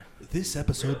This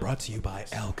episode brought to you by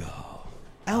alcohol.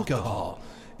 Alcohol.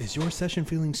 Is your session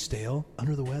feeling stale,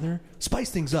 under the weather? Spice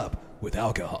things up with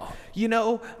alcohol. You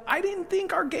know, I didn't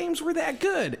think our games were that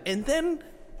good. And then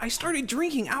I started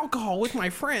drinking alcohol with my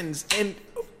friends. And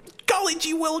golly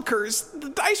gee willikers, the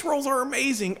dice rolls are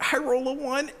amazing. I roll a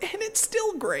 1 and it's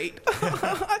still great.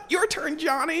 Your turn,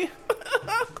 Johnny.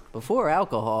 Before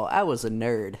alcohol, I was a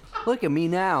nerd. Look at me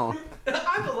now.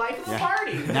 I'm the life of the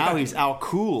party. Now he's out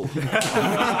cool.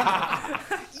 Yeah!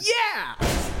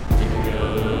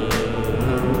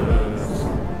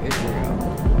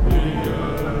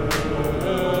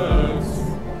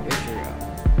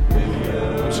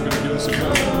 I'm just gonna give this a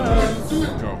go.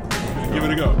 Give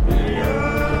it a go.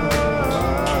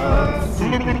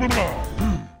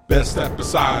 Best step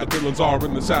aside, villains are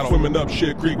in the saddle. Swimming up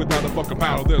shit creek without a fucking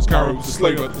paddle. There's Kyro,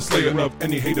 the slayer of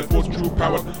any hater. Force true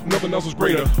power, nothing else is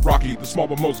greater. Rocky, the small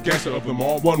but most gangster of them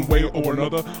all. One way or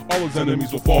another, all his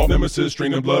enemies will fall. Nemesis,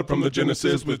 draining blood from the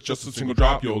Genesis. With just a single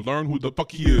drop, you'll learn who the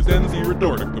fuck he is. Then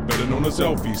Theodoric, the better known as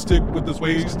Selfie. Stick with his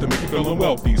ways to make you feel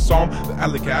wealthy. Psalm, the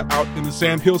alley cat out in the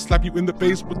sand. He'll slap you in the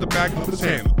face with the back of his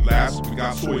hand. Last, we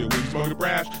got Sawyer, when he's going to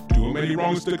brash. Do him any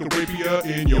wrong, stick a rapier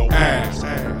in your ass.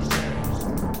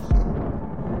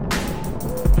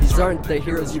 These aren't the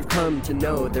heroes you've come to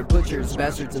know. They're butchers,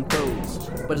 bastards, and foes.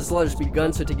 But it's slaughters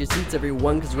begun, so take your seats,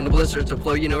 everyone, because when the blood starts to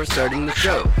flow, you know we're starting the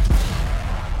show.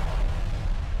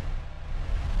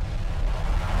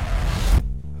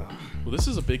 Well, this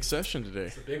is a big session today.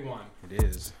 It's a big one. It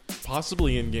is.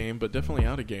 Possibly in game, but definitely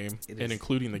out of game, It and is.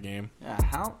 including the game.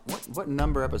 Yeah, what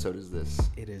number episode is this?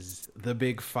 It is the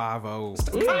big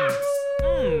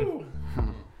 5-0.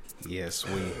 Yes,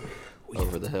 we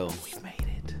Over the hill. made it.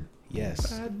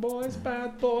 Yes. Bad boys.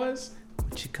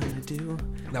 What you gonna do?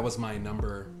 That was my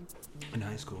number in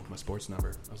high school, my sports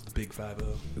number. That was the big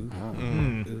 5-0.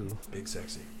 Ooh. Big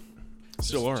sexy.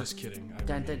 Still are. Just kidding. I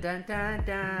Dun, really- dun, dun,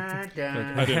 dun, dun,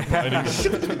 dun. I didn't.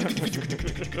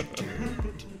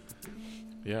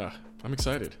 Yeah, I'm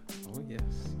excited Oh, yes.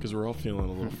 because we're all feeling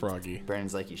a little froggy.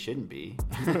 Brandon's like, you shouldn't be.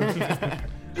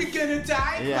 You're gonna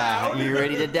die, Yeah, you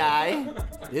ready to die?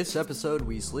 This episode,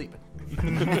 we sleep.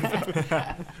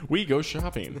 We go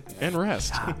shopping and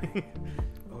rest.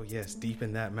 Oh, yes, deep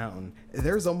in that mountain.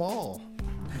 There's a mall.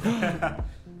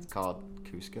 It's called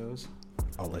Cusco's.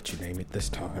 I'll let you name it this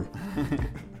time.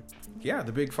 Yeah,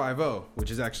 the big 5-0, which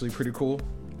is actually pretty cool.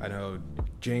 I know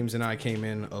James and I came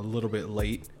in a little bit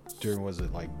late during, was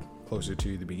it like closer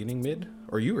to the beginning, mid?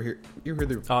 Or you were here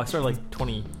the Oh, I started like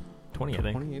 2020, I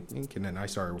think. 20, I think, and then I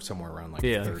started somewhere around like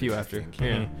Yeah, 30, a few I after. think.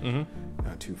 Yeah.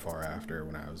 Not too far after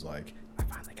when I was like, I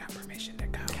finally got permission to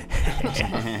go.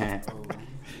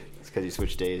 It's because you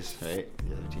switched days, right?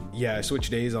 The other team. Yeah, I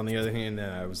switched days on the other hand,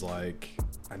 and I was like,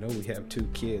 I know we have 2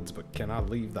 kids, but can I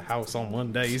leave the house on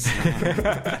Mondays?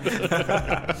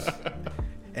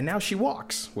 And now she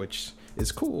walks, which is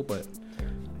cool, but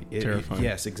Terrifying.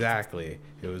 yes, exactly.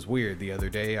 It was weird. The other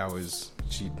day,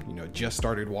 she just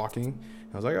started walking.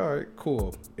 I was like, all right,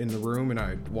 cool. In the room, and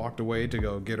I walked away to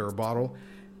go get her a bottle,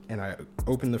 and I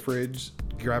opened the fridge,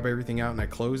 grab everything out, and I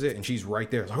close it, and she's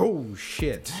right there. I was like, oh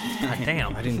shit! God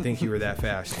damn. I didn't think you were that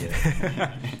fast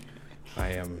yet.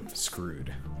 I am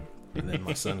screwed. And then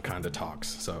my son kind of talks.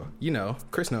 So,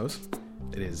 Chris knows.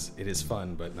 It is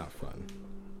fun, but not fun.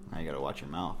 Now you gotta watch your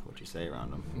mouth, what you say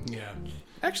around him. Yeah.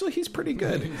 Actually, he's pretty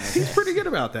good. He's pretty good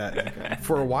about that.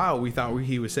 For a while, we thought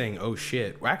he was saying, oh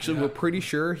shit. Actually, we're pretty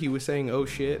sure he was saying, oh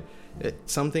shit.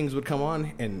 Some things would come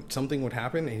on and something would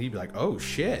happen, and he'd be like, oh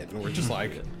shit. And we're just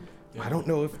like, I don't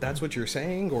know if that's what you're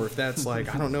saying, or if that's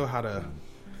like, I don't know how to...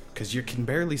 Because you can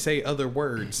barely say other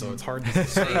words, so it's hard to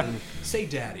say. Say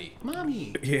daddy.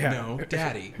 Mommy. Yeah. No,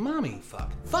 daddy. Mommy.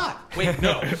 Fuck. Wait,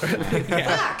 no.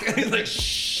 Fuck. He's like,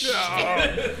 shh.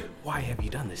 Why have you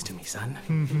done this to me,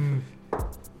 son?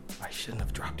 I shouldn't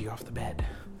have dropped you off the bed.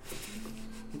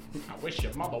 I wish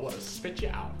your mama would have spit you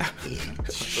out.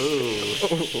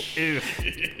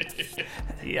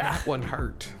 Yeah. That one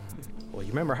hurt. Well, you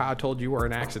remember how I told you were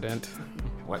an accident?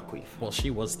 What queef? Well, she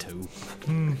was too.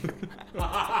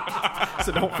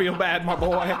 So don't feel bad, my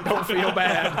boy. Don't feel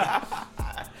bad.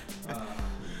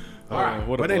 All right,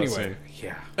 what a But blessing. anyway,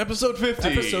 yeah. Episode 50.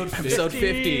 Episode 50. Episode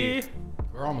 50.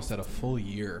 We're almost at a full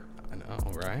year. I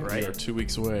know, right? We are 2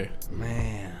 weeks away.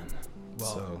 Man.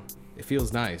 Well, So it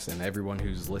feels nice, and everyone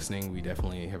who's listening, we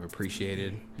definitely have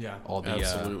appreciated yeah. all the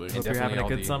Absolutely. and Hope you're definitely having a all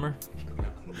good the- summer.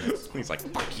 He's like,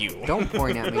 fuck you. Don't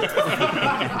point at me.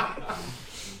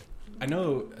 I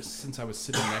know since I was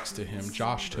sitting next to him,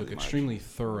 Josh took extremely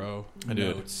thorough I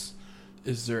did. notes.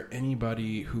 Is there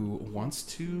anybody who wants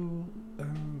to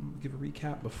give a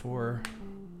recap before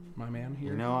my man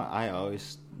here? You know what? I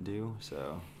always do,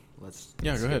 so let's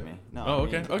Yeah, go skip ahead. Me. No, Oh, I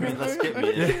mean, okay, okay. Let's skip me.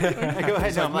 Go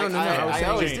ahead. No, I'm like, I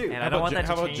always do. And I don't want that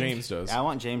How to about change. James does? I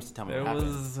want James to tell me There what happened.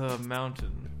 was a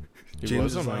mountain. It James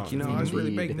was was a like, mountain. I was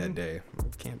really big that day.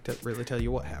 Can't really tell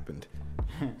you what happened.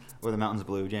 Were the mountains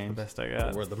blue, James? Best I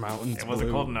got. Were the mountains It wasn't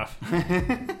blue? cold enough.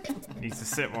 Needs to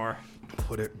sit more.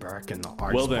 Put it back in the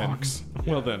ice Well then, box.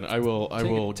 I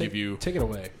will give you. Take it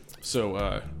away.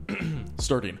 So,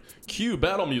 starting. Cue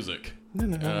battle music.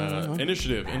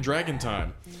 Initiative in Dragon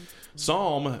Time.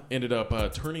 Psalm ended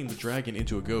up turning the dragon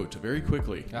into a goat very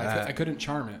quickly. I couldn't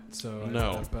charm it, so I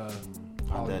No. ended up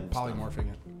Undead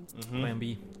polymorphing it. Plan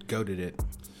B. Goated it.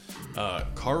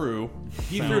 Karu.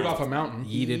 He threw it off a mountain.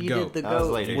 Yeeted goat. That was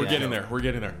later. We're yeah. getting there. We're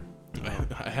getting there.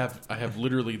 I have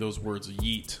literally those words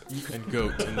yeet and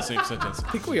goat in the same sentence.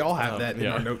 I think we all have that in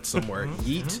yeah. our notes somewhere.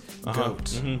 Yeet,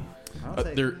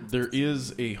 goat. There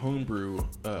is a homebrew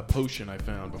potion I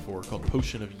found before called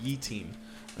Potion of Yeeting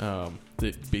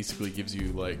that basically gives you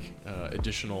like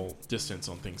additional distance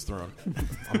on things thrown.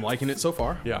 I'm liking it so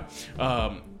far. Yeah.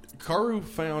 Karu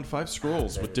found 5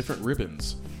 scrolls with different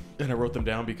ribbons. And I wrote them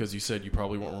down because you said you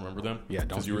probably won't remember them. Yeah, don't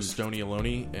because you were use- Stony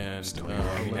Aloni and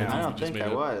Aloni. and I you don't just think made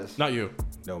I it- was. Not you.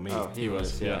 No, me. Oh, He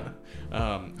was, yeah.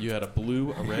 You had a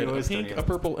blue, a red, a was pink, Stony a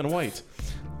purple, and a white.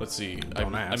 Let's see.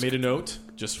 Don't I ask. made a note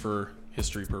just for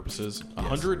history purposes.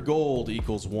 100 gold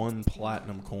equals 1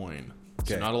 platinum coin.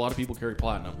 So Okay. not a lot of people carry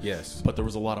platinum. Yes. But there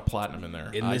was a lot of platinum in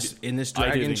there. in I this did- in this I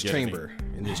didn't dragon's get any. chamber.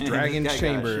 In this dragon's Guy got a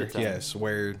chamber, shit ton. yes,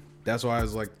 where that's why I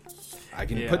was like, I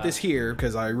can Yeah. put this here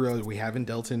because I realize we haven't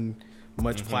dealt in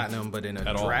much platinum, but in a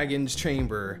At all. dragon's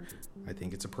chamber, I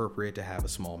think it's appropriate to have a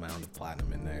small amount of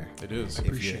platinum in there. It is.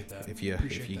 Appreciate that. If you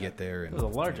get there, It was a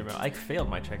and large amount. I failed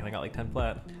my check and I got like 10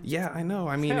 flat. yeah, I know.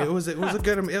 I mean, Yeah. it was a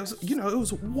good. It was it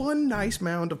was one nice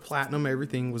mound of platinum.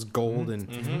 Everything was gold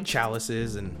and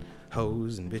chalices and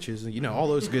hoes and bitches. And, all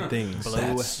those good things.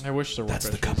 That's, I wish there were that's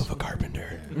the cup pictures. of a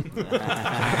carpenter.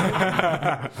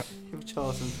 You've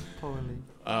chosen poorly.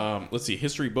 Let's see.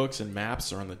 History books and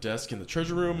maps are on the desk in the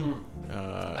treasure room.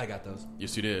 I got those.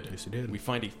 Yes, you did. Yes, you did. We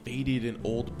find a faded and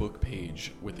old book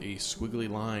page with a squiggly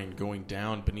line going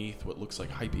down beneath what looks like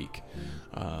High Peak.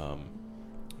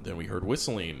 Then we heard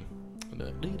whistling. And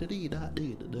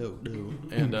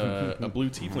a blue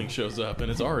tiefling shows up, and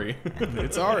it's Ari.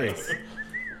 It's Ari. I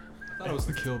thought it was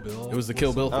the Kill Bill. It was the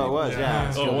Kill Bill thing. Oh, it was,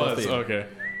 yeah. Oh, it was? theme. Okay.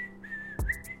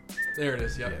 There it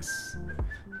is. Yep. Yes.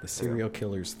 The serial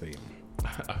killer's theme.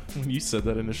 When you said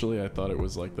that initially, I thought it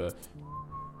was like the...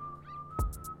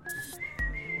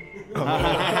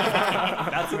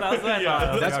 That's what I was saying.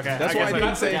 That's why I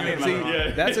didn't say. See,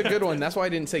 Yeah. that's a good one. That's why I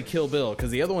didn't say Kill Bill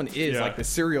because the other one is Yeah. like the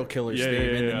serial killer's Yeah, theme, yeah,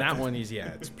 and then yeah. that one is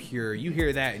it's pure. You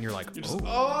hear that and you're like, Just-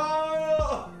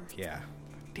 oh, yeah.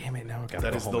 Damn it! Now I gotta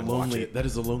That go is home the and watch lonely. it. That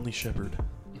is the Lonely Shepherd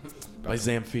by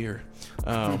Zamfir.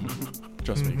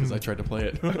 Trust me, because I tried to play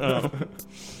it.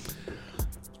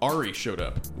 Ari showed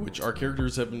up, which our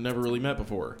characters have never really met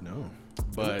before. No,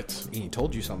 But he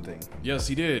told you something. yes,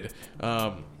 he did.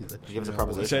 Did you give us a He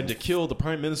proposition? said to kill the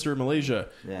Prime Minister of Malaysia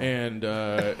Yeah. and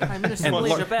Prime Minister And,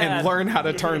 Malaysia bad. and learn how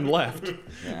to turn left.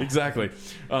 exactly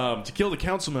to kill the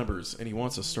council members, and he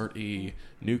wants to start a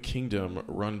new kingdom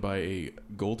run by a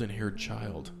golden-haired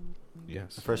child.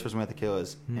 Yes. The first person we have to kill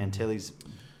is Antilles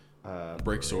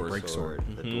Breaksword.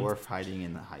 Breaksword, the dwarf hiding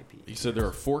in the High Peak. He said there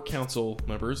are 4 council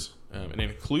members, and it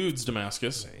includes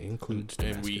Damascus. It includes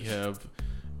And we have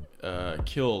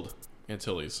killed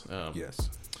Antilles.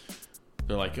 Yes.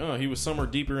 They're like, oh, he was somewhere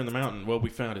deeper in the mountain. Well, we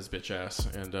found his bitch ass.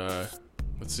 And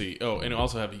let's see. Oh, and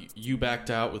also have you backed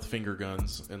out with finger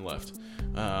guns and left.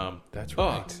 That's Oh,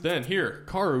 right. then here,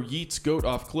 Karu yeets goat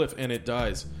off cliff and it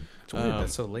dies. It's weird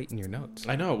that's so late in your notes.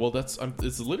 I know. Well,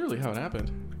 it's literally how it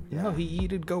happened. No, he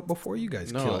yeeted goat before you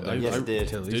guys No, killed him. Yes, it did.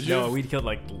 Antilles. Did you? No, we killed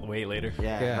like way later. Yeah,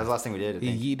 Yeah. that was the last thing we did. I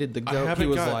think. He yeeted the I goat. He haven't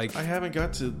was got. like, I haven't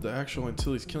got to the actual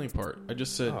Antilles killing part. I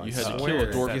just said you had to kill swear.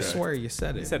 a dwarf. You guy. swear you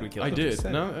said it. He said we killed I him. did.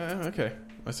 said No, okay.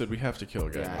 I said we have to kill a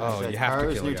guy. Yeah, Oh, I said you have to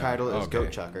Karu's kill a new guy. title is Okay.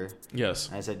 Goat Chucker.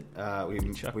 Yes. I said we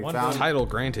one found Title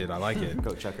granted. I like it.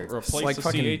 Goat Chucker. Replace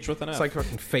the CH with an F. It's like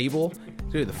fucking Fable.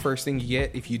 Dude, the first thing you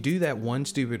get, if you do that one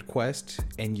stupid quest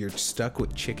and you're stuck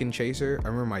with Chicken Chaser, I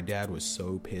remember my dad was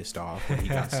so pissed off when he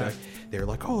got stuck. They were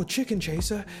like, oh, Chicken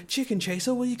Chaser,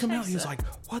 will you come out? He was like,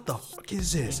 what the fuck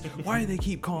is this? Why do they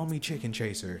keep calling me Chicken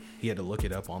Chaser? He had to look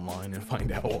it up online and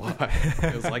find out why.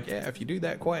 It was like, yeah, if you do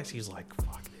that quest, he's like,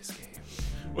 fuck this game.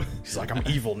 He's like, I'm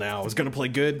evil now. I was going to play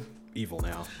good. Evil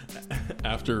now.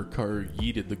 After Karu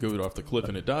yeeted the goat off the cliff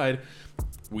and it died,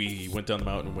 we went down the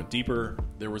mountain and went deeper.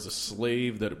 There was a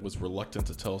slave that was reluctant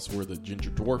to tell us where the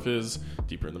ginger dwarf is,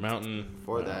 deeper in the mountain.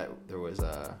 Before that, there was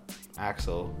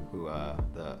Axel, who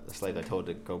the slave I told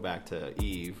to go back to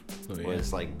Eve, Oh, yeah.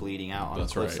 was like bleeding out on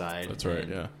That's the right. cliffside. That's right,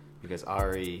 and yeah. Because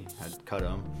Ari had cut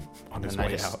him On his and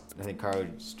way out. I think Caro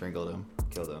strangled him,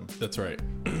 killed him. That's right.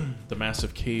 The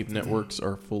massive cave networks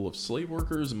are full of slave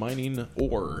workers mining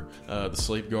ore. The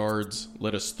slave guards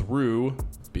let us through,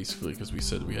 basically because we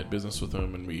said we had business with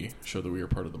them and we showed that we were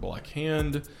part of the Black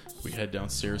Hand. We head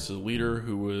downstairs to the leader,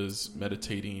 who was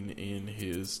meditating in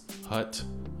his hut,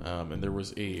 and there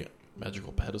was a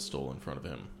magical pedestal in front of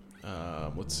him.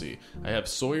 Let's see. I have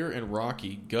Sawyer and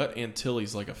Rocky gut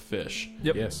Antilles like a fish.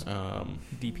 Yep. Yes.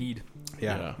 DP'd.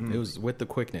 Yeah. It was with the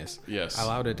quickness. Yes. I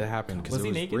allowed it to happen because Was it he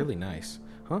was naked? really nice.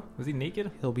 Huh? Was he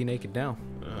naked? He'll be naked now.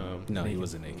 No, he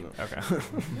wasn't naked. Okay.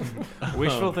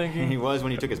 Wishful He thinking. was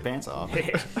when he took his pants off.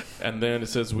 And then it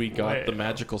says we got Wait. the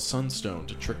magical sunstone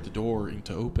to trick the door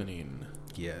into opening.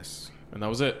 Yes. And that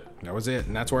was it. That was it.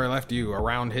 And that's where I left you,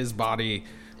 around his body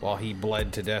while he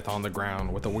bled to death on the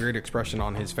ground with a weird expression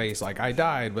on his face like, I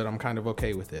died, but I'm kind of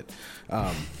okay with it.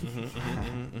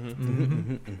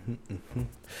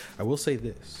 I will say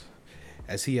this.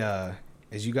 As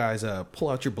you guys pull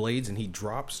out your blades and he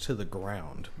drops to the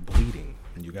ground, bleeding,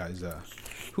 and you guys,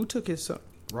 who took his,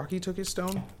 Rocky took his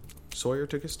stone? Sawyer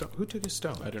took his stone? Who took his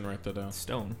stone? I didn't write that down.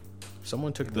 Stone.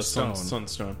 Someone took the, The stone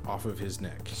sunstone. off of his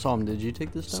neck. Psalm, did you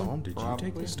take this down? Psalm, did you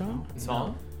take the stone?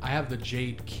 Psalm? I have the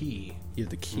jade key, You have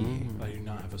the key. but I do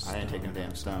not have a stone. I didn't take no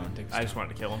damn stone. I just wanted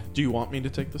to kill him. Do you want me to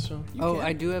take the stone? Oh,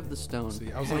 I do have the stone.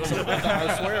 I was like,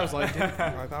 I swear, I was like,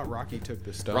 I thought Rocky took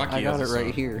the stone. Rocky I got it has the right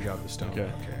stone. here. You got the stone.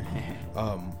 Okay.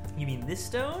 You mean this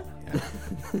stone?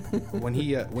 When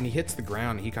he hits the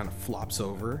ground, he kind of flops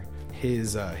over.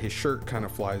 His shirt kind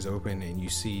of flies open, and you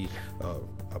see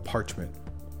a parchment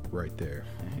right there.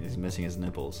 He's missing his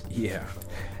nipples. Yeah,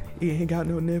 he ain't got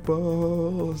no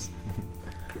nipples.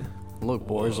 Look,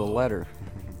 boys, a letter.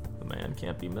 The man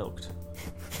can't be milked.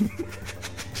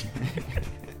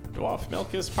 Dwarf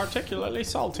milk is particularly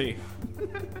salty.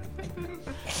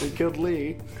 They killed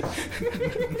Lee.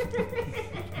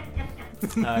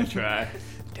 I try.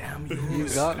 Damn you! You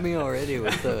got me already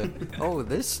with the. Oh,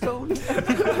 this stone?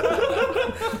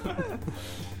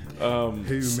 Who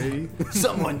me?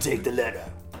 Someone take the letter.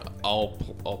 I'll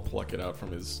pluck it out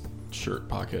from his shirt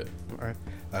pocket. All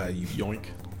right. You Yoink.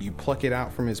 You pluck it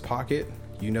out from his pocket.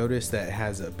 You notice that it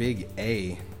has a big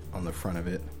A on the front of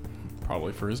it.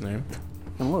 Probably for his name.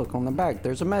 And look, on the back,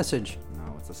 there's a message.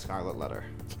 No, it's a scarlet letter.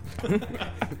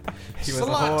 He was a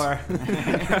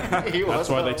whore. That's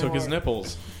why they took his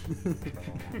nipples.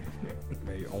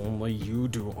 May only you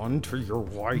do unto your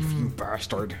wife, you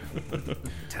bastard.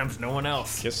 Tempt no one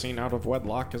else. Kissing out of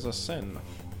wedlock is a sin.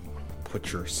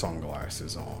 Put your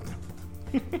sunglasses on.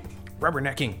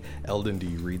 Rubbernecking. Eldon, do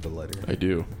you read the letter? I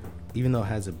do. Even though it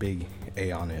has a big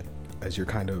A on it, as you're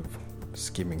kind of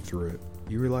skimming through it,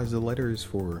 you realize the letter is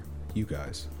for you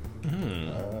guys.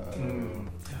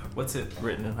 What's it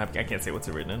written in? I can't say what's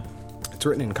it written in. It's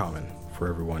written in common for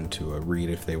everyone to read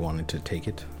if they wanted to take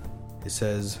it. It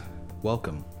says,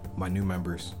 "Welcome, my new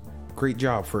members. Great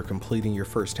job for completing your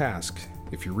first task.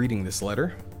 If you're reading this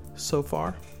letter, so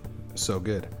far, so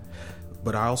good.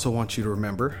 But I also want you to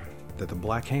remember that the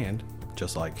Black Hand,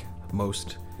 just like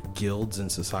most guilds and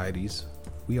societies,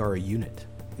 we are a unit,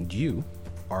 and you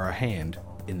are a hand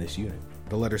in this unit."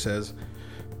 The letter says,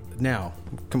 "Now,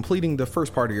 completing the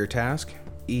first part of your task,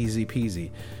 easy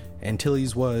peasy.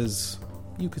 Antilles was,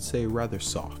 you could say, rather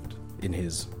soft in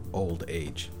his old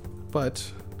age.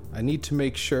 But I need to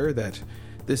make sure that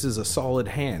this is a solid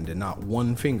hand and not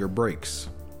one finger breaks.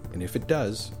 And if it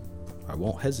does, I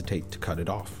won't hesitate to cut it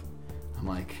off." I'm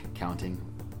like counting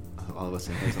all of us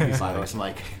in here, beside us. I'm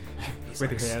like,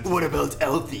 With your hands. what about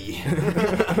Elthie?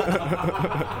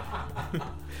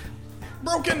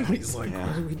 Broken! He's like, Yeah.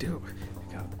 what do we do?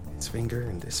 I got this finger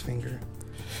and this finger.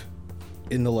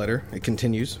 In the letter, it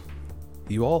continues,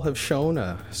 "You all have shown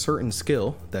a certain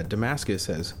skill that Damascus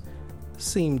has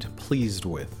seemed pleased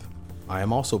with. I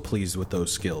am also pleased with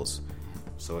those skills.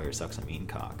 Sawyer sucks a mean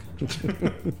cock.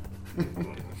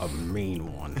 A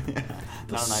mean one. The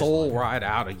Not a nice soul right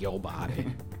out of your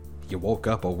body. You woke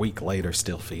up a week later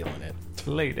still feeling it."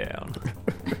 Lay down.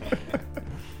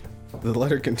 The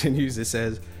letter continues, it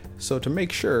says, "So to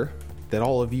make sure that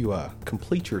all of you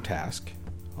complete your task,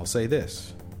 I'll say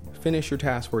this. Finish your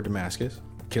task for Damascus,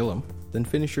 kill him, then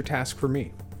finish your task for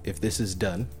me. If this is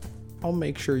done, I'll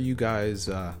make sure you guys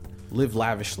live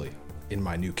lavishly in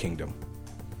my new kingdom.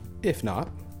 If not,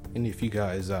 and if you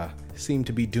guys seem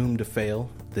to be doomed to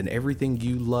fail, then everything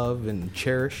you love and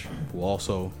cherish will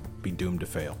also be doomed to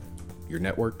fail. Your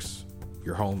networks,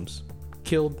 your homes,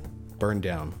 killed, burned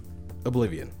down,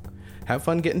 oblivion. Have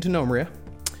fun getting to know Maria.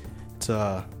 It's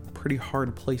pretty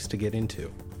hard place to get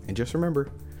into. And just remember,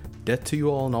 death to you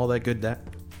all and all that good that.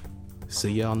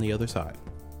 See ya on the other side.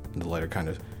 And the letter kind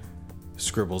of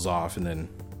scribbles off, and then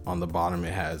on the bottom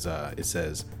it has it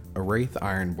says a Wraith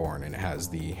Ironborn, and it has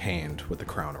the hand with the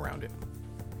crown around it.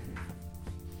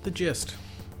 The gist.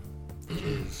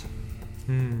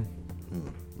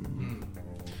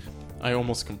 I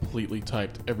almost completely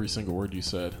typed every single word you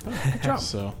said. Good job.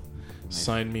 So,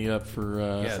 sign me up for.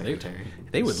 Yeah, Secretary.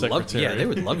 they would love. Secretary. Yeah, they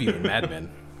would love you in Mad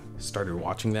Men. Started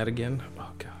watching that again.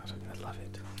 Oh God, I love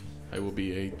it. I will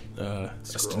be a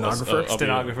stenographer? I'll be-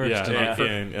 Stenographer. Yeah,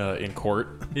 Stenographer. in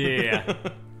court. Yeah.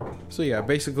 So yeah,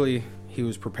 basically, he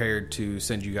was prepared to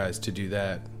send you guys to do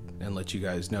that and let you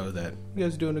guys know that you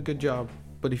guys are doing a good job.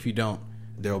 But if you don't,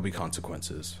 there will be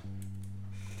consequences.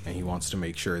 And he wants to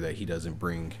make sure that he doesn't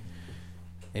bring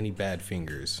any bad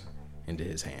fingers into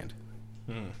his hand.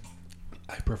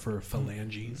 I prefer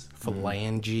phalanges.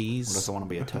 Phalanges. What if I want to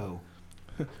be a toe?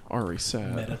 Already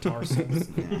sad. Metatarsals.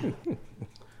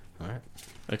 All right.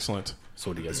 Excellent. So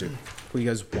what do you guys do? What do you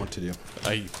guys want to do?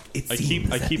 I It I seems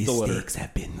keep that the letter. stakes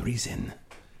have been risen.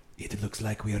 It looks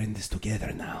like we are in this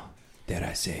together now. Dare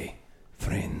I say,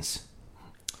 friends.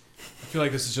 I feel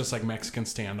like this is just like Mexican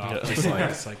standoff. Yeah. Just like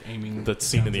it's like aiming. That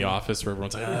scene in The Office where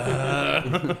everyone's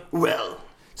like, Well,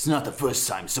 it's not the first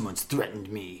time someone's threatened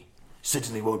me.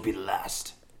 Certainly won't be the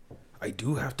last. I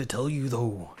do have to tell you,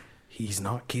 though, he's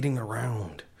not kidding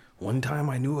around. One time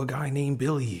I knew a guy named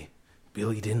Billy.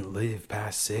 Billy didn't live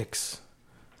past 6.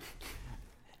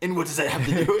 And what does that have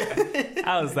to do with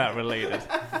How is that related?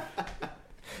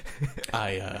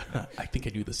 I think I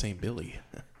do the same Billy.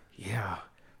 Yeah.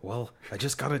 Well, I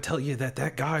just gotta tell you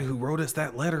that guy who wrote us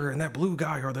that letter and that blue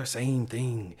guy are the same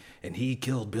thing. And he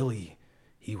killed Billy.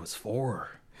 He was 4.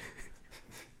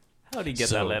 How do you get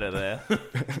So- that letter there?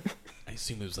 I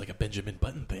assume it was like a Benjamin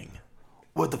Button thing.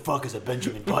 What the fuck is a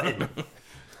Benjamin Button?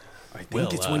 I think Well,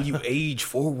 it's when you age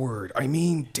forward. I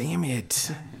mean, damn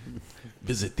it.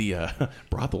 Visit the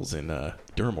brothels in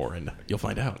Durmore and you'll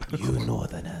find out. You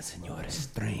northerners and your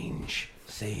strange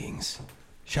sayings.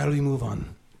 Shall we move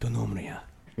on to Numria?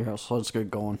 Yes, let's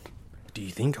get going. Do you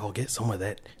think I'll get some of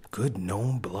that good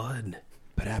gnome blood?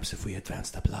 Perhaps if we advance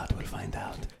the plot, we'll find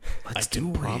out. Let's I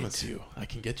can do promise it. you, I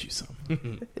can get you some.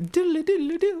 Diddly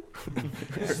diddly do.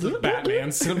 the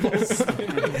Batman symbols.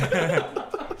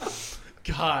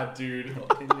 God, dude.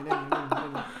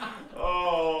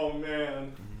 Oh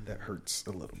man. That hurts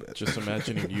a little bit. Just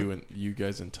imagining you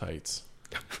guys in tights.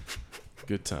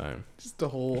 Good time. Just the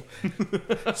whole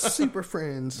super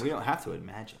friends. We don't have to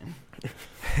imagine.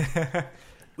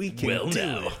 We can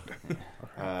do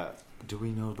it. Do we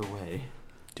know the way?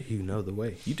 Do you know the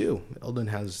way? You do. Eldon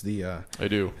has the I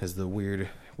do.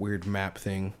 weird map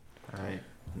thing. All right.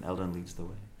 And Eldon leads the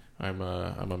way. I'm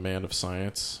a man of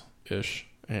science ish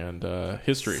and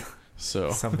history.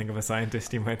 So Something of a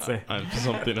scientist, you might say. I'm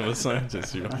something of a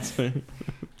scientist, you would say.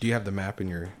 Do you have the map in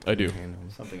your? I do. hand?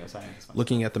 Something of science.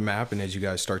 Looking at the map, and as you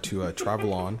guys start to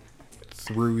travel on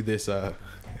through this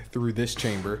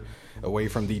chamber, away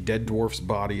from the dead dwarf's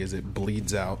body as it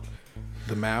bleeds out,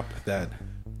 the map that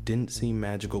didn't seem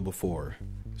magical before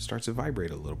starts to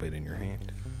vibrate a little bit in your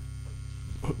hand.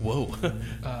 Whoa.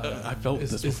 I felt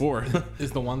this before. Is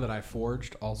the one that I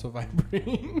forged also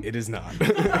vibrating? It is not.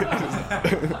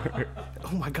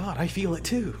 Oh my god, I feel it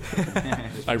too.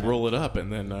 I roll it up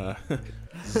and then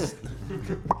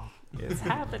It's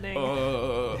happening.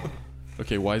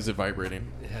 okay, why is it vibrating?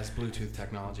 It has Bluetooth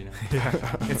technology now.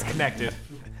 It's connected.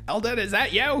 Eldon, is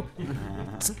that you?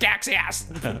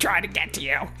 Daxias, trying to get to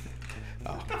you.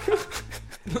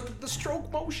 The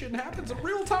stroke motion happens in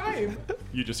real time.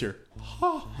 You just hear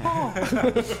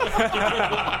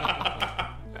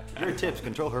Your tips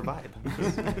control her vibe.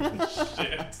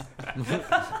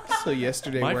 So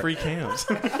yesterday, my we're- free cams.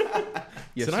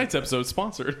 Tonight's episode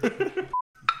sponsored.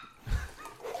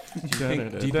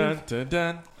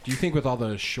 Do you think with all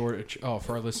the shortage... Oh,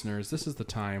 for our listeners, this is the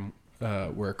time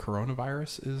where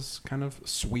coronavirus is kind of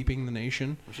sweeping the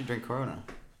nation. We should drink Corona.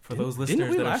 For those Didn't listeners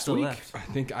we that are last still week? left. I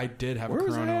think I did have Where a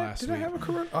was corona I at? last Did week. I have a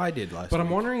corona? Oh, I did last But week.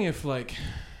 I'm wondering if, like,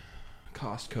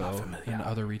 Costco and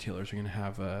other retailers are going to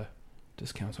have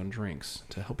discounts on drinks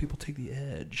to help people take the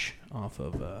edge off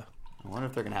of... I wonder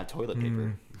if they're going to have toilet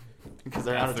paper. Because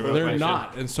they're out of toilet They're paper.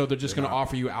 not, and so they're just going to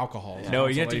offer you alcohol. as No,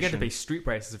 you have to consolation. pay street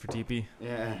prices for TP.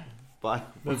 Yeah. Black.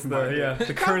 That's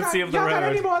the currency of the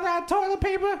road. more of that toilet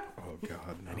paper? Oh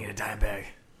god, no. I need a dime bag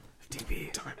of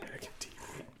TP.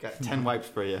 Got 10 wipes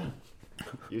for you.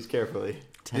 Use carefully.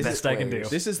 10 Best I can do.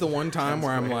 This is the one time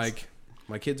where I'm like,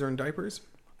 my kids are in diapers.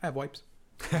 I have wipes.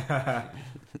 I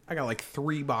got like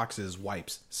 3 boxes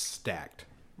wipes stacked.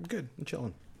 I'm good. I'm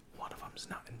chilling. One of them's mom's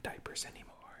not in diapers anymore.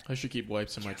 I should keep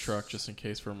wipes in my truck just in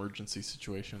case for emergency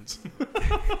situations.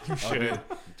 You should.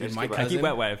 And my I keep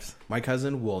wet wipes. My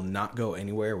cousin will not go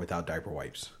anywhere without diaper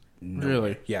wipes. No.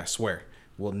 Really? Yeah, I swear.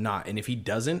 Will not. And if he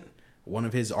doesn't, one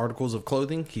of his articles of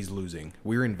clothing, he's losing.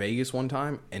 We were in Vegas one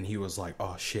time, and he was like,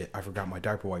 oh, shit, I forgot my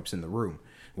diaper wipes in the room.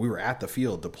 We were at the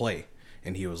field to play,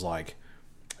 and he was like,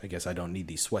 I guess I don't need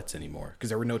these sweats anymore. Because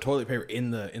there were no toilet paper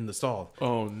in the stall.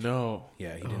 Oh, no.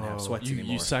 Yeah, he didn't have sweats You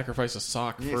anymore. sacrifice a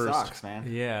sock You need first. socks,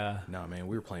 man. Yeah. No, man,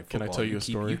 we were playing Can I football. tell you a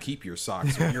story? You keep your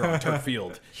socks when you're on turf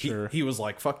field. Sure. He was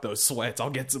like, fuck those sweats. I'll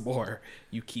get some more.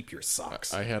 You keep your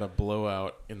socks. I had a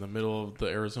blowout in the middle of the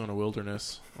Arizona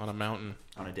wilderness on a mountain.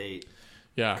 On a date.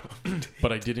 Yeah,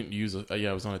 but I didn't use it.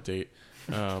 Yeah, I was on a date.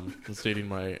 I was dating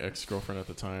my ex-girlfriend at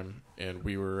the time, and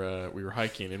we were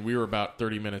hiking, and we were about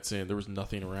 30 minutes in. There was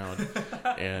nothing around,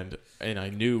 and I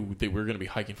knew that we were going to be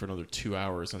hiking for another 2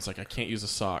 hours. And it's like, I can't use a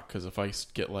sock because if I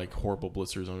get like horrible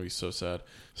blisters, I'm going to be so sad.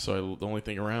 So the only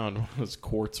thing around was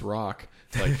quartz rock,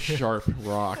 like sharp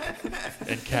rock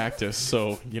and cactus.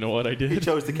 So you know what I did? He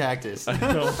chose the cactus.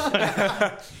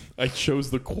 I chose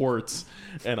the quartz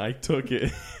and I took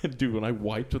it. Dude, when I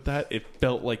wiped with that, it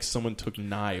felt like someone took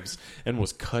knives and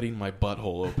was cutting my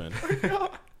butthole open.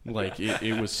 Like,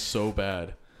 it was so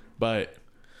bad. But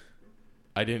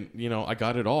I didn't, I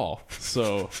got it all.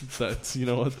 So that's,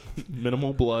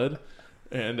 minimal blood.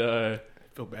 And, I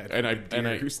feel bad. And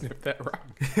I who sniffed that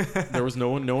rock. There was no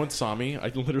one saw me. I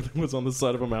literally was on the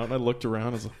side of a mountain. I looked around.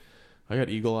 I was like, I got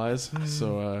eagle eyes.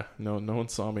 So, no one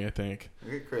saw me, I think.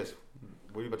 Okay, Chris.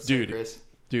 What are you about to say, Chris?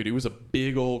 Dude, it was a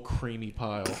big old creamy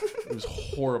pile. It was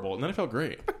horrible. And then I felt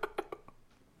great.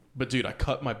 But, dude, I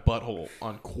cut my butthole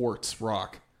on quartz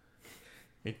rock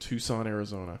in Tucson,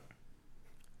 Arizona.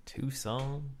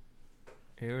 Tucson,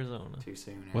 Arizona. Too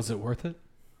soon. Was it worth it?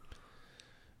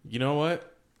 You know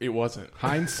what? It wasn't.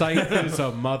 Hindsight is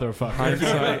a motherfucker.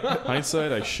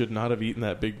 Hindsight, I should not have eaten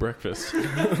that big breakfast.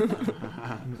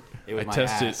 It was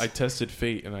I tested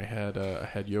fate, and I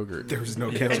had yogurt. There was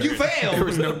no ketchup. You failed! There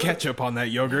was no ketchup on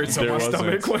that yogurt, so There my wasn't.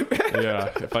 stomach went bad.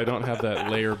 Yeah, if I don't have that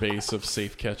layer base of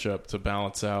safe ketchup to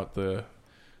balance out the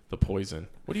poison.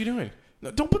 What are you doing?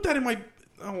 No, don't put that in my...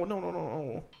 Oh,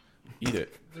 no. Eat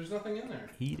it. There's nothing in there.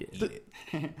 Eat it.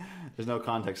 There's no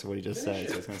context to what he just said,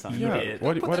 so it's going to sound Yeah. good.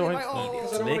 Why do I... Because I don't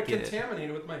want Lick to it. contaminate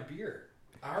it with my beer.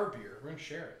 Our beer. We're going to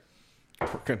share it.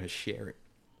 We're going to share it.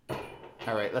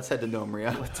 All right, let's head to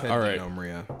Nomria. All right.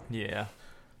 Maria. Yeah.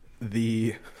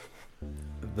 The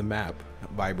map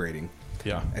vibrating.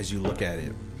 Yeah. As you look at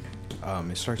it,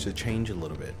 it starts to change a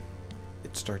little bit.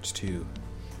 It starts to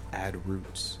add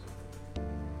roots.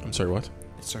 I'm sorry, what?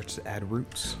 It starts to add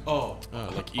roots. Oh,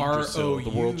 Like Yggdrasil, the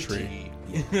world tree.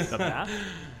 The map?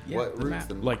 What roots?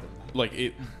 Like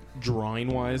it,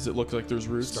 drawing-wise, it looks like there's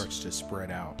roots. Starts to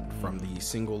spread out from the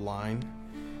single line.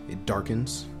 It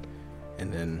darkens,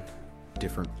 and then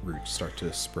different roots start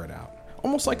to spread out,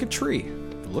 almost like a tree.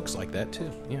 It looks like that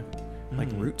too. Yeah, like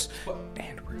roots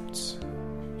and roots.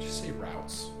 just say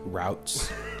routes.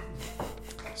 Routes.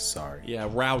 Sorry. Yeah,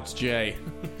 routes, Jay.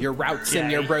 Your routes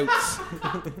and your roots.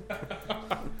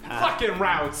 Fucking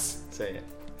routes. Say it.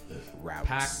 Routes.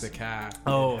 Pack the cat.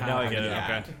 Oh, now I get it.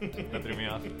 Yeah. Okay. That threw me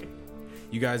off.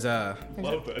 You guys,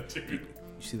 Love that, dude. you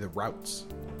see the routes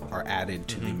are added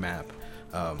to the map.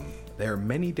 There are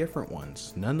many different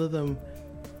ones. None of them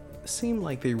seem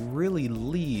like they really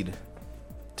lead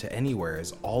to anywhere,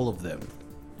 as all of them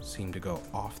seem to go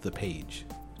off the page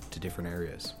to different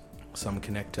areas. Some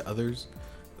connect to others,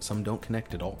 some don't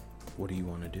connect at all. What do you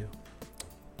want to do?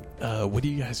 What do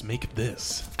you guys make of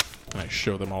this? And I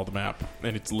show them all the map,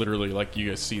 and it's literally like you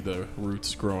guys see the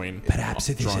roots growing. Perhaps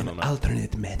it is drawn an on that.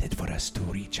 alternate method for us to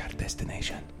reach our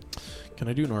destination. Can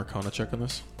I do an Arcana check on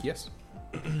this? Yes.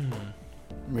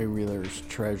 Maybe there's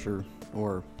treasure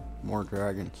or more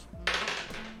dragons.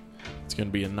 It's gonna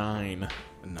be a 9.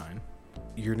 A 9.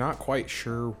 You're not quite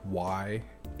sure why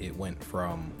it went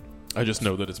from... I just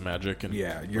know that it's magic, and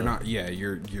Yeah, you're not... Yeah,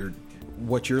 you're...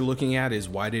 What you're looking at is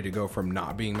why did it go from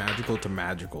not being magical to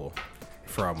magical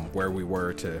from where we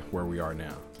were to where we are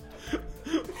now.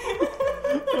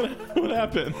 What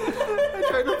happened? I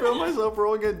tried to film myself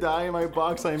rolling a die in my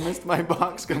box. I missed my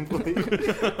box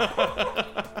completely.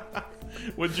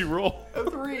 What'd you roll? A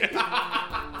 3.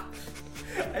 I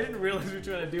didn't realize what you were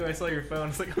trying to do. I saw your phone.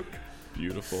 It's like,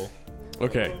 Beautiful.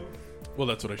 Okay. Well,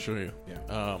 that's what I show you.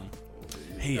 Yeah.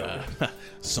 Hey,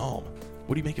 Psalm,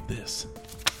 what do you make of this?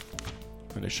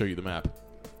 And I show you the map.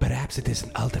 Perhaps it is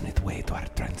an alternate way to our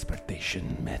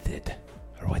transportation method.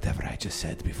 Or whatever I just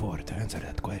said before to answer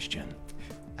that question.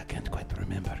 I can't quite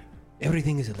remember.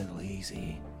 Everything is a little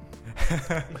easy.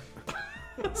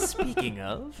 speaking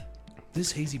of,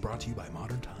 This hazy brought to you by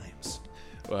Modern Times.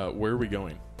 Where are we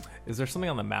going? Is there something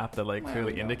on the map that like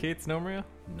clearly no. indicates Nomria?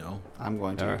 No. I'm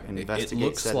going to It investigate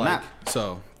looks said like map.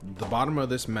 so. The bottom of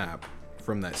this map,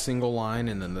 from that single line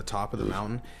and then the top of the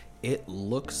mountain, it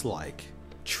looks like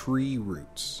tree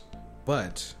roots.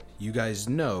 But you guys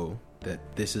know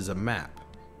that this is a map.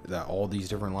 That all these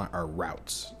different lines are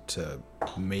routes to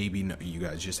maybe know, you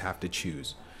guys just have to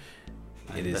choose.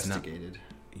 It is not Investigated.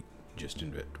 just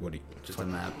what do you Just a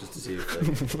map, just to see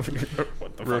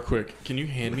if Real quick, can you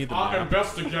hand me the I map?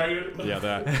 investigated. Yeah,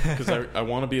 that. Because I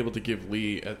want to be able to give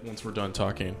Lee, once we're done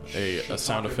talking, a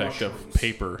sound effect of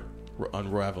paper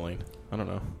unraveling. I don't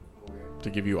know. To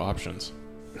give you options.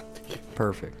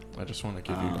 Perfect. I just want to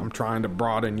give you... I'm trying to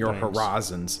broaden your Thanks.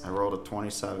 horizons. I rolled a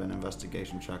 27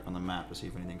 investigation check on the map to see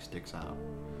if anything sticks out.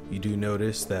 You do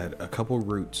notice that a couple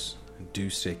roots do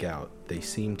stick out. They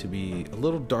seem to be a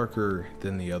little darker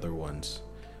than the other ones,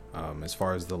 as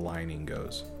far as the lining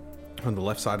goes. On the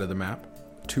left side of the map,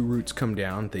 2 roots come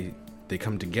down, they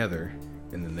come together,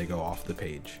 and then they go off the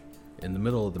page. In the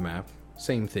middle of the map,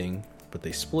 same thing, but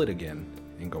they split again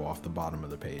and go off the bottom of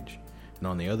the page. And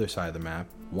on the other side of the map,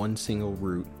 1 single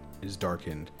root is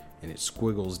darkened, and it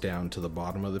squiggles down to the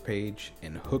bottom of the page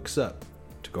and hooks up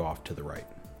to go off to the right.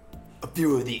 A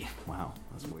few of the Wow,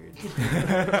 that's weird.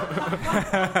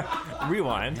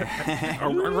 Rewind.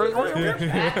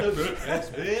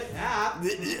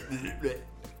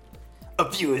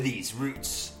 a few of these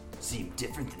roots seem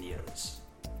different than the others.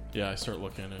 Yeah, I start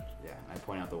looking at it. Yeah, I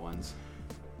point out the ones.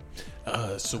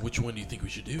 So which one do you think we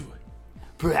should do?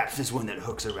 Perhaps there's one that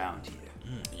hooks around here.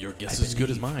 Your guess is as good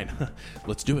as mine.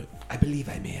 Let's do it. I believe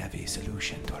I may have a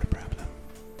solution to our problem.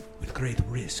 With great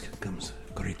risk comes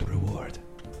great reward.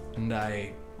 And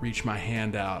I reach my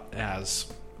hand out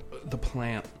as the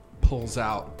plant pulls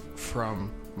out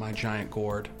from my giant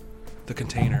gourd the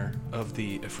container of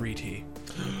the Ifriti.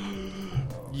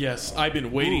 Yes, I've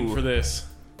been waiting for this.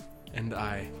 And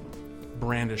I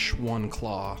brandish one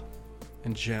claw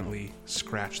and gently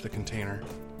scratch the container,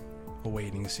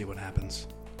 awaiting to see what happens.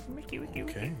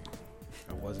 Okay.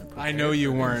 I wasn't. I know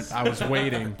you weren't. I was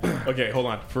waiting. Okay, hold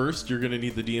on. First, you're going to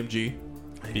need the DMG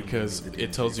because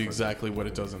it tells you exactly what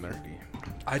it does in there.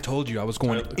 I told you I was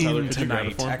going Tyler, in could you grab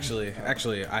it tonight. for me?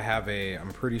 Actually, I have a.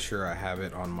 I'm pretty sure I have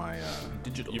it on my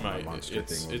digital. You might. monster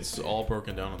It's thing. it's all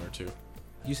broken down on there too.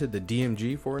 You said the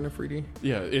DMG for an Afridi?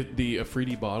 Yeah, the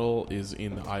Afridi bottle is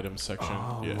in the items section.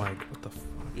 Oh yeah. my! What the?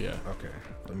 Yeah. Okay,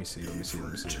 let me see.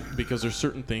 Because there's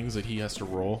certain things that he has to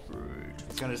roll.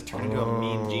 It's gonna just turn into a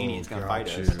mean genie. It's gonna fight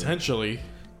gotcha. us. Potentially.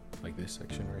 Like this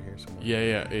section right here somewhere.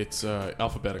 Yeah. It's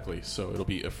alphabetically, so it'll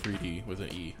be Afridi with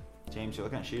an E. James, you're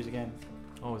looking at shoes again.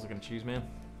 Oh, is it gonna choose, man?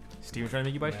 Steven trying to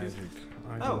make you buy shoes?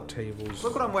 Oh, tables.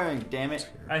 Look what I'm wearing, damn it.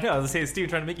 I know. I was gonna say Steven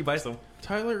trying to make you buy some.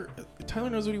 Tyler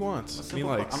knows what he wants. He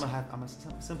likes. I'm a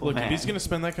simple Look, man. if he's gonna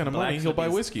spend that kind of Black money, he'll buy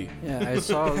cookies. whiskey. Yeah, I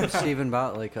saw Steven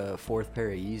bought like a 4th pair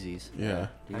of Yeezys. Yeah.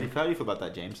 How do you feel about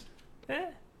that, James?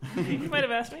 You might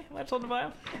have asked me. I might have told him to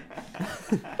buy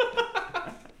them.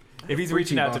 If he's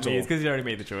reaching out to me, it's because he already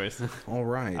made the choice. All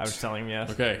right. I was telling him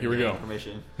yes. Okay, here we go.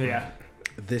 Information. Yeah.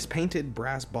 This painted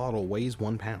brass bottle weighs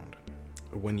 1 pound.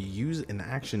 When you use an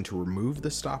action to remove the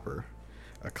stopper,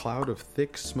 a cloud of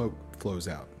thick smoke flows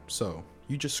out. So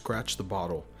you just scratch the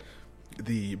bottle.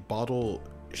 The bottle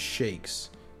shakes,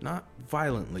 not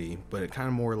violently, but it kind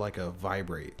of more like a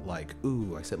vibrate. Like,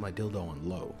 ooh, I set my dildo on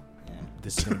low.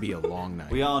 This is gonna be a long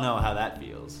night. We all know how that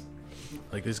feels.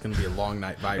 Like this is gonna be a long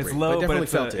night vibrate. It's low, I definitely but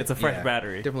felt it. it's a fresh Yeah,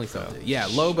 battery. Definitely felt it. Yeah,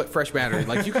 low but fresh battery.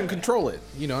 Like you can control it.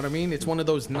 You know what I mean? It's one of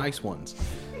those nice ones.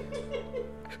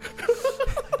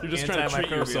 You're just trying to treat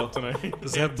Antimicrobial. yourself tonight.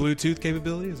 Does it have Bluetooth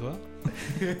capability as well?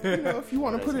 You know, if you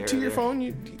want to put it to your there. phone,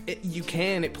 you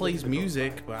can. It plays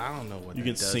music, but I don't know what You that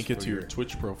can does sync it for to your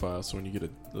Twitch profile, so when you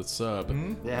get a sub,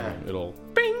 Yeah. it'll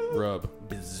rub.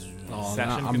 Oh,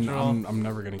 Session I'm, control. I'm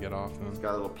never gonna get off. It's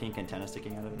got a little pink antenna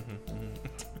sticking out of it.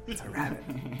 It's a rabbit.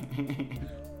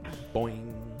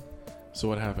 Boing. So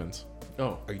what happens?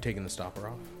 Oh, Are you taking the stopper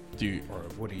off? do you? Or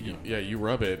what are you doing? Yeah, you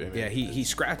rub it. And Yeah, he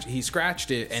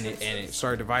scratched it and it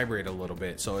started to vibrate a little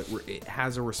bit, so it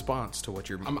has a response to what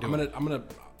you're I'm doing. gonna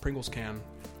Pringles can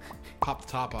pop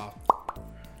the top off.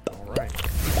 All right.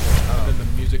 And then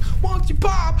the music. Once you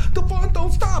pop, the fun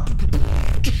don't stop.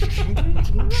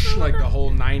 Like the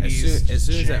whole 90s. As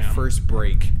soon as that jam. first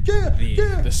break,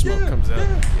 the smoke comes out.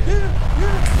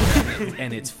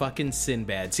 And it's fucking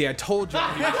Sinbad. See, I told you.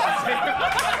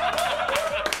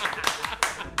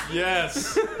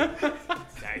 yes.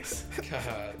 Nice.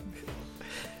 I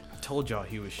told y'all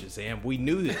he was Shazam. We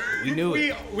knew it. We knew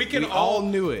it. We can all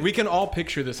knew it. We can all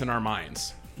picture this in our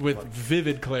minds. with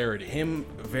vivid clarity. Him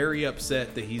very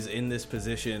upset that he's in this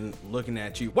position looking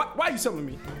at you. Why you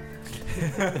summoning me?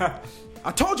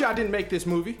 I told you I didn't make this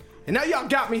movie. And now y'all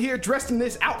got me here dressed in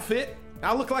this outfit.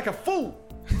 I look like a fool.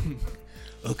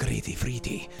 Oh, Grady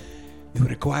Freety, you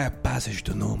require passage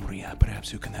to Nomria.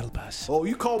 Perhaps you can help us. Oh,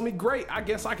 you called me great. I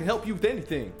guess I can help you with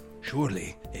anything.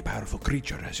 Surely, a powerful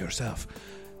creature as yourself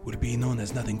would be known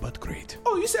as nothing but great.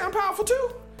 Oh, you say I'm powerful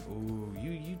too? Ooh,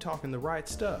 you talking the right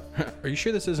stuff. Are you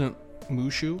sure this isn't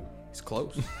Mushu? It's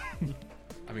close. I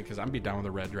mean, because I'd be down with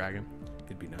a red dragon.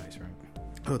 It'd be nice, right?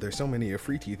 Oh, there's so many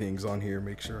Afriti things on here.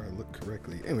 Make sure I look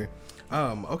correctly. Anyway,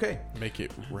 okay. Make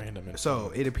it random.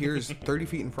 So it appears 30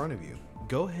 feet in front of you.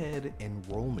 Go ahead and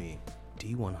roll me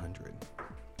D100.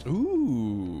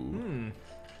 Ooh.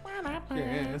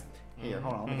 Here,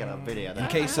 hold on. Let me get a video.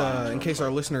 In case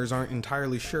our listeners aren't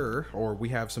entirely sure, or we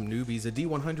have some newbies, a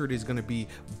D100 is going to be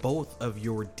both of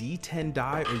your D10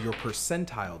 die or your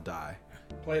percentile die.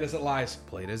 Play it as it lies.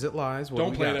 Play it as it lies. What Don't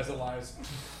do we play got? it as it lies.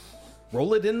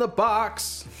 Roll it in the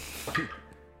box. Wait,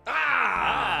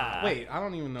 I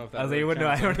don't even know if that. I was like, you wouldn't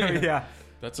know. I don't know. Yeah.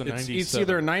 That's a It's 97. it's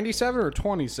either a 97 or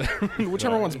 27,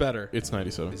 whichever one's better. It's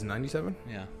 97. Is it 97?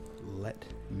 Yeah. Let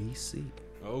me see.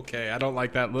 Okay, I don't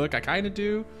like that look. I kind of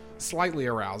do. Slightly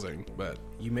arousing, but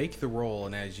You make the roll,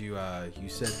 and as you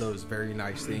said those very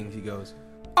nice things, he goes,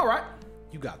 "All right,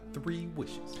 you got 3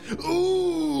 wishes.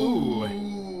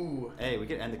 Ooh. Hey, we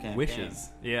could end the campaign. Wishes.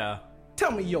 Yeah.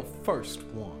 Tell me your first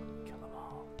one."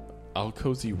 I'll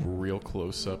cozy real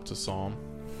close up to Psalm.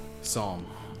 Psalm.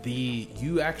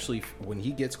 You actually, when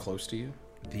he gets close to you,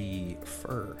 the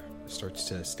fur starts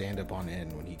to stand up on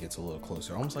end when he gets a little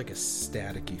closer, almost like a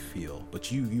staticky feel.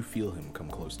 But you feel him come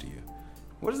close to you.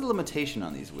 What is the limitation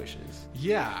on these wishes?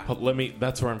 yeah. But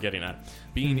that's where I'm getting at.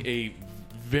 Being a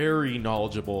very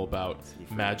knowledgeable about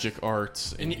magic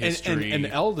arts and history. And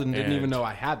Eldon didn't even and- know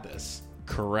I had this.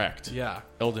 Correct. Yeah.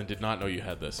 Eldon did not know you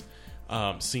had this.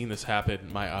 Seeing this happen,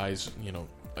 my eyes,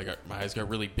 my eyes got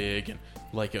really big and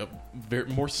like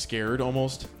more scared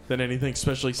almost than anything.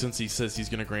 Especially since he says he's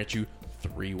going to grant you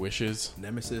 3 wishes.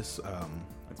 Nemesis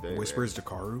very whispers to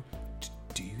Karu,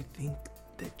 "Do you think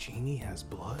that Genie has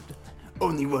blood?"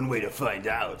 Only one way to find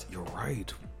out. You're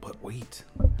right, but wait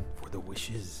for the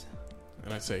wishes.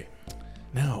 And I say,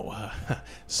 now,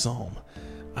 Psalm,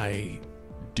 I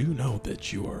do know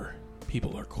that your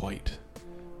people are quite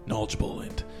knowledgeable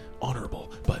and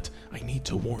honorable, but I need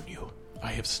to warn you.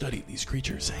 I have studied these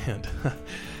creatures, and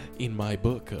in my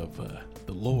book of the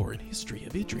lore and history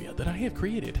of Idria that I have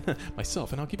created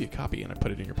myself, and I'll give you a copy, and I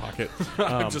put it in your pocket.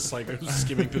 I'm just like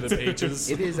skimming through the pages.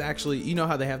 It is actually, you know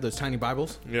how they have those tiny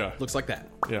Bibles? Yeah. Looks like that.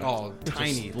 Yeah. Oh,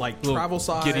 Tiny, like little travel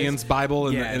size. Gideon's Bible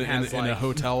in, Yeah, in, it has, in a like-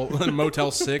 hotel, in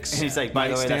Motel 6. And he's like, by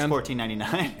the way, that's nightstand.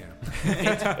 $14.99.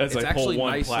 As I pull actually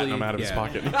 1 nicely- platinum out of his yeah.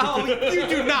 pocket. Oh, you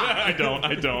do not.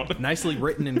 I don't. Nicely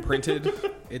written and printed.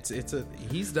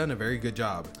 He's done a very good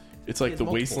job. It's like has the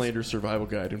multiples. Wastelander survival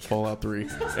guide in Fallout 3,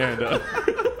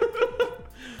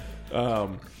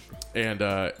 and and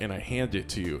I hand it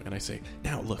to you, and I say,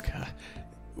 "Now look,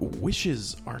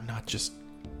 wishes are not just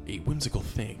a whimsical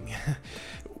thing.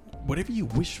 Whatever you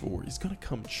wish for is gonna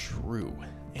come true.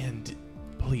 And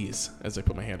please," as I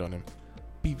put my hand on him,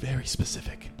 "be very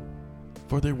specific,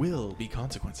 for there will be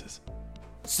consequences."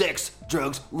 Sex,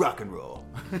 drugs, rock and roll.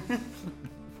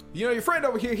 You know, your friend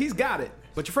over here, he's got it.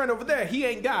 But your friend over there, he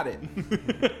ain't got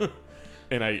it.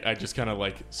 And I just kind of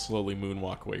like slowly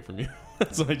moonwalk away from you.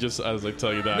 So I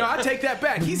tell you that. No, I take that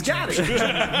back. He's got it.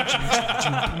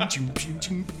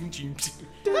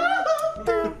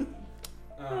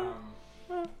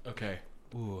 Okay.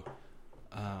 Ooh.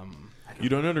 You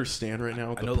don't understand right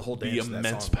now know the whole dance to that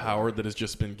immense song. power that has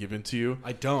just been given to you.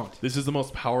 I don't. This is the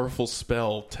most powerful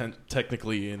spell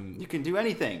technically in. You can do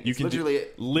anything. You It's can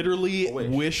literally a wish.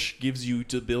 wish gives you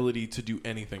the ability to do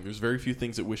anything. There's very few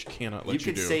things that wish cannot let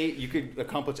you do. You could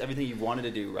accomplish everything you wanted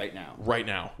to do right now. Right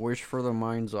now, Wish for the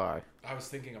mind's eye. I was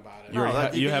thinking about it. You already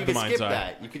that- you have the could mind's skip eye.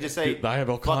 that. You could just say, Dude, I have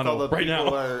fuck Elcano all the right people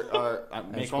now. are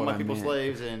make all what my I people meant.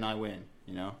 slaves and I win.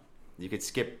 You know, you could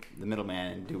skip the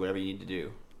middleman and do whatever you need to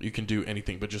do. You can do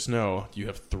anything, but just know you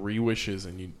have 3 wishes,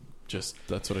 and you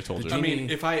just—that's what I told you. I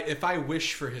mean, if I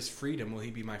wish for his freedom, will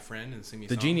he be my friend and sing me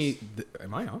The songs? genie,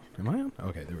 am I on? Am I on?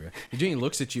 Okay, there we go. The genie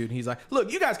looks at you and he's like,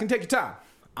 "Look, you guys can take your time.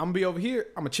 I'm gonna be over here.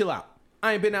 I'm gonna chill out.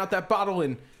 I ain't been out that bottle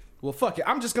and well, fuck it.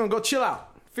 I'm just gonna go chill out.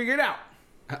 Figure it out."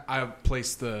 I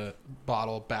place the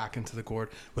bottle back into the gourd.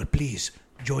 Well, please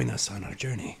join us on our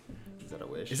journey. Is that a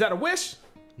wish? Is that a wish?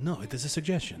 No, it is a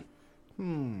suggestion.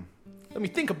 Let me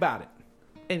think about it.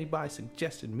 Anybody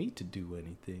suggested me to do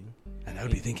anything? And I'll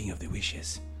be thinking of the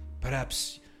wishes.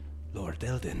 Perhaps Lord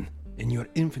Eldon In your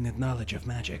infinite knowledge of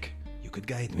magic, you could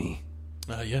guide me.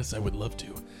 Yes, I would love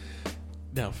to.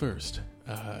 Now, first,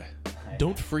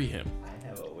 don't free him. I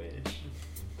have a wish.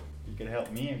 You can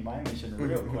help me in my mission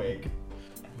real quick.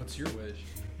 What's your wish?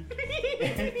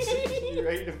 You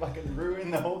ready to fucking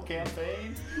ruin the whole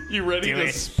campaign? You ready Do to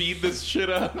it. speed this shit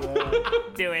up?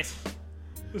 Do it.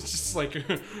 It's just like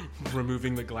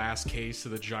removing the glass case to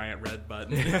the giant red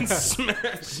button and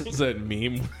smash. Is that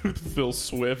meme with Phil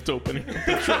Swift opening the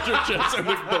treasure chest and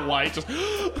the light just...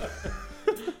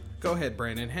 Go ahead,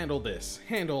 Brandon. Handle this.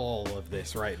 Handle all of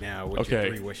this right now with your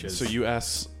 3 wishes. So you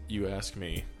ask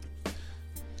me,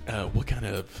 what kind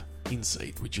of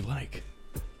insight would you like?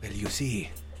 Well, you see,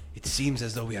 it seems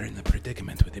as though we are in a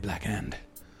predicament with the Black Hand.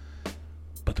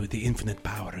 But with the infinite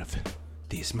power of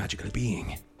this magical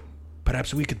being,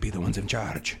 perhaps we could be the ones in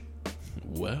charge.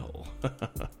 Well,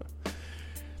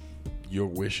 your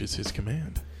wish is his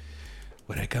command.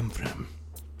 Where I come from,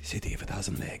 the city of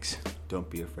 1,000 legs. Don't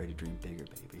be afraid to dream bigger,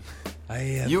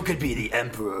 baby. You could be the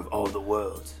emperor of all the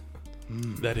worlds.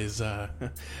 That is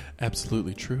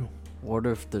absolutely true. What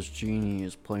if this genie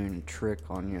is playing a trick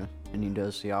on you and he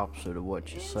does the opposite of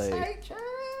what you say?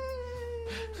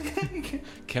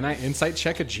 Can I insight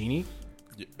check a genie?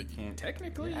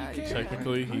 Technically, you can.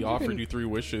 Technically, he offered you 3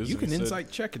 wishes. You and can said-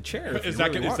 insight check a chair. Is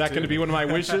that going to be one of my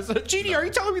wishes? Genie, are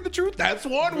you telling me the truth? That's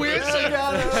one wish. He said,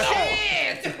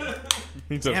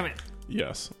 Damn it.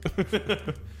 Yes. I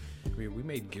mean, we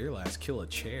made Gearlass kill a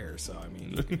chair, so I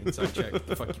mean, you can insight check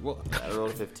the fuck you want. I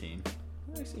rolled a 15.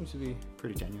 He seems to be.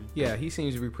 Pretty genuine. Yeah, he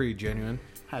seems to be pretty genuine.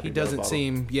 Happy He doesn't bottle.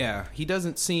 seem. Yeah, he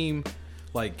doesn't seem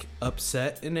like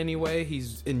upset in any way.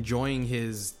 He's enjoying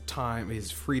his time,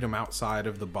 his freedom outside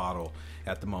of the bottle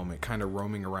at the moment, kind of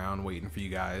roaming around, waiting for you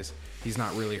guys. He's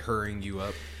not really hurrying you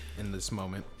up in this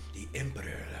moment. The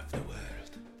Emperor of the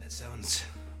world. That sounds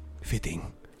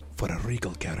fitting for a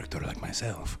regal character like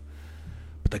myself.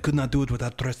 But I could not do it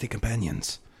without trusty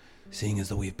companions. Seeing as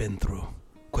though we've been through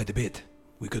quite a bit,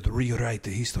 we could rewrite the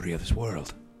history of this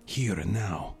world, here and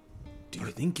now. Do you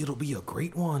think it'll be a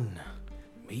great one?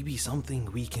 Maybe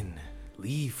something we can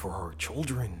leave for our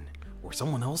children, or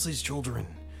someone else's children,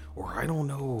 or I don't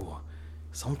know,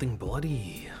 something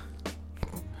bloody.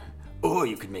 Or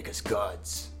you could make us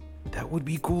gods. That would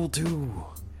be cool too.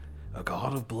 A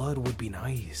god of blood would be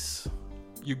nice.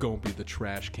 You gonna be the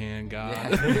trash can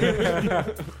god.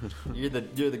 You're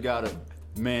the god of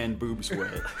man boob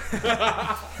sweat.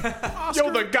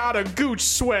 Yo, the god of gooch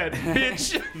sweat,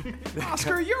 bitch.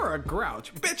 Oscar, you're a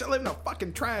grouch. Bitch, I live in a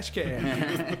fucking trash can.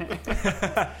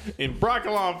 In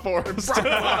Broccolon Forest. Damn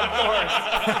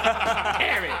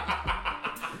it.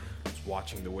 I was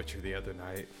watching The Witcher the other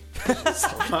night.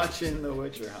 Watching The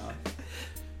Witcher, huh?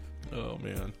 Oh,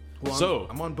 man. Well, So,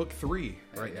 I'm on book 3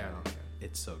 right now.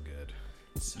 It's so good.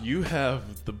 you have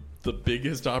the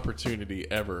biggest opportunity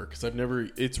ever, because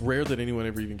it's rare that anyone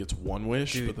ever even gets 1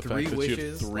 wish, Dude, but the 3 fact wishes. that you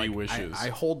have 3 like, wishes I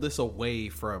hold this away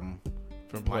from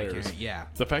from my players. game. Yeah.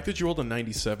 The fact that you rolled a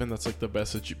 97, that's like the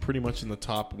best that you, pretty much in the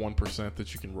top 1%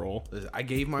 that you can roll. I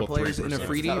gave my Well, players in 3%.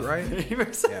 Afridi, right?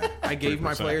 Yeah. I gave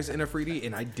my 3%. players in Afridi,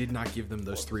 and I did not give them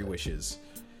those 3 wishes.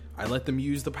 I let them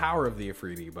use the power of the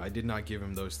Afridi, but I did not give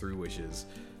them those 3 wishes.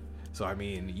 So, I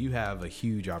mean, you have a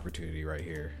huge opportunity right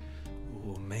here.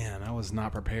 Oh man, I was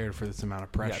not prepared for this amount of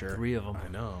We got pressure. 3 of them. I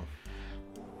know.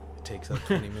 It takes up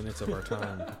 20 minutes of our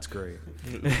time. It's great.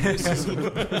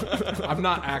 I'm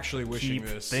not actually wishing Keep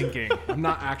this. thinking. I'm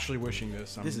not actually wishing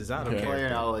this. This is out of Okay. Player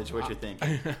character. knowledge, what you think?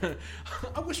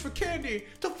 I wish for candy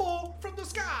to fall from the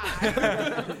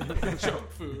sky.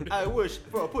 Junk food. I wish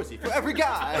for a pussy for every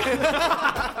guy.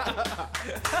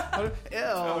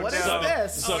 Ew, what is Sudden-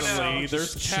 this? Suddenly,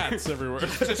 there's cats everywhere.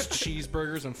 Just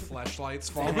cheeseburgers and fleshlights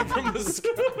falling from the sky.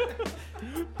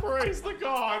 Praise the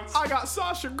gods. I got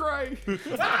Sasha Grey.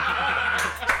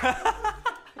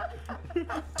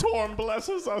 Torm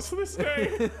blesses us this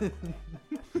day.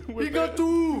 We got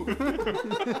 2.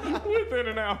 With In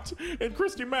and Out and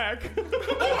Christy Mack.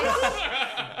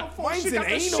 Mine's an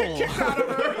anal.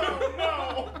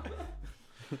 Oh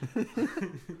no.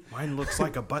 Mine looks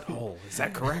like a butthole. Is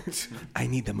that correct? I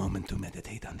need a moment to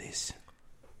meditate on this.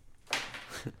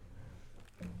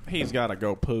 He's gotta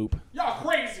go poop. Y'all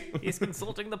crazy. He's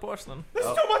consulting the porcelain. This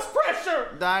is too much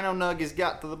pressure. Dino Nuggets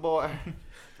got to the boy.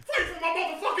 Fight for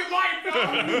my motherfucking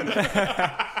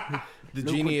life. The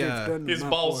genie, His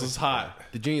balls is hot.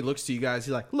 the genie looks to you guys.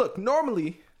 He's like, "Look,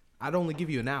 normally I'd only give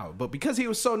you an hour, but because he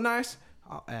was so nice,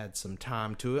 I'll add some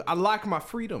time to it. I like my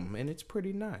freedom, and it's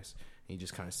pretty nice." And he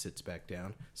just kind of sits back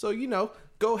down. So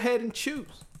go ahead and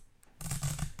choose.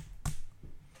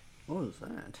 What was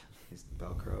that? He's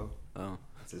Velcro. Oh.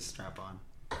 That's his strap on.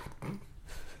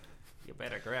 You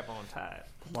better grab on tight.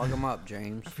 Plug them up,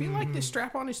 James. I feel like this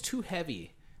strap-on is too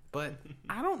heavy, but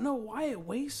I don't know why it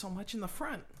weighs so much in the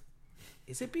front.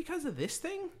 Is it because of this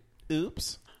thing?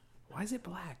 Oops. Why is it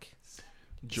black?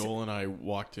 Joel and I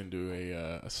walked into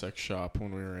a sex shop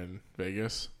when we were in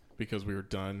Vegas because we were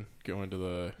done going to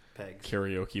the Pegs.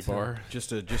 karaoke bar. Just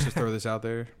to throw this out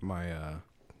there,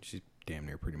 she's damn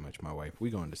near pretty much my wife. We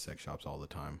go into sex shops all the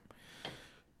time.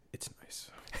 It's nice.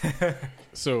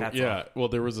 So That's yeah, well,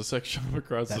 there was a sex shop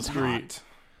across the That's street, hot.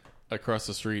 across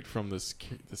the street from this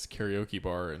karaoke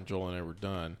bar, and Joel and I were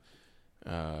done.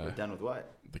 We're done with what?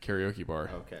 The karaoke bar.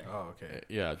 Okay. Oh, okay.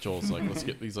 Yeah, Joel's like,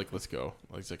 he's like, let's go.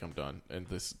 He's like, I'm done. And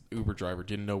this Uber driver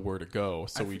didn't know where to go,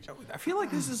 so I feel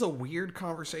like this is a weird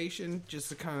conversation. Just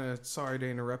to kind of, sorry to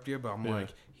interrupt you, but I'm Yeah. like,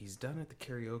 he's done at the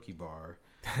karaoke bar.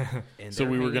 And so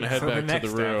they're we were gonna head hanging back out, to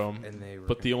the room, and they were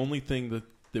but the only thing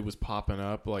that was popping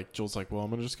up, like Joel's like, well,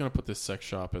 I'm just gonna put this sex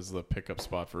shop as the pickup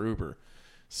spot for Uber.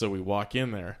 So we walk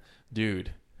in there,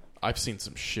 dude. I've seen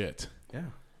some shit.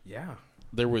 yeah.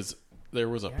 There was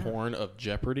a porn of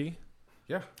Jeopardy.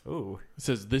 Yeah. Ooh. It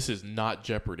says this is not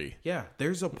Jeopardy. Yeah.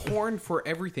 There's a porn for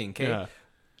everything, okay? Yeah.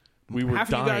 We were Half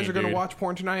dying, of you guys are going to dude. watch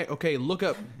porn tonight. Okay, look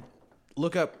up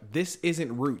This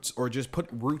Isn't Roots, or just put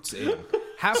Roots in.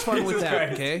 Have fun with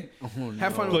that, okay?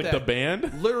 Have fun with like that. the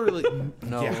band. Literally,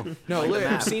 No. yeah. No,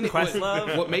 I've seen it.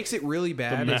 Questlove? What makes it really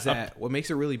bad The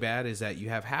is that you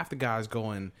have half the guys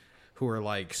going who are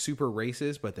like super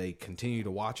racist, but they continue to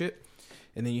watch it,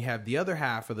 and then you have the other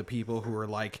half of the people who are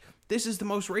like, "This is the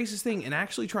most racist thing," and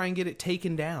actually try and get it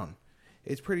taken down.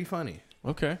 It's pretty funny.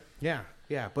 Okay. Yeah,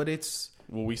 but it's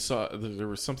Well, we saw there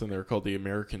was something there called the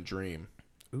American Dream.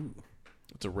 ooh.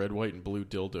 It's a red, white, and blue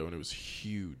dildo, and it was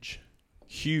huge,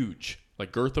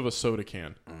 like girth of a soda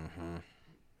can. Mm-hmm.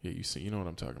 Yeah, you know what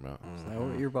I'm talking about. Is that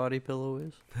what your body pillow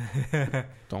is?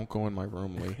 Don't go in my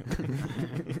room, Lee.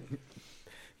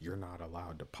 You're not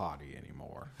allowed to potty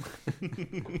anymore.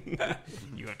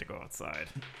 You have to go outside.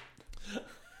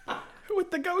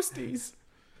 With the ghosties.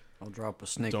 I'll drop a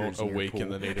Snickers. Don't in your awaken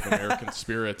pool. the Native American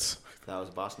spirits. If that was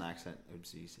a Boston accent,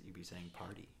 you'd be saying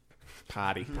party.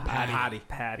 Patty.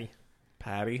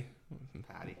 Patty.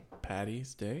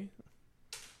 Patty's Day?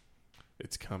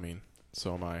 It's coming.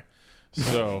 So am I.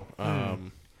 So,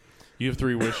 you have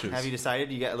 3 wishes. Have you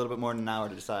decided? You got a little bit more than an hour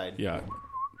to decide. Yeah.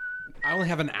 I only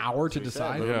have an hour to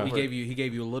decide Yeah. He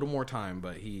gave you a little more time,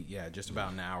 but just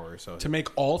about an hour or so. to make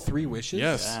all 3 wishes.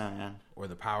 Yes. Yeah, man. Or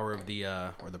the power of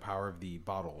the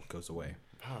bottle goes away.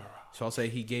 So I'll say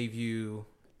he gave you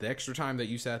the extra time that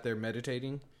you sat there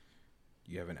meditating.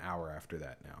 You have an hour after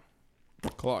that now.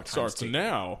 Clock starts ticking.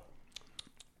 now.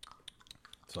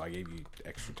 So I gave you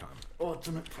extra time.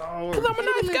 Ultimate power. I'm a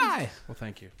nice guy. Well,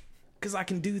 thank you. Because I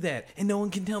can do that, and no one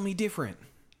can tell me different.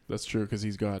 That's true because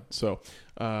he's God. So,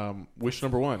 wish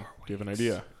number 1. Do you have an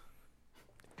idea?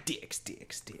 Dicks.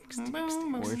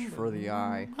 Wish for the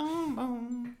eye.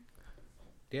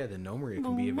 Yeah, the Nomeria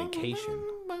can be a vacation.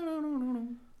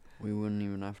 We wouldn't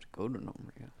even have to go to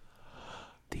Nomeria.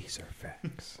 These are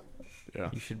facts. Yeah.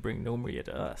 You should bring Nomeria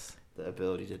to us. The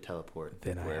ability to teleport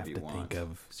Then I wherever have you to want. think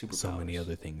of Superpowers. so many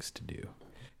other things to do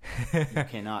You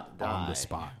cannot die. on the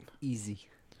spot. Easy.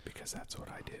 Because that's what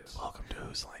I do. Welcome to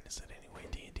Whose Line Is It Anyway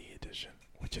D&D edition,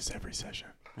 which is every session.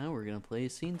 Now we're gonna play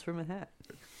Scenes from a Hat.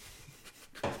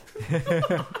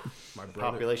 My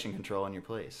brother, Population control in your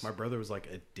place. my brother was like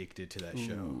addicted to that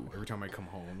show. Every time I come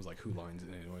home, I was like, "Who lines it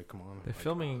anyway? Come on!" They're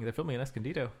Like, filming in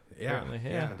Escondido. Yeah, apparently.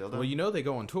 yeah. Dildo? Well, you know they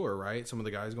go on tour, right? Some of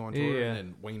the guys go on tour, Yeah. and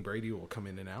then Wayne Brady will come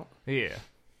in and out. Yeah.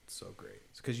 It's so great.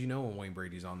 It's because you know when Wayne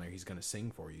Brady's on there, he's gonna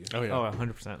sing for you. Oh, yeah. Oh,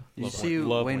 100%. Did you Love see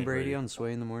love Wayne Wayne Brady Brady. on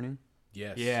Sway in the Morning?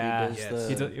 Yes. Yeah. He Yes.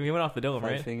 does the He went off the dome,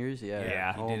 5 right? fingers. Yeah.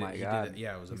 Yeah. He Oh did my it. He god. did it.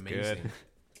 Yeah, it was He's amazing. good.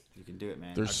 You can do it,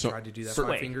 man. There's I've so tried to do that. For-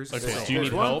 5 fingers. Okay, So- do you need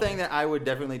There's one help? thing that I would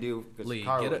definitely do. 'Cause Lee,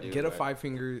 Carl would get do, a but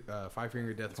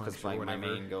 5-finger death punch That's or like my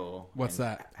whatever. main goal. What's And-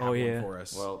 that? Have Oh, one yeah. for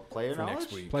us. Well, player for knowledge.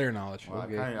 next week. Player knowledge. Well, I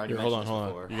Okay. kinda already Here, hold on, mentioned hold this on.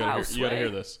 before. You gotta House hear way.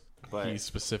 this. But- He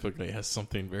specifically has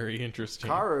something very interesting.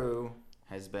 Karu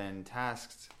has been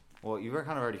tasked. Well, you've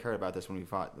kind of already heard about this when we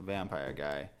fought the vampire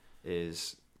guy.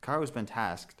 Karu's been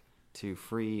tasked to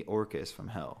free Orcus from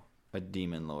hell, a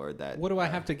demon lord that. What do I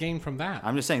have to gain from that?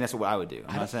 I'm just saying that's what I would do.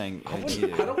 I'm not saying you do.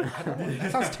 That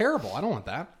sounds terrible. I don't want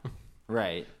that.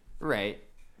 Right,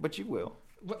 but you will.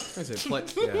 I said, like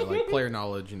player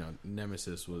knowledge. You know,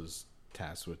 Nemesis was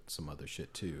tasked with some other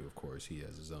shit too. Of course, he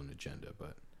has his own agenda,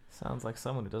 but Sounds like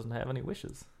someone who doesn't have any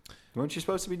wishes. Weren't you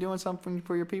supposed to be doing something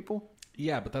for your people?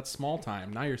 Yeah, but that's small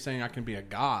time. Now you're saying I can be a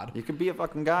god. You could be a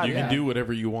fucking god. You man. can do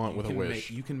whatever you want with a can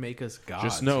wish. you can make us gods.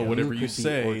 Just know yeah. whatever You you could be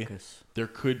say, Orcus. there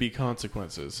could be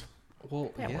consequences.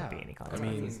 Well, There yeah. won't be any I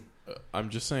consequences. mean, I'm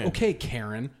just saying. Okay,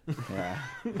 Karen. Yeah.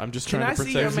 I'm just Can trying I to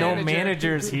see protect your you. No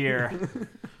managers here.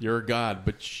 You're a god,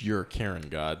 but you're a Karen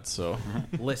god, so.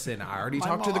 Listen, I already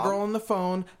talked to the girl on the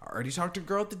phone. I already talked to the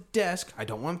girl at the desk. I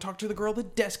don't want to talk to the girl at the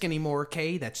desk anymore,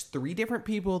 okay? That's 3 different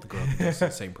people. The girl at the desk is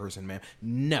the same person, man.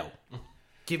 No.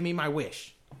 Give me my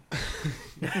wish.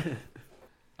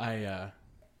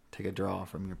 Take a draw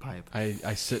from your pipe.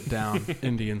 I sit down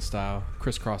Indian style,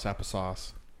 crisscross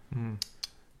applesauce, and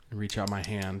reach out my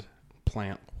hand.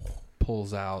 Plant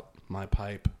pulls out my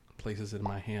pipe, places it in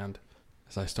my hand.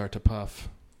 As I start to puff,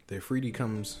 The Afridi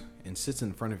comes and sits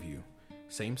in front of you.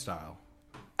 Same style.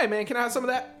 Hey, man, can I have some of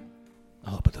that?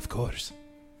 Oh, but of course.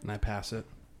 and I pass it.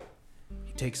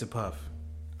 He takes a puff.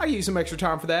 I give you some extra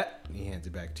time for that. And he hands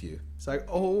it back to you. It's like,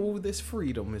 oh, this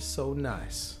freedom is so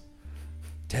nice.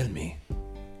 Tell me,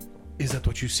 is that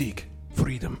what you seek?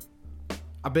 Freedom?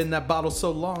 I've been in that bottle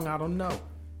so long, I don't know.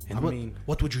 And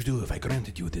what would you do if I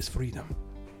granted you this freedom?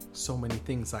 So many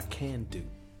things I can do.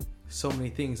 So many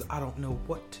things I don't know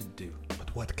what to do.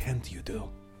 But what can't you do?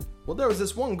 Well, there was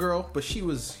this one girl, but she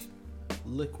was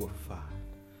liquefied.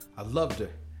 I loved her,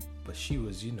 but she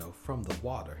was, from the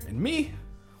water. And me,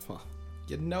 well,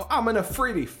 I'm an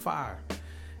Afridi fire.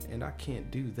 And I can't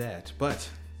do that. But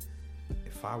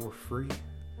if I were free,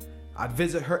 I'd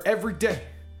visit her every day.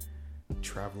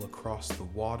 Travel across the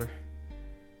water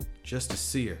just to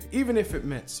see her, even if it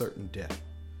meant certain death.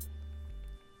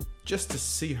 Just to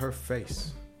see her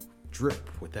face drip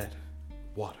with that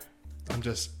water. I'm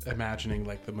just imagining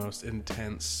like the most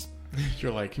intense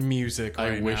You're like, music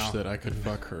right I wish now. that I could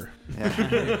fuck her.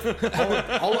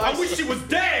 I wish she was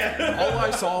dead. All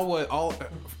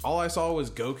I saw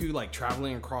was Goku like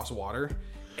traveling across water,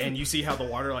 and you see how the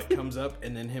water like comes up,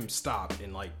 and then him stop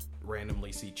and like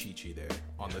randomly see Chi-Chi there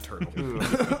on the turtle.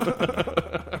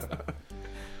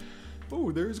 Oh,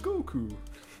 there's Goku.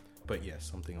 But yes,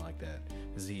 something like that.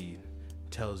 As he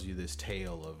tells you this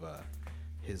tale of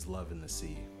his love in the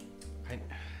sea.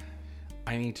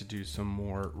 I need to do some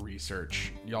more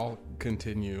research. Y'all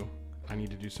continue. I need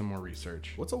to do some more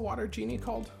research. What's a water genie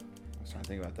called? I was trying to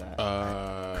think about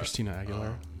that. Christina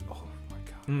Aguilera. Oh my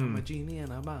god. I'm a genie in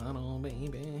a bottle,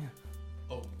 baby.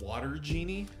 A water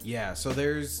genie? Yeah, so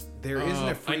there is an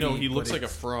Afridi. I know, he looks but like a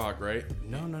it's- frog, right?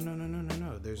 No.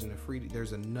 There's an Afridi.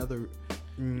 There's another.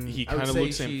 He I would kind of say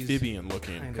looks she's amphibian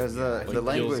looking. kind of- Because yeah, the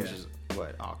language gills. is,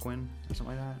 what, Aquan or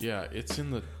something like that? Yeah, it's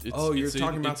in the. It's, Oh, you're it's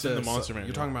talking in, about it's in the monster manual.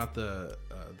 You're talking about the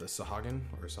Sahagin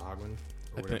or Sahagwin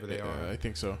or whatever they are. I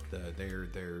think so.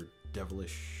 They're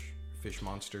devilish fish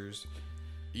monsters.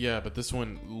 Yeah, but this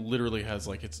one literally has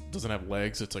like it doesn't have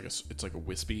legs. It's like a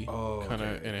wispy kind of,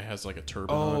 okay. and it has like a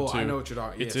turban Oh, on too. I know what you're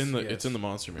talking. It's yes, in the yes. it's in the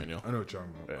monster manual. I know what you're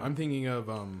talking about. Yeah. I'm thinking of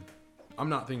I'm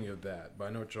not thinking of that, but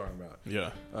I know what you're talking about. Yeah.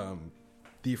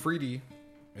 The Afridi,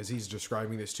 as he's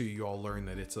describing this to you, you all learn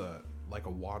that it's like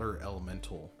a water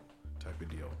elemental type of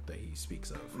deal that he speaks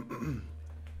of.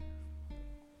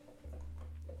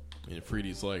 And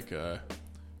Freedy's like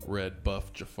red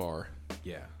buff Jafar.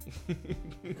 Yeah.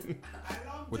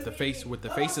 with the face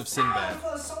of Sinbad,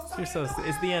 You're so,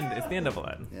 it's the end. It's the end of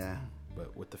Aladdin. Yeah.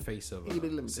 but with the face of Itty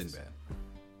bitty lemons. Sinbad.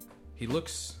 He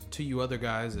looks to you other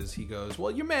guys as he goes,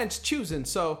 well, your man's choosing,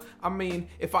 so, I mean,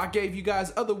 if I gave you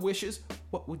guys other wishes,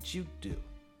 what would you do?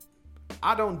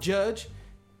 I don't judge.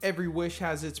 Every wish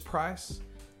has its price.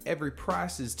 Every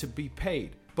price is to be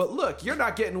paid. But look, you're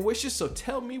not getting wishes, so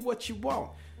tell me what you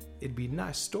want. It'd be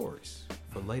nice stories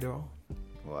for later on.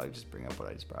 Well, I just bring up what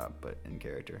I just brought up, but in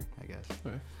character, I guess.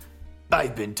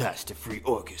 I've been tasked to free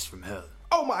Orcus from hell.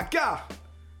 Oh my god!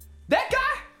 That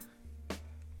guy?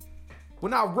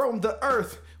 When I roamed the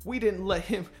earth, we didn't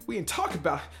talk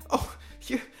about it. Oh,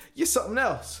 you're something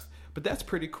else. But that's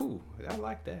pretty cool. I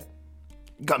like that.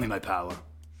 Got me my power.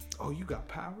 Oh, you got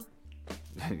power?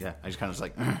 Yeah, I just kind of was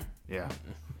like, yeah.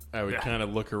 I would kind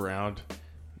of look around.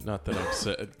 Not that I'm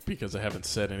said because I haven't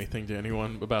said anything to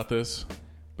anyone about this,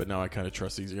 but now I kind of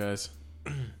trust these guys.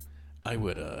 I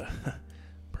would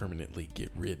permanently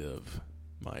get rid of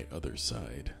my other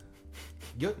side.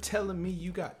 You're telling me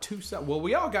you got two sides? Well,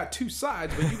 we all got two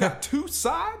sides, but you got two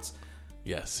sides?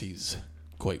 Yes, he's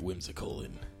quite whimsical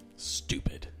and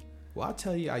stupid. Well, I'll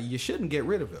tell you, you shouldn't get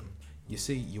rid of him. You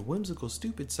see, your whimsical,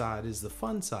 stupid side is the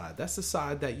fun side. That's the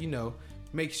side that,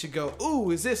 makes you go,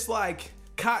 ooh, is this like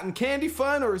cotton candy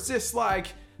fun or is this like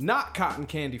not cotton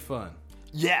candy fun?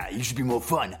 Yeah, you should be more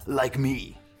fun, like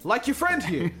me. Like your friend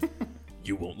here.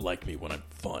 You won't like me when I'm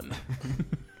fun.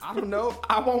 I don't know.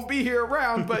 I won't be here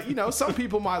around, but some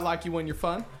people might like you when you're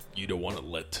fun. You don't want to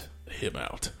let him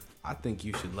out. I think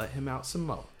you should let him out some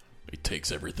more. It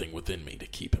takes everything within me to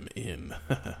keep him in.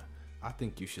 I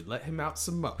think you should let him out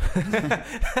some more.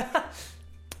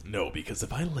 No, because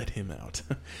if I let him out,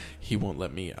 he won't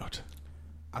let me out.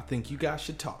 I think you guys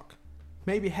should talk.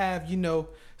 Maybe have,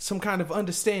 some kind of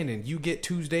understanding. You get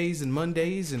Tuesdays and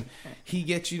Mondays, and he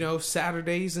gets,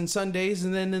 Saturdays and Sundays,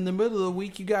 and then in the middle of the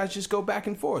week, you guys just go back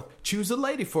and forth. Choose a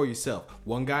lady for yourself.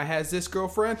 One guy has this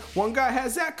girlfriend, one guy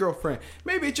has that girlfriend.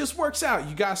 Maybe it just works out.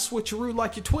 You guys switcheroo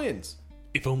like you're twins.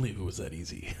 If only it was that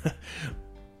easy.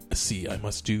 See, I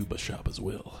must do Bashaba's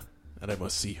will, and I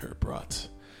must see her brought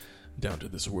down to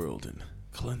this world and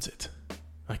cleanse it.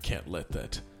 I can't let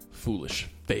that foolish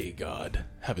Fey god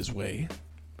have his way.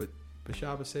 But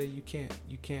Bashaba said you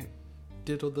can't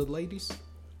diddle the ladies?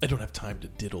 I don't have time to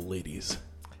diddle ladies.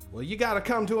 Well, you gotta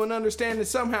come to an understanding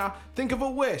somehow. Think of a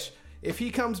wish. If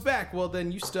he comes back, well,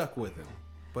 then you stuck with him.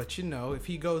 But if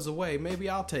he goes away, maybe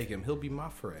I'll take him. He'll be my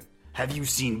friend. Have you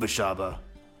seen Bashaba?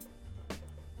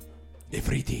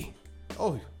 Ifriti,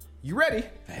 Oh, you ready?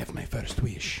 I have my first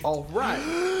wish. All right.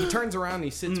 He turns around and he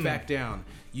sits back down.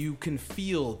 You can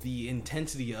feel the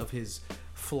intensity of his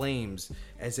flames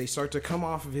as they start to come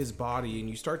off of his body, and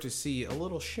you start to see a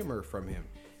little shimmer from him.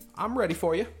 I'm ready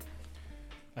for you.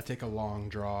 I take a long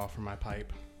draw from my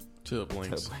pipe. Till it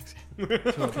blinks.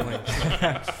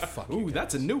 Ooh,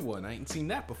 that's a new one. I ain't seen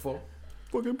that before.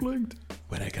 Fucking blinked.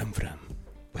 Where I come from,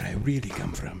 where I really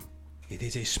come from, it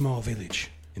is a small village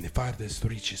in the farthest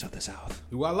reaches of the south.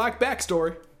 Ooh, I like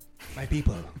backstory. My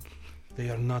people, they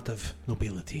are not of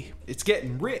nobility. It's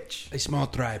getting rich. A small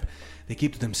tribe, they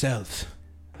keep to themselves.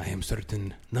 I am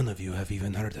certain none of you have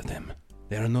even heard of them.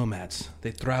 They are nomads,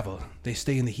 they travel, they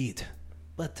stay in the heat.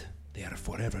 But they are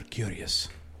forever curious.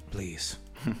 Please,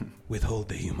 withhold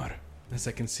the humor. As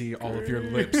I can see all of your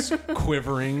lips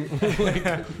quivering, like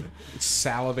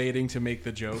salivating to make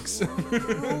the jokes.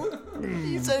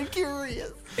 He's so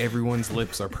curious. Everyone's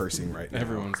lips are pursing right now.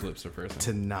 Everyone's lips are pursing.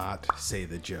 To not say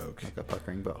the joke. Like a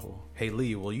puckering butthole. Hey,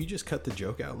 Lee, will you just cut the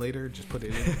joke out later? Just put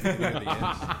it in at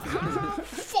the end.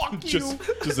 Fuck you.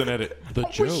 Just an edit. The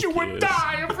I joke wish you would is...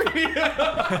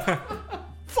 die.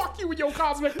 Fuck you with your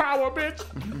cosmic power, bitch.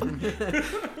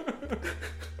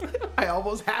 I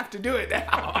almost have to do it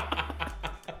now.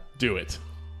 Do it.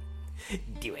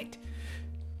 Do it.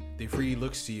 The free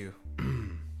looks to you.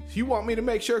 You want me to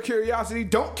make sure Curiosity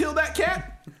don't kill that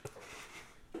cat?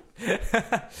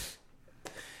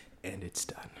 And it's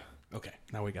done. Okay,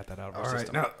 now we got that out of our All right,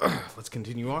 system. now let's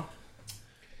continue on.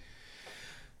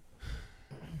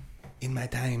 In my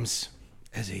times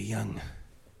as a young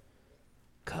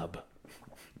cub,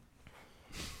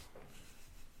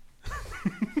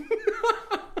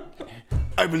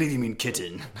 I believe you mean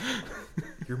kitten.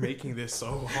 You're making this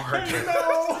so hard.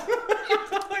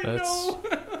 That's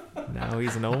now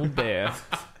he's an old bear.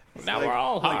 Now we're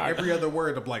all Like hard. every other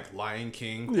word of like Lion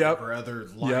King Yep. or other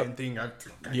lion Yep. thing. God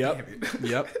Yep. damn it.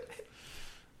 Yep.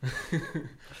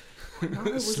 I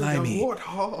was Slimy. a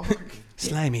warthog.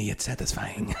 slimy yet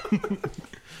satisfying.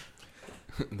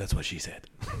 That's what she said.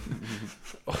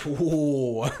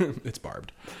 Oh, it's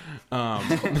barbed.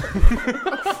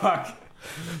 Fuck.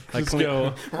 I Just clean,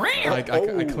 go.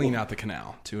 I clean out the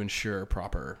canal to ensure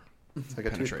proper It's like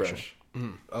a penetration.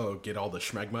 toothbrush. Oh, get all the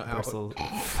schmegma out. Bristle.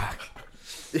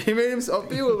 He made himself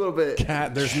feel a little bit.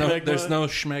 Cat, there's no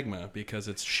schmegma because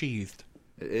it's sheathed.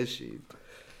 It is sheathed.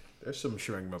 There's some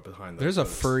schmegma behind those There's a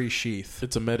folks. furry sheath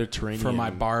It's a Mediterranean for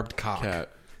my barbed cock cat.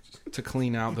 to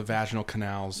clean out the vaginal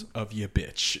canals of ya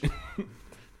bitch.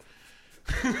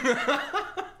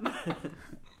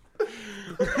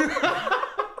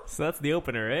 So that's the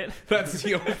opener, right? That's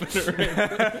the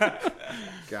opener.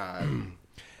 God.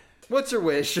 What's your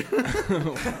wish?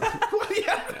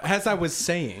 As I was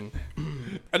saying,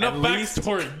 Enough At least-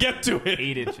 backstory. Get to it.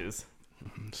 8 inches.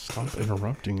 stop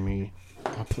interrupting me.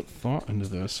 I put thought into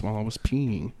this while I was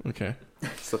peeing. Okay.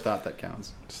 It's the thought that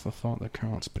counts. It's the thought that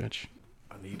counts, bitch.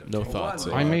 I need a No thoughts.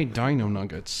 I made dino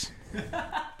nuggets.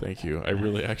 Thank you. I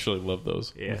really actually love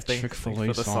those. Yeah, With thanks Chick-fil-A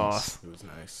for the sauce. sauce. It was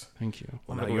nice. Thank you. Well,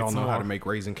 I'm now gonna you go all eat know some how more. to make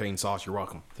Raisin Cane sauce. You're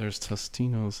welcome. There's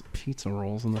Tostino's pizza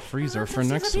rolls in the freezer for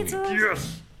next week.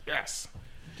 Yes.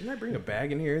 Didn't I bring a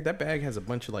bag in here? That bag has a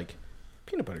bunch of like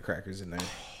peanut butter crackers in there,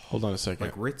 Hold on a second.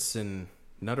 like Ritz and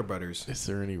Nutter Butters. Is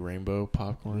there any rainbow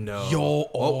popcorn? No. Yo,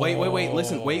 Oh, wait.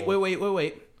 Listen.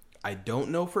 Wait. I don't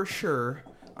know for sure.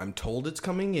 I'm told it's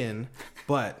coming in,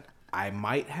 but I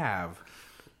might have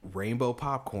rainbow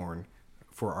popcorn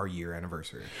for our year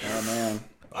anniversary. Oh, man.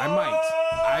 I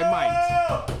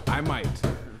might.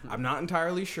 I'm not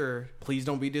entirely sure. Please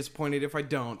don't be disappointed if I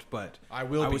don't, but I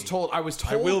will I be. was told I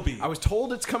will be. I was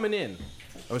told it's coming in.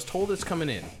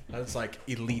 That's like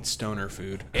elite stoner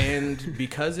food. And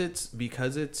because it's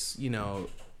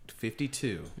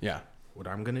 52, Yeah. what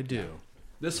I'm going to do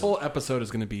This whole episode is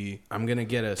going to be I'm gonna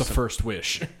get us the first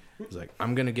wish. He's like,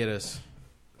 I'm gonna get us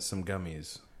some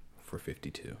gummies for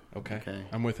 52. Okay.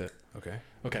 I'm with it. Okay.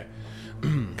 Okay.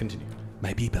 Continue.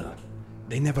 My people,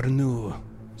 they never knew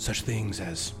such things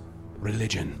as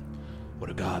religion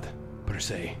or a god, per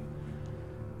se.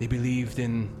 They believed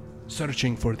in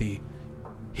searching for the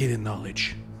hidden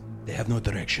knowledge. They have no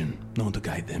direction, no one to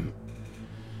guide them.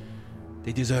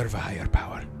 They deserve a higher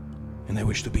power, and I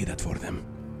wish to be that for them.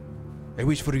 I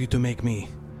wish for you to make me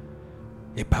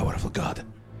a powerful god.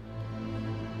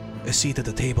 A seat at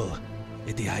the table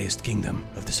at the highest kingdom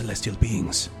of the celestial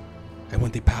beings. I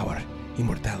want the power,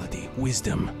 immortality,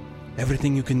 wisdom,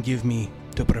 everything you can give me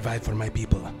to provide for my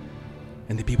people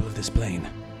and the people of this plane.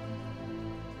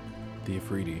 The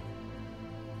Ifriti.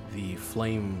 The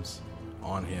flames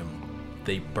on him,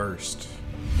 they burst.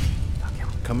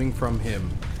 Coming from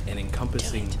him and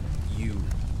encompassing you.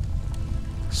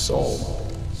 Saul,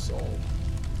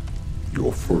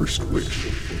 your first wish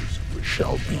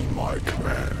shall be my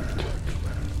command.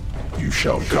 You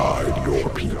shall guide your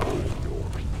people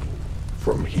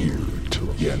from here to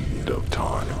the end of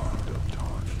time.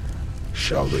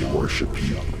 Shall they worship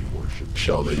you?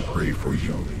 Shall they pray for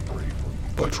you?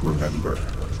 But remember,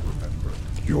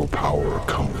 your power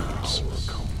comes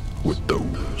with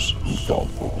those who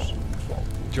follow.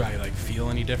 Do I feel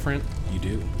any different? You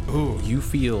do. Ooh. You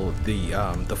feel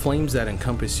the flames that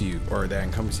encompass you, or that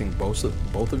encompassing both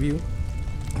of you.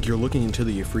 You're looking into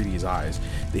the Ifriti's eyes.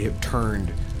 They have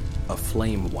turned a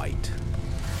flame white.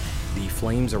 The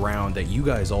flames around that you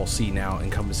guys all see now,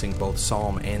 encompassing both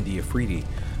Psalm and the Ifriti,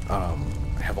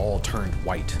 have all turned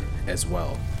white as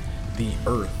well. The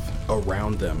earth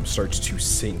around them starts to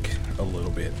sink a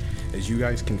little bit as you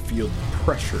guys can feel the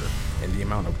pressure and the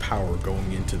amount of power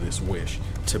going into this wish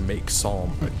to make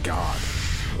Psalm a god.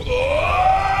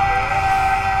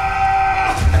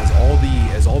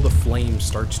 As all the flames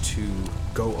starts to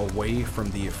go away from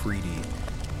the Ifriti,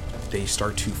 they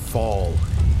start to fall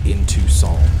into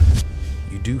Psalm.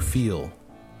 You do feel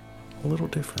a little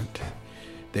different.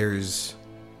 There's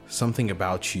something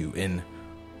about you, in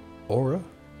aura,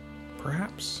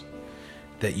 perhaps,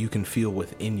 that you can feel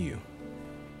within you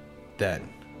that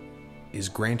is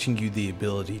granting you the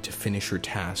ability to finish your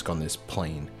task on this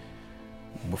plane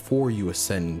before you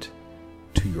ascend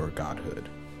to your godhood.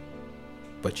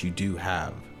 But you do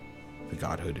have the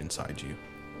godhood inside you.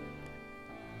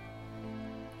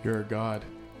 You're a god.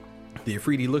 The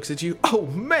Ifriti looks at you. Oh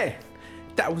man,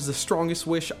 that was the strongest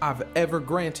wish I've ever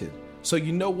granted. So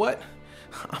you know what?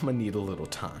 I'm gonna need a little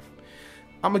time.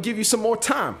 I'm gonna give you some more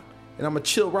time. And I'm gonna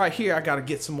chill right here. I gotta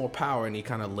get some more power. And he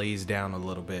kind of lays down a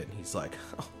little bit. And he's like,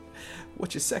 oh,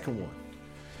 what's your second one?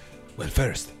 Well,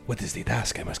 first, what is the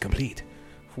task I must complete?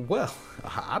 Well,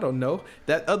 I don't know.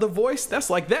 That other voice, that's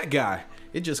like that guy.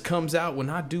 It just comes out when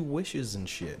I do wishes and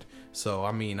shit. So,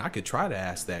 I mean, I could try to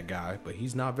ask that guy, but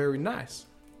he's not very nice.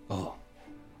 Oh,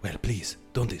 well, please,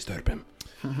 don't disturb him.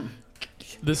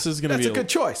 This is gonna That's be a good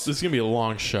choice. This is gonna be a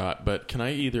long shot, but can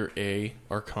I either A,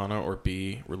 Arcana, or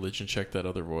B, religion check that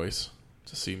other voice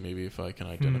to see maybe if I can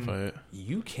identify it?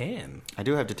 You can. I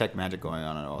do have detect magic going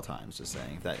on at all times. Just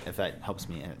saying, if that helps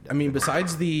me. I mean,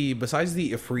 besides the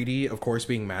Ifriti, of course,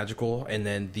 being magical, and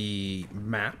then the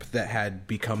map that had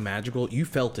become magical, you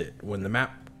felt it when the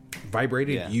map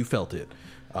vibrated. Yeah. You felt it,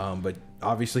 but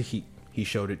obviously he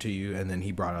showed it to you, and then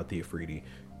he brought out the Ifriti.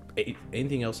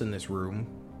 Anything else in this room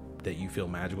that you feel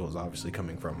magical is obviously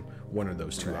coming from one of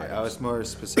those two items. I was more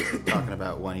specific talking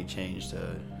about when he changed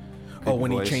to.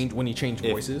 When he changed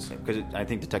voices. Because I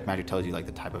think detect magic tells you like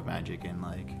the type of magic and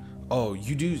like. Oh,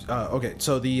 you do. Okay,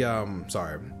 so the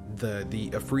the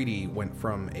Ifriti went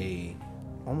from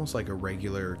almost like a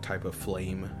regular type of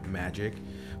flame magic,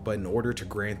 but in order to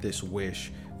grant this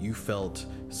wish, you felt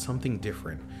something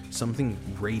different, something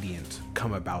radiant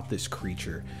come about this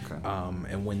creature. Okay.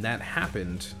 And when that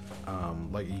happened,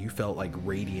 like you felt like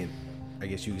radiant. I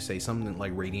guess you could say something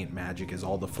like radiant magic as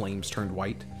all the flames turned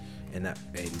white, and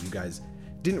you guys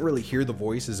didn't really hear the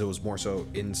voice as it was more so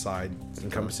inside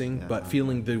encompassing, yeah. But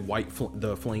feeling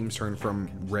the flames turn from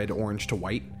red, orange to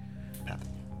white,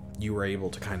 you were able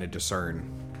to kind of discern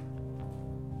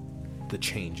the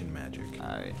change in magic. All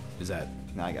right. Is that?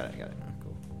 No, I got it.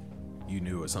 Cool. You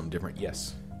knew it was something different.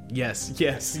 Yes. Yes.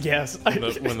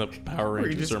 When the Power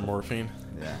Rangers are morphine.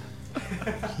 Yeah.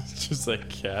 It's just that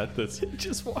cat that's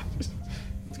just watch.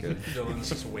 It's good. Dylan's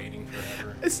just waiting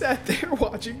forever. I sat there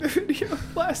watching the video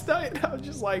last night, and I was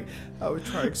just like, I was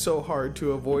trying so hard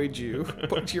to avoid you,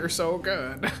 but you're so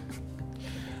good.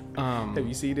 Have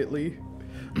you seen it, Lee?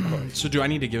 So do I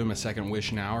need to give him a second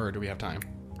wish now, or do we have time?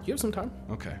 You have some time.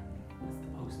 Okay.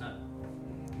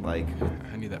 Like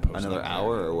I need that post. another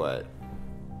hour or what?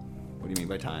 What do you mean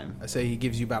by time? I say he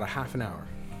gives you about a half an hour.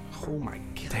 Oh my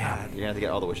god! You're gonna have to get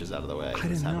all the wishes out of the way. I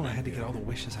didn't know I had to get all the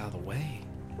wishes out of the way.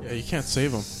 Yeah, you can't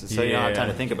save them. So you don't have time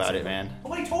to think about it, man.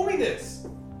 Nobody told me this.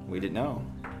 We didn't know.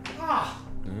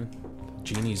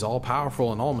 Genie's all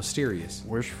powerful and all mysterious.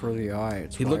 Wish for the eye.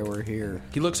 It's He why looked- we're here.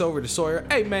 He looks over to Sawyer.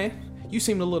 Hey, man, you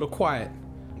seemed a little quiet.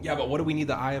 Yeah, but what do we need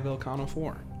the Eye of Elcano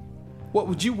for? What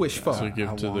would you wish for? So give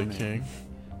I to the want it. king.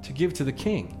 To give to the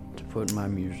king. To put in my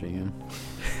museum.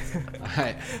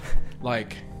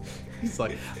 He's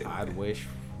like, I'd wish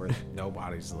for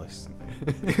nobody's listening.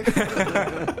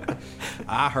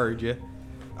 I heard you.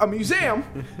 A museum?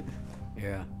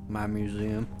 Yeah, my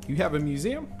museum. You have a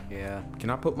museum? Yeah. Can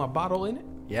I put my bottle in it?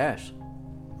 Yes.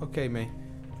 Okay, man.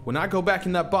 When I go back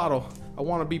in that bottle, I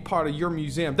want to be part of your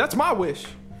museum. That's my wish.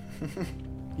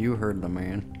 You heard the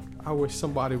man. I wish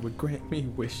somebody would grant me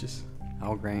wishes.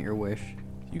 I'll grant your wish.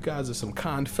 You guys are some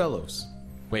kind fellows.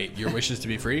 Wait, your wish is to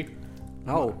be free?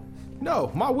 Oh,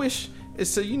 No, my wish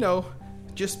is to,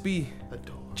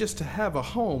 just to have a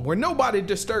home where nobody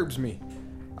disturbs me.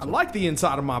 I like the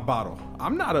inside of my bottle.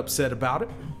 I'm not upset about it.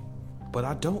 But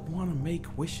I don't want to make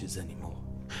wishes anymore.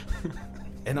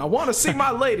 And I want to see my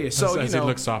lady, so, As he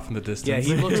looks off in the distance.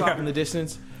 Yeah, he looks off in the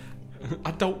distance.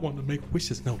 I don't want to make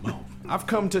wishes no more. I've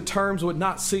come to terms with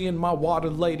not seeing my water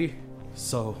lady.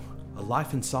 So, a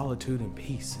life in solitude and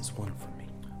peace is one for me.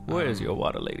 Where is your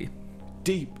water lady?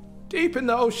 Deep in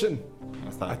the ocean.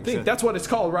 I think that's what it's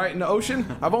called, right? In the ocean?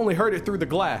 I've only heard it through the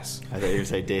glass. I thought you were gonna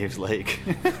say Dave's Lake.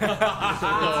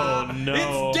 Oh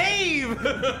no! Dave!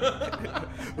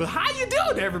 Well, how you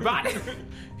doing, everybody?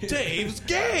 Dave's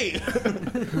gay!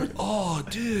 Oh,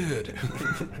 dude.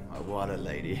 My water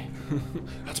lady.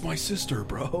 That's my sister,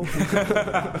 bro.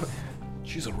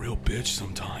 She's a real bitch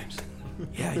sometimes.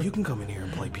 Yeah, you can come in here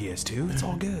and play PS2. It's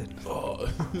all good. Oh,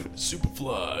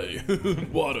 Superfly,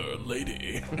 water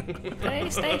lady.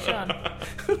 PlayStation.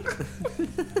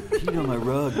 You know my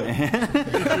rug, man.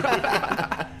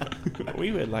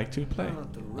 We would like to play.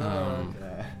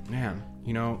 Man,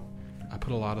 I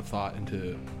put a lot of thought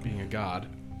into being a god.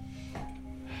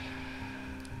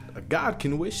 A god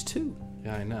can wish too.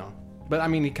 Yeah, I know. But I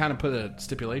mean, he kind of put a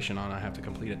stipulation on I have to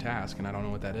complete a task, and I don't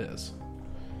know what that is.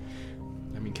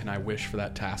 I mean, can I wish for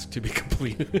that task to be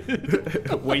completed?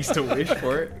 Waste to wish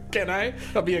for it. Can I?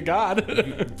 I'll be a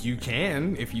god. You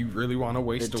can if you really want to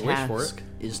waste the a wish for it. task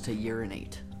is to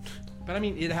urinate. But I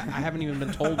mean, I haven't even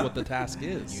been told what the task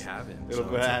is. You haven't.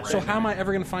 So how am I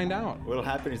ever going to find out? What'll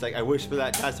happen is like, I wish for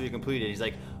that task to be completed. He's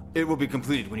like, it will be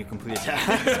completed when you complete a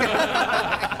task.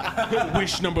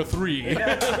 Wish number 3.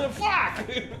 Fuck!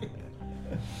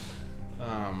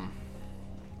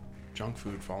 Junk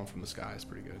food falling from the sky is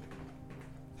pretty good.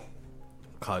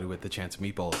 Cloudy with the Chance of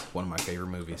Meatballs, one of my favorite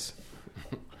movies.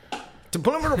 To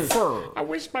Plumber Fur. I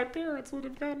wish my parents would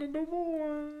have gotten a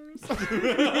divorce.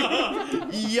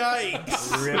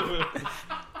 Yikes.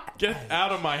 Get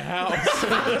out of my house.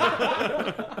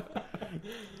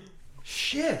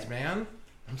 Shit, man.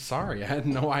 I'm sorry. I had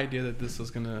no idea that this was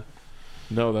going to...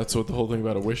 No, that's what the whole thing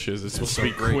about a wish is. It's supposed to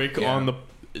be great, quick yeah. on the...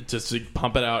 Just to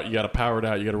pump it out, you gotta power it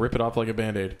out. You gotta rip it off like a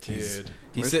Band-Aid. Dude.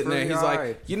 He's Wish sitting for there. the He's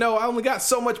eye. like, I only got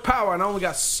so much power and I only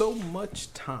got so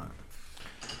much time.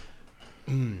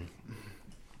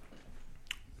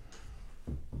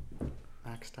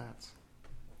 Max stats.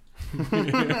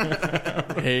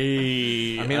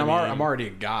 Hey. I mean, I'm already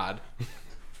a god.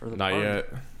 For the Not party. yet.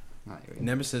 Not yet.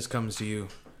 Nemesis comes to you.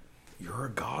 You're a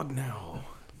god now.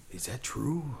 Is that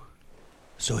true?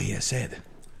 So he has said.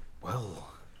 Well,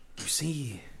 you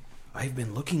see, I've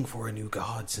been looking for a new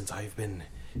god since I've been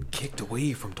kicked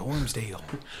away from Dormsdale.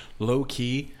 Low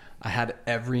key, I had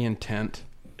every intent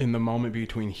in the moment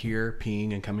between here,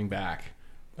 peeing, and coming back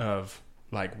of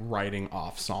like writing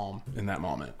off Psalm in that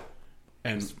moment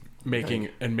and making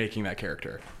that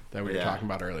character that we were Yeah. talking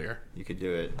about earlier. You could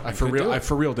do it. I for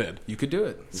real did. You could do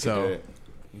it. You could do So it.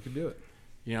 You could do it.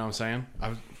 you know what I'm saying?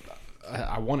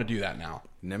 I want to do that now.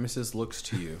 Nemesis looks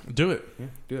to you. Do it. Yeah,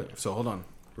 do it. So hold on,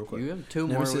 real quick. You have 2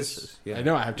 more Nemesis, wishes. Yeah. I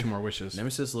know I have 2 more wishes.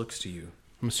 Nemesis looks to you.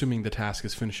 I'm assuming the task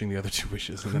is finishing the other 2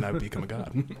 wishes, and then I would become a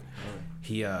god.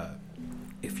 He,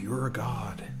 if you're a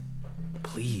god,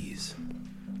 please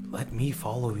let me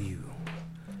follow you.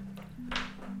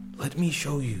 Let me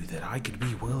show you that I could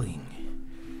be willing.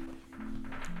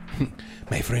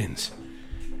 My friends,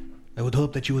 I would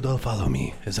hope that you would all follow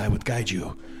me as I would guide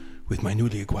you with my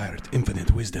newly acquired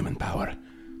infinite wisdom and power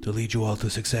to lead you all to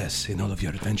success in all of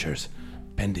your adventures,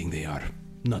 pending they are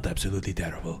not absolutely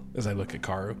terrible. As I look at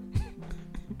Karu.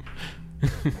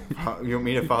 You want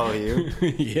me to follow you?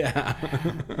 Yeah.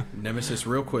 Nemesis,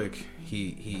 real quick,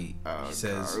 he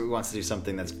says... Karu wants to do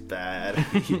something that's bad.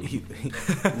 he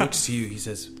looks to you, he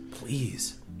says,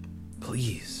 please,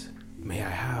 may I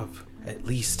have at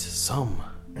least some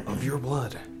of your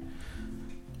blood?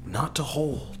 Not to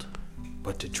hold,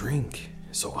 but to drink,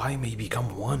 so I may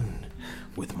become one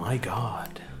with my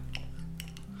God.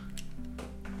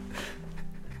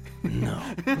 No.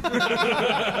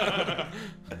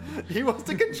 He wants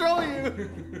to control you.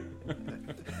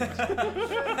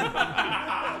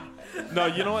 No,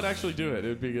 you know what? Actually do it. It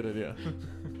would be a good idea.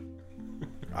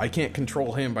 I can't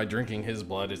control him by drinking his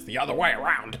blood. It's the other way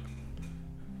around.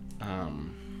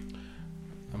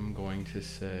 I'm going to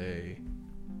say...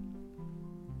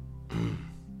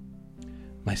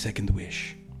 My second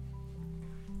wish.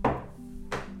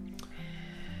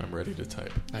 I'm ready to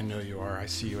type. I know you are. I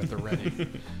see you at the ready.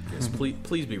 Yes,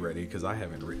 please be ready, because I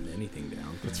haven't written anything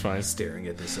down. That's fine. Staring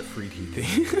at this Afridi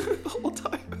thing the whole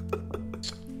time.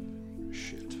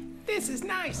 Shit. This is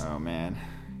nice. Oh man.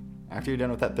 After you're done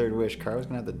with that third wish, Karu's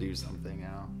gonna have to do something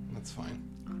now. That's fine.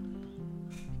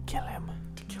 Kill him.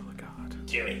 To kill a god.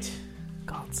 Do it.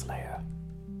 Godslayer.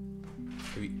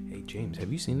 Hey, James,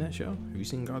 have you seen that show? Have you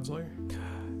seen Godslayer?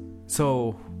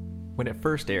 So, when it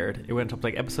first aired, it went up to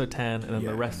like episode 10, and then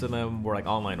the rest of them were like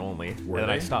online only. Were and then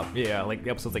they? I stopped. Yeah, like the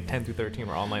episodes like 10 through 13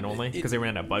 were online only because they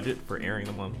ran out of budget for airing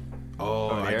them on. Oh,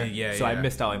 over I there. did, yeah, So I yeah.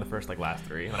 missed out on the first like last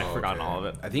 3, and I've forgotten all of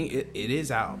it. I think it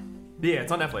is out. Yeah,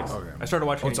 it's on Netflix. Okay. I started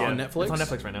watching Oh, it it's on again. Netflix? It's on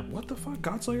Netflix right now. What the fuck?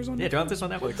 Godslayer's on Yeah, Netflix? it's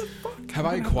on Netflix. Have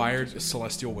I acquired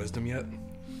celestial wisdom yet?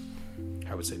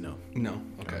 I would say no. No.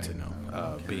 I Okay. would say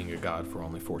no. Being a god for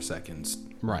only 4 seconds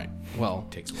Right. Well,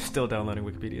 takes a while. Still downloading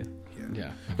Wikipedia.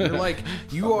 yeah. You're like,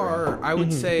 you are, I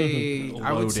would say,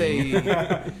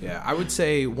 yeah, I would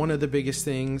say one of the biggest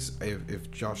things,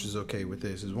 if Josh is okay with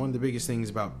this, is one of the biggest things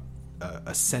about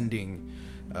ascending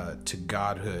to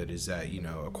godhood is that, you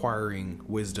know, acquiring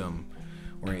wisdom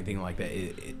or anything like that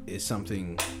it is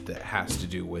something that has to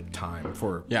do with time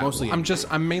for Yeah. mostly.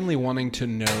 I'm mainly wanting to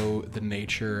know the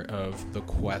nature of the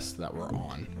quest that we're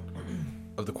on,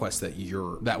 of the quest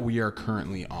that we are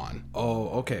currently on. Oh,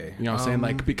 okay. You know what I'm saying?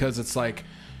 Like, because it's like,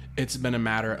 it's been a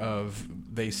matter of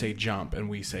they say jump and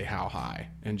we say how high,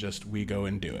 and just we go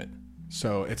and do it.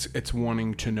 So it's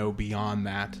wanting to know beyond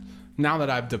that. Now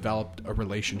that I've developed a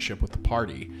relationship with the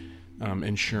party,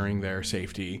 ensuring their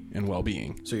safety and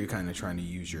well-being. So you're kind of trying to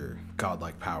use your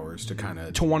godlike powers to kind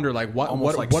of To wonder, like, what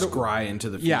scry into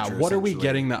the future. Yeah, what are we essentially.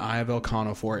 getting the Eye of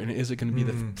Elcano for? And is it going to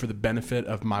be for the benefit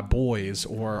of my boys,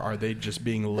 or are they just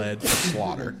being led to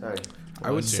slaughter? I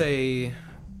would say,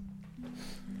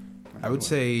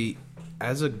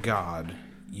 as a god,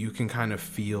 you can kind of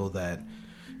feel that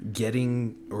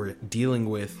getting or dealing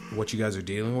with what you guys are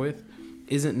dealing with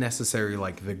isn't necessarily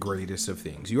like the greatest of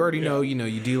things. You already know,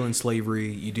 you deal in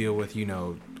slavery, you deal with,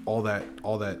 all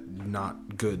that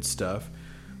not good stuff.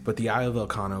 But the Eye of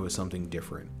Elcano is something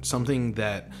different. Something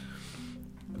that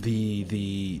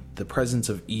the presence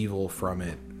of evil from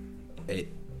it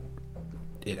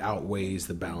outweighs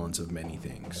the balance of many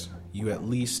things. You at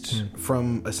least,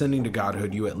 from ascending to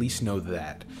godhood, you at least know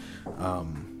that.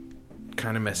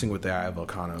 Kind of messing with the Eye of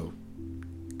Elcano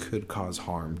could cause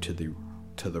harm to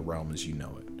the realm as you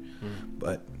know it.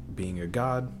 But being a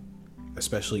god,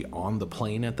 especially on the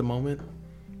plane at the moment,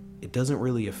 it doesn't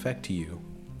really affect you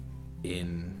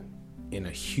in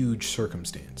a huge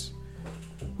circumstance.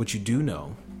 What you do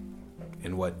know,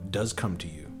 and what does come to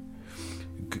you,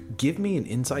 give me an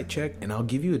insight check, and I'll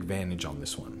give you advantage on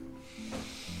this one.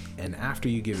 And after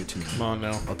you give it to me, Come on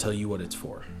now. I'll tell you what it's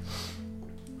for.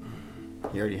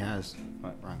 He already has.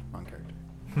 What? Wrong character.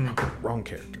 Wrong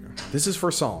character. This is for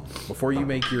Psalm. Before you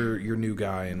make your new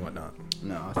guy and whatnot.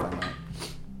 No, I'll find out.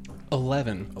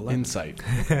 11 insight.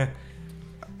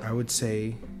 I would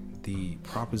say the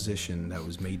proposition that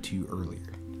was made to you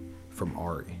earlier from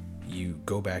Ari, you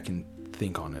go back and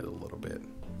think on it a little bit.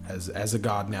 As a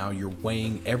god now, you're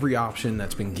weighing every option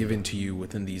that's been given to you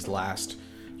within these last,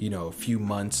 few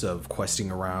months of questing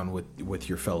around with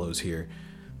your fellows here,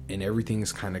 and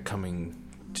everything's kind of coming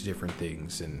to different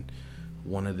things. And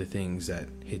one of the things that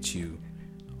hits you,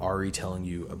 Ari telling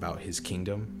you about his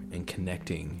kingdom and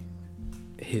connecting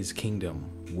his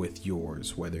kingdom with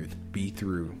yours, whether it be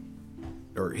through,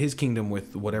 or his kingdom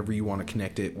with whatever you want to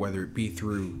connect it, whether it be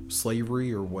through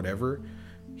slavery or whatever,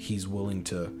 he's willing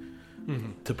to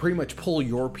pretty much pull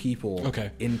your people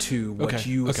into what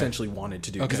you essentially wanted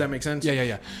to do. Does that make sense?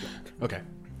 Yeah. Okay.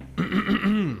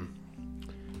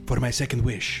 For my second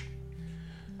wish,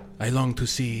 I long to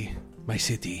see my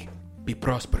city be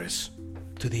prosperous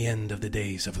to the end of the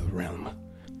days of the realm.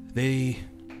 They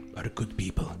are good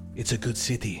people. It's a good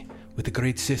city with a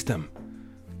great system.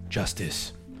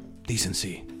 Justice,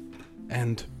 decency,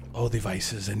 and all the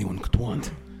vices anyone could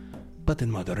want. But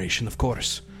in moderation, of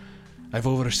course. I've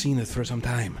overseen it for some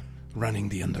time, running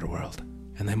the underworld.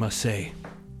 And I must say,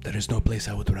 there is no place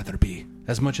I would rather be.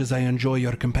 As much as I enjoy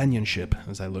your companionship,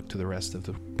 as I look to the rest of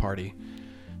the party,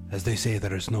 as they say,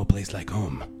 there is no place like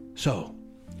home. So,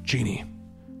 Genie,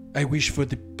 I wish for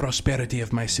the prosperity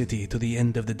of my city to the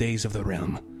end of the days of the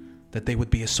realm, that they would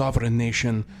be a sovereign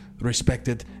nation,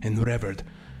 respected and revered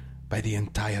by the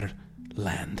entire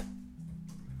land.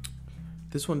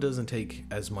 This one doesn't take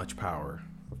as much power,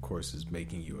 of course, as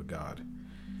making you a god.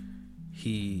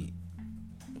 He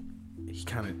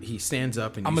stands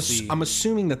up and I'm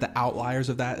assuming that the outliers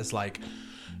of that is like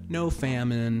no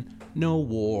famine, no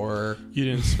war. You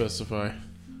didn't specify.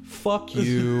 Fuck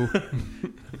you.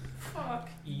 Fuck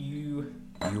you.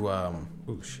 You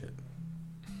oh shit.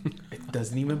 It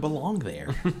doesn't even belong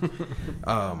there.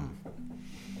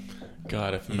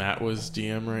 God, if Matt was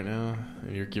DM right now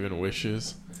and you're giving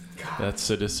wishes, that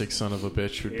sadistic son of a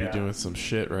bitch would be doing some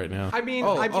shit right now. I mean,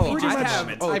 I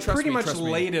pretty much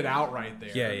laid it out right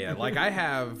there. Yeah. Like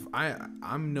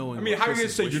I'm knowing. I mean, how are you going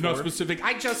to say you're not for? specific?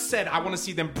 I just said I want to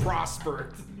see them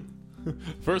prosper.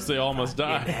 First, they all must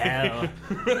die. Hell.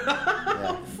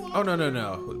 Oh,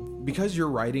 no. Because you're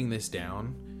writing this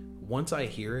down, once I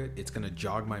hear it, it's going to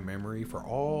jog my memory for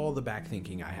all the back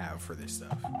thinking I have for this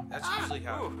stuff. That's usually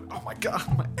how... Oh, my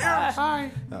God. My ears.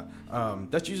 Hi.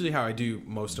 That's usually how I do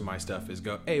most of my stuff is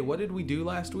go, hey, what did we do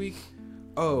last week?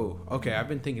 Oh, okay, I've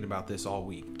been thinking about this all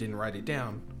week. Didn't write it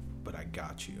down, but I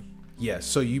got you. Yes,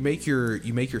 so you make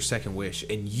your second wish,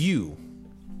 and you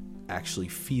actually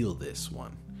feel this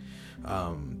one.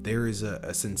 There is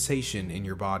a sensation in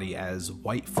your body as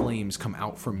white flames come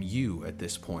out from you at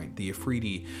this point. The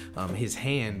Afridi, his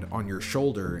hand on your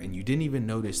shoulder, and you didn't even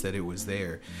notice that it was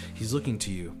there. He's looking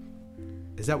to you.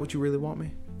 Is that what you really want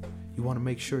me? You want to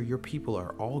make sure your people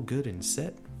are all good and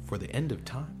set for the end of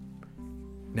time?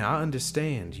 Now, I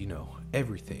understand,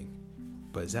 everything,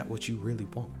 but is that what you really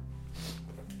want?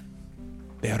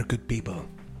 They are good people.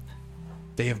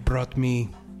 They have brought me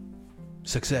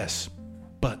success,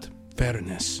 but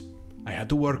fairness. I had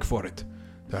to work for it.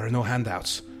 There are no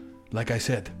handouts. Like I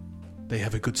said, they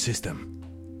have a good system.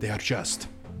 They are just,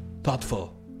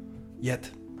 thoughtful, yet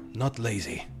not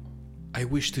lazy. I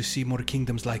wish to see more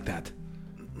kingdoms like that,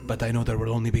 but I know there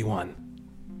will only be one.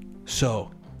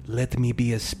 So, let me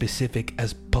be as specific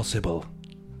as possible.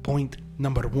 Point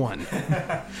number 1.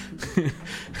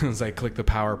 As I click the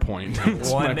PowerPoint,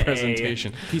 it's my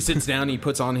presentation. He sits down, he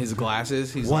puts on his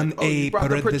glasses. He's 1A like,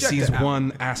 parentheses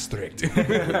 1 asterisk.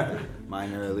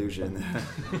 Minor illusion.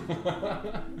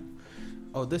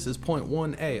 Oh, this is point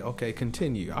 1A. Okay,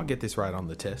 continue. I'll get this right on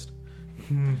the test.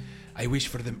 I wish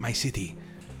for my city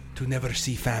to never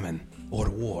see famine or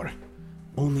war.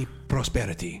 Only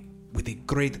prosperity, with a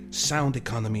great sound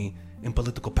economy and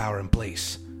political power in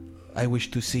place. I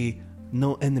wish to see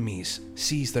no enemies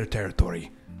seize their territory.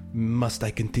 Must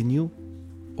I continue?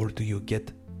 Or do you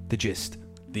get the gist?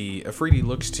 The Afridi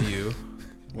looks to you.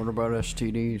 What about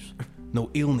STDs? No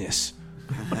illness.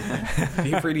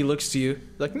 The Afridi looks to you.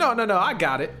 Like, no, I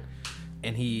got it.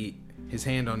 And his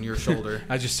hand on your shoulder.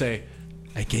 I just say,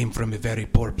 I came from a very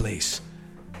poor place.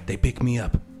 They picked me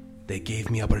up. They gave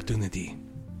me opportunity.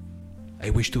 I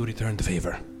wish to return the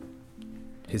favor.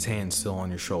 His hand still on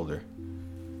your shoulder.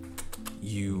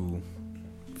 You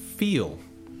feel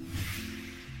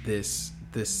this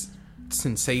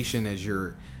sensation as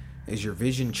your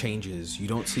vision changes. You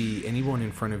don't see anyone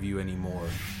in front of you anymore.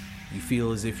 You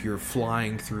feel as if you're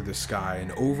flying through the sky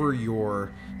and over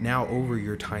your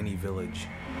tiny village.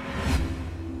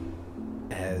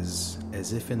 As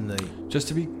if in the... Just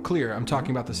to be clear, I'm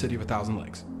talking about the city of 1,000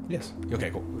 legs. Yes.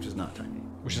 Okay, cool. Which is not tiny.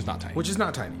 Which is not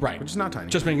tiny. Right. Which is not tiny.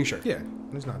 Just making sure. Yeah,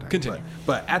 it's not tiny. Continue.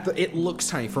 But it looks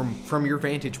tiny from your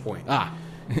vantage point.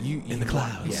 You in the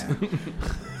clouds.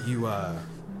 Yeah.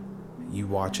 You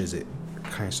watch as it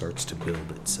kind of starts to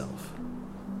build itself,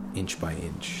 inch by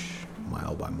inch,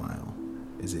 mile by mile,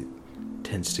 as it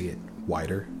tends to get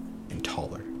wider and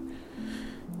taller.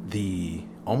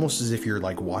 Almost as if you're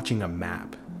like watching a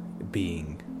map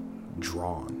being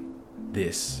drawn.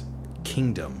 This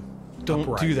kingdom. Don't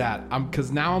uprising. do that.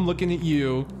 Because now I'm looking at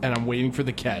you and I'm waiting for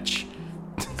the catch.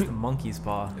 It's the monkey's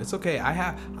paw. It's okay. I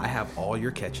have all your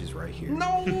catches right here.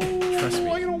 No, Trust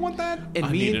me. I don't want that. And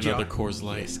I me need and another Josh, Coors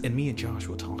Light. yes, and me and Josh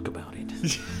will talk about it.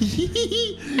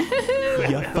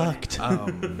 You're fucked.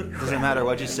 Doesn't matter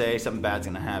what you say, something bad's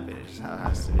gonna happen. It's just how it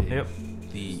has to be. Yep.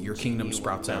 Your kingdom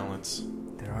sprouts out. Balance.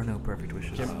 There are no perfect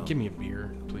wishes. Give me a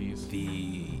beer, please.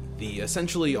 The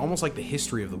essentially almost like the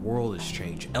history of the world has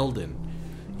changed. Eldon,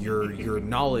 your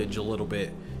knowledge a little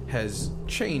bit has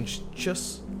changed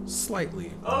just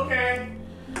slightly. Okay.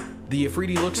 The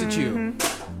Ifriti looks at you.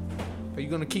 Are you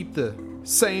going to keep the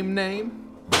same name?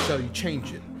 Or shall you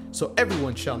change it so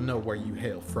everyone shall know where you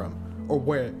hail from, or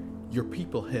where your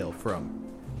people hail from?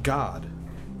 God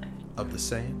of the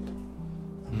Sand.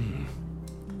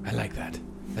 I like that.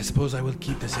 I suppose I will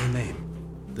keep the same name.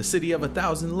 The City of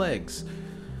 1,000 Legs.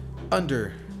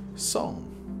 Under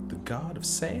Psalm, the God of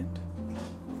Sand.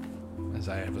 As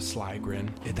I have a sly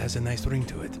grin. It has a nice ring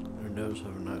to it. It does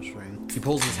have a nice ring. He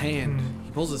pulls his hand.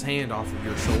 He pulls his hand off of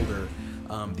your shoulder.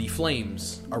 The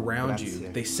flames around you,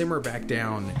 they simmer back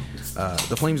down.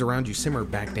 The flames around you simmer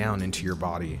back down into your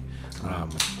body.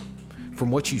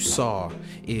 From what you saw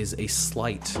is a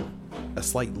slight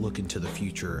look into the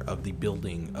future of the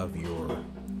building of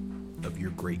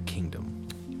your great kingdom.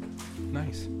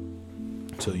 Nice.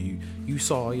 So you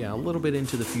saw a little bit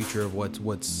into the future of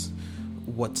what's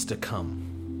to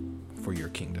come for your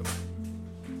kingdom.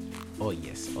 Oh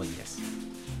yes.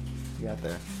 You got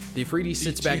there. The Ifriti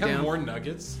sits back down. More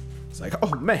nuggets? It's like,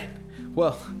 oh man.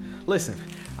 Well, listen,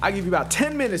 I give you about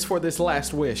 10 minutes for this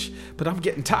last wish, but I'm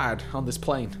getting tired on this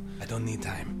plane. I don't need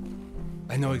time.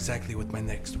 I know exactly what my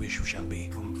next wish shall be.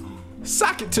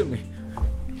 Sock it to me.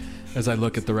 As I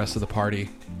look at the rest of the party,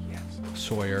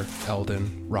 Sawyer,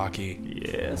 Eldon, Rocky,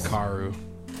 Yes. Karu.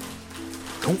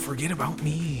 Don't forget about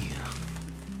me.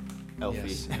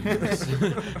 Elfie.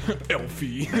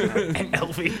 Elfie.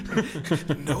 Elfie.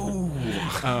 No.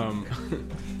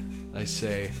 I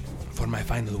say, For my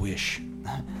final wish.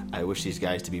 I wish these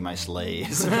guys to be my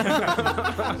slaves.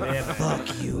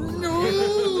 Fuck you.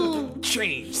 No.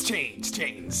 Chains.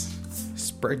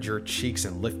 Spread your cheeks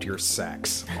and lift your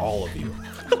sacks. All of you.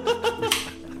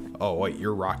 Oh, wait,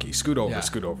 you're Rocky. Scoot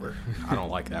over. I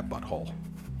don't like that butthole.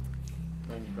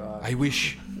 I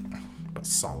wish But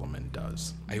Solomon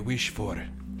does. I wish for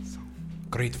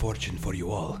great fortune for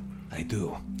you all. I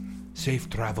do. Safe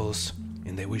travels,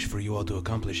 and I wish for you all to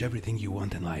accomplish everything you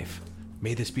want in life.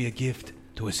 May this be a gift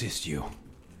to assist you.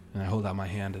 and I hold out my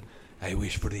hand. And I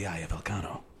wish for the Eye of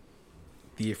Elcano.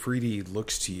 The Ifriti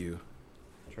looks to you.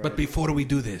 But before we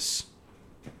do this,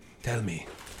 tell me,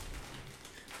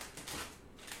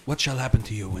 what shall happen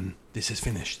to you when this is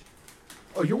finished?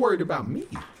 Oh, you're worried about me?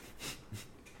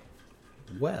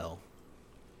 Well,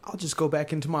 I'll just go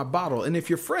back into my bottle, and if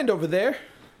your friend over there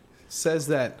says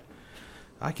that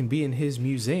I can be in his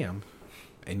museum,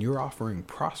 and you're offering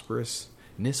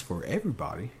prosperousness for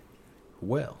everybody,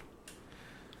 well,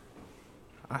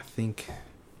 I think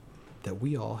that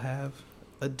we all have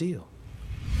a deal.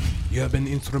 You have been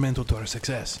instrumental to our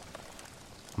success.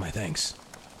 My thanks.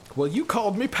 Well, you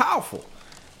called me powerful,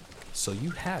 so you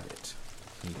have it.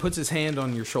 And he puts his hand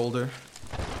on your shoulder.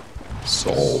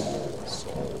 Saul,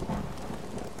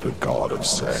 the god of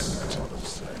sand,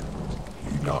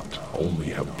 you not only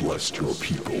have blessed your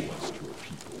people,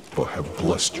 but have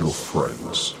blessed your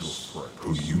friends,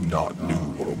 who you not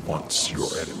knew were once your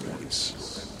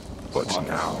enemies. But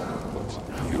now,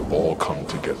 you all come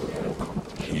together.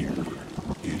 Here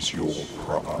is your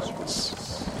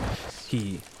prize.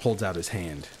 He holds out his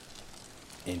hand,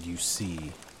 and you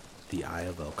see the Eye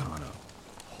of Elcano.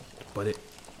 But it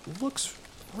looks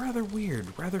rather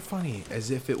weird, rather funny,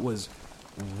 as if it was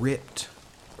ripped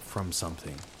from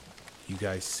something. You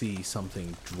guys see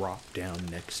something drop down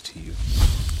next to you,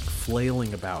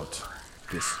 flailing about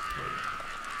this,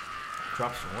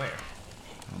 Drops from where?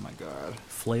 Oh my god.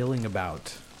 flailing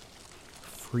about,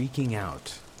 freaking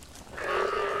out.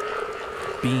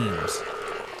 Beams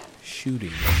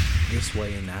shooting this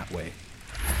way and that way.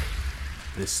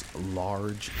 This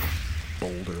large,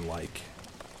 boulder-like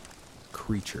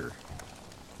creature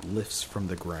lifts from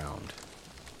the ground,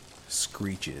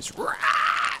 screeches,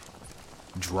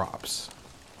 drops,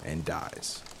 and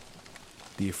dies.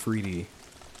 The Ifriti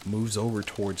moves over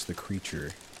towards the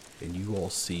creature, and you all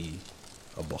see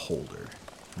a beholder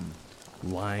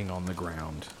lying on the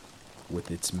ground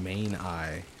with its main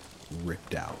eye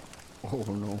ripped out. Oh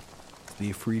no.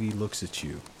 The Ifriti looks at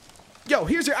you. Yo,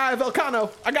 here's your Eye of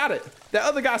Elcano. I got it. That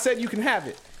other guy said you can have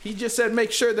it. He just said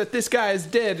make sure that this guy is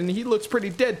dead, and he looks pretty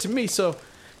dead to me, so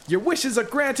your wishes are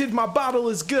granted, my bottle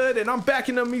is good, and I'm back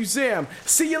in the museum.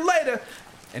 See you later.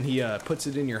 And he puts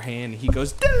it in your hand, and he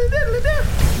goes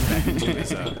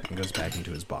diddly-diddly-diddly, and goes back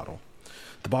into his bottle.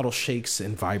 The bottle shakes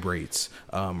and vibrates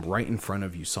right in front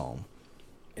of you, Psalm,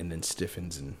 and then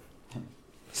stiffens and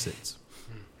sits.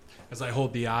 as I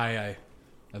hold the eye,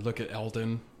 I look at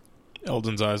Eldon,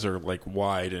 Eldon's eyes are like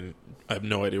wide, and I have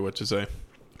no idea what to say.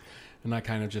 and I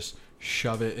kind of just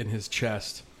shove it in his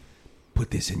chest.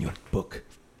 Put this in your book.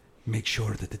 Make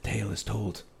sure that the tale is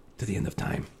told to the end of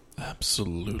time.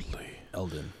 Absolutely.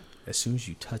 Eldon, as soon as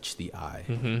you touch the eye,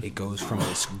 it goes from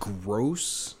this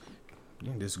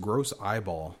gross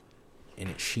eyeball, and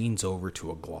it sheens over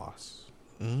to a gloss.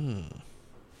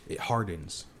 It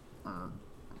hardens.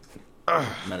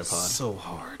 Metapod. So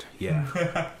hard.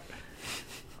 Yeah.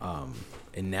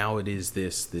 And now it is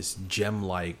this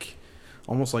gem-like,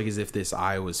 almost like as if this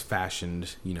eye was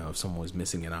fashioned, if someone was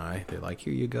missing an eye, they're like,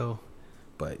 here you go.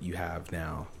 But you have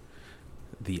now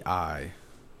the eye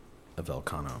of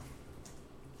Elcano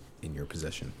in your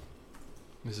possession.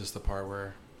 Is this the part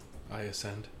where I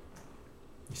ascend?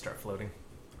 You start floating.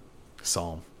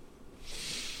 Psalm.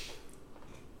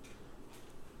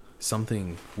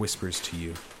 Something whispers to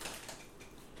you.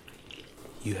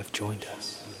 You have joined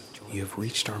us. You have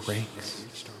reached our ranks.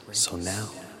 So now,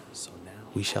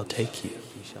 we shall take you.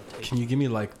 Can you give me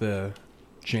like the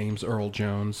James Earl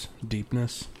Jones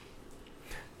deepness?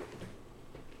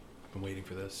 I'm waiting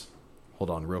for this. Hold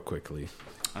on real quickly.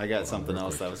 I got something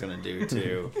else I was gonna do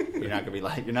too. You're not gonna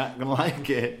like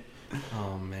it.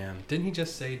 Oh man. Didn't he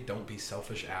just say don't be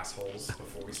selfish assholes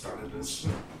before we started this?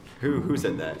 Who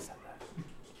said that?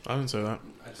 I didn't say that.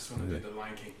 I just want to do the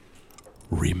Lion King.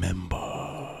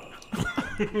 Remember.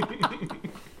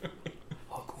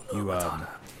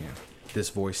 This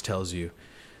voice tells you,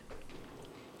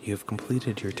 you have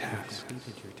completed your task.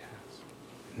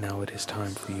 Now it is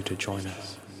time for you to join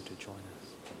us.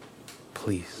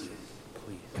 Please.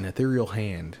 An ethereal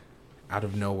hand, out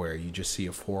of nowhere, you just see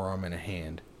a forearm and a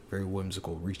hand, very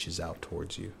whimsical, reaches out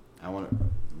towards you. I want to,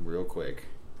 real quick,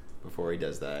 before he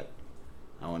does that,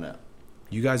 I want to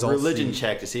You guys all religion see,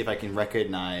 check to see if I can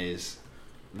recognize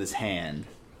this hand.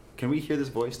 Can we hear this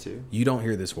voice too? You don't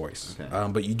hear this voice,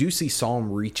 Okay. but you do see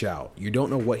Psalm reach out. You don't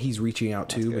know what he's reaching out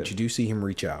to, but you do see him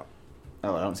reach out.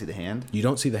 Oh, I don't see the hand? You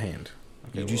don't see the hand.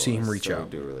 Okay, you do see him let's reach still out.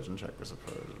 do a religion check, I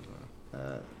suppose.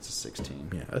 It's a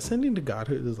 16. Yeah, ascending to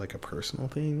godhood is like a personal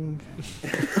thing.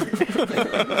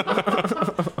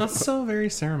 That's so very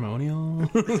ceremonial.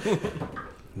 I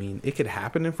mean, it could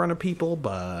happen in front of people,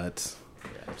 but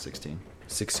Yeah, 16.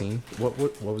 16. What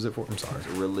was it for? I'm sorry.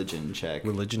 Religion check.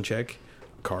 Religion check.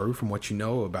 Karu, from what you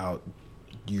know about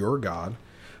your god,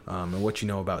 and what you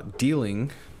know about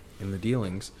dealing in the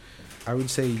dealings, I would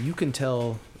say you can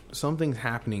tell something's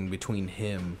happening between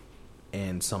him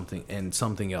and something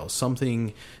else,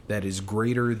 something that is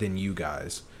greater than you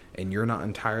guys, and you're not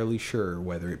entirely sure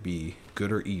whether it be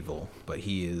good or evil, but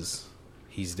he's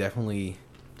definitely,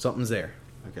 something's there.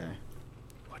 Okay.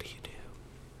 What do you do?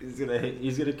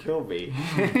 He's gonna kill me.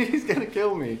 He's gonna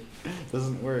kill me.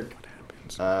 Doesn't work. What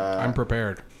happens? I'm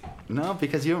prepared. No,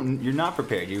 because you're not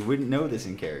prepared. You wouldn't know this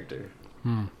in character.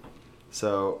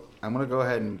 So I'm gonna go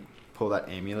ahead and pull that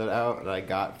amulet out that I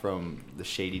got from the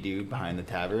shady dude behind the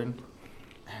tavern.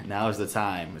 Now is the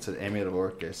time. It's an amulet of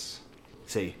Orcus.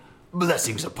 Say,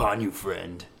 Blessings upon you,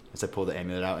 friend. as I pull the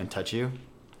amulet out and touch you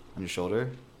on your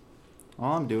shoulder,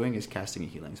 all I'm doing is casting a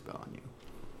healing spell on you.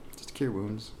 Just cure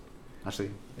wounds.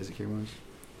 Actually, is it cure wounds?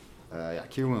 Yeah,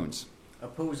 cure wounds.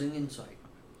 Opposing insight.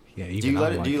 Yeah, Do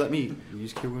you let me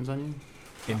use cure wounds on you?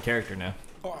 In character now.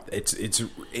 It's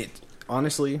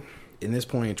honestly, in this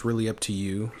point, it's really up to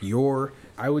you.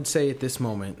 I would say at this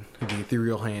moment, the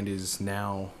ethereal hand is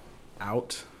now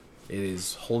out. It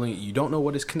is holding. You don't know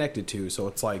what it's connected to, so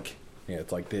it's like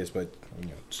this, but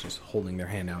it's just holding their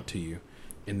hand out to you.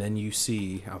 And then you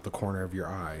see out the corner of your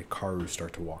eye, Karu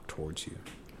start to walk towards you.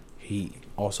 He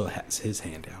also has his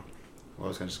hand out. Well, I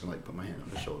was just gonna put my hand on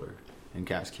his shoulder and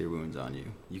cast cure wounds on you.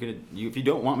 If you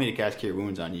don't want me to cast cure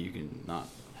wounds on you, you can not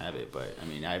have it. But I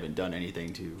mean, I haven't done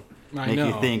anything to make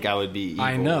you think I would be evil.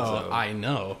 I know. So. I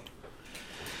know.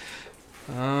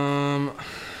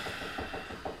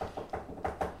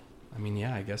 I mean,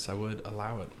 yeah, I guess I would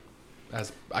allow it,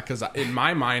 because in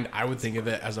my mind, I would think of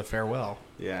it as a farewell.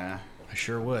 Yeah. I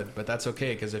sure would, but that's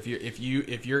okay because if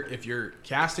you're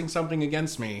casting something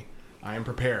against me, I am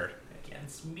prepared.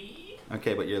 Against me?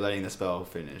 Okay, but you're letting the spell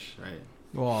finish, right?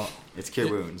 Well, It's cure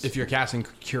wounds. if you're casting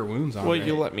cure wounds on Well, me,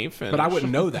 you let me finish. but I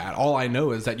wouldn't know that. All I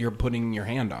know is that you're putting your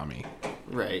hand on me,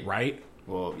 right. right?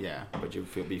 Well, yeah, but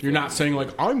You're not saying like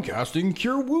I'm casting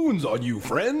cure wounds on you,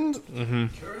 friend.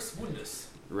 Curse Wundus.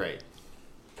 right.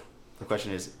 The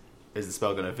question is the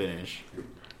spell gonna finish?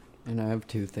 And I have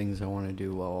two things I want to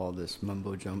do while all this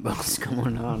mumbo jumbo is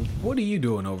going on. What are you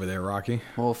doing over there, Rocky?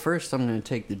 Well, first I'm going to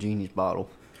take the genie's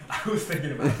bottle. I was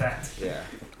thinking about that. Yeah.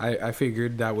 I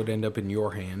figured that would end up in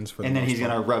your hands for the And then most he's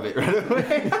part. gonna rub it right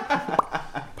away.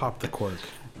 Pop the cork.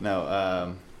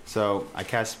 No. So I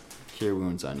cast cure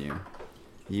wounds on you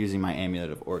using my amulet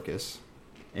of Orcus.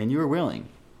 And you were willing.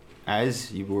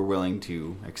 As you were willing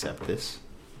to accept this,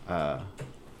 the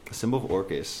symbol of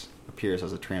Orcus appears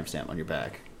as a tramp stamp on your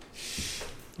back.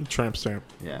 Tramp stamp.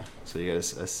 Yeah. So you got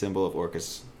a symbol of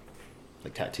Orcus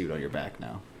like tattooed on your back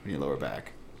now, on your lower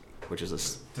back, which is a...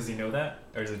 Does he know that?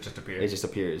 Or does it just appear? It just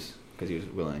appears because he was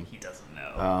willing. He doesn't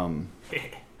know.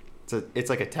 It's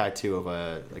like a tattoo of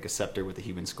a scepter with a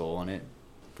human skull on it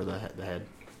for the head.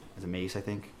 As a mace, I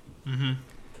think. Mm-hmm.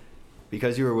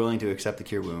 Because you were willing to accept the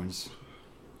cure wounds,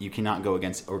 you cannot go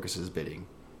against Orcus's bidding.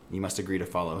 You must agree to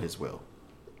follow his will.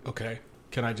 Okay.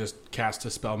 Can I just cast a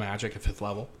spell magic at 5th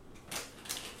level?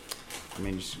 I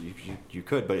mean, you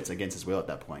could, but it's against his will at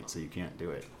that point, so you can't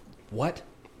do it. What?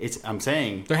 I'm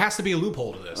saying... There has to be a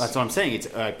loophole to this. That's what I'm saying. It's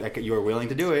you were willing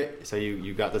to do it, so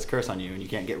you got this curse on you, and you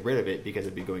can't get rid of it because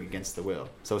it'd be going against the will.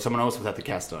 So someone else would have to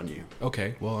cast it on you.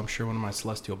 Okay, well, I'm sure one of my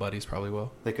celestial buddies probably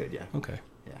will. They could, yeah. Okay.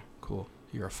 Yeah. Cool.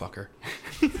 You're a fucker.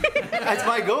 That's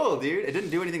my goal, dude. It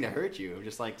didn't do anything to hurt you. I'm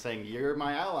just like saying, you're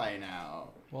my ally now.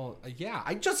 Well, yeah,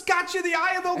 I just got you the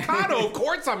Eye of Okado. Of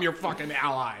course I'm your fucking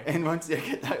ally. And once you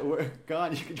get that word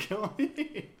gone, you can kill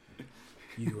me.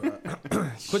 You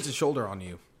puts his shoulder on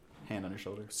you. Hand on your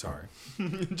shoulder. Sorry.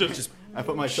 Just I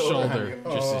put my shoulder.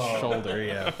 Just his shoulder,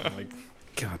 yeah. Like,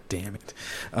 God damn it.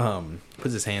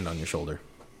 Puts his hand on your shoulder.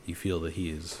 You feel that he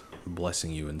is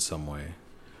blessing you in some way.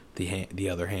 The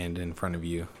other hand in front of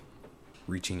you,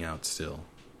 reaching out still.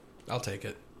 I'll take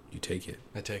it. You take it.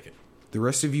 I take it. The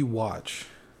rest of you watch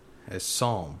as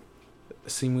Psalm,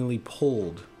 seemingly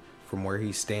pulled from where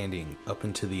he's standing up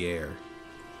into the air,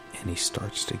 and he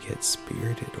starts to get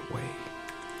spirited away.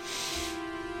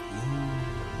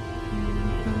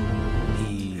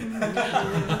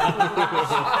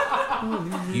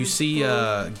 You see,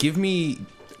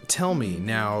 tell me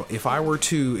now, if I were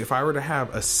to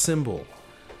have a symbol,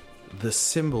 the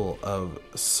symbol of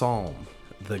Psalm,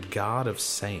 the god of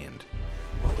sand,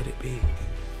 what would it be?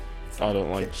 I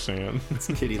don't like sand. It's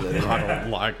kitty litter. I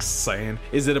don't like sand.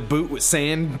 Is it a boot with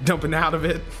sand dumping out of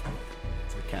it?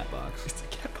 It's a cat box. It's a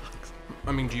cat box.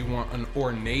 I mean, do you want an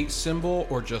ornate symbol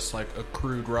or just like a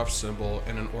crude, rough symbol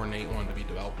and an ornate one to be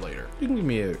developed later? You can give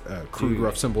me a crude,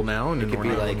 rough symbol now and It an could be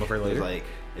ornate one later. like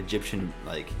Egyptian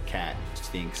cat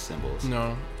sphinx symbols.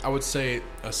 No, I would say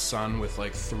a sun with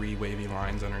like 3 wavy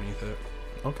lines underneath it,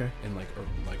 Okay. and like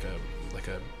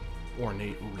a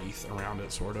ornate wreath around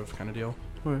it, sort of kind of deal.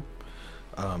 Okay.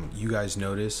 You guys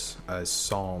notice as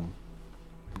Psalm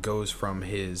goes from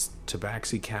his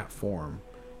tabaxi cat form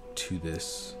to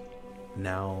this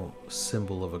now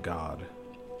symbol of a god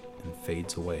and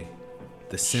fades away.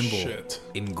 The symbol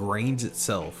ingrains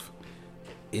itself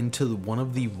into one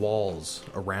of the walls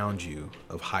around you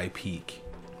of High Peak.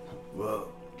 Whoa.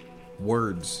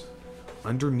 Words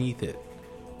underneath it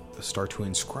start to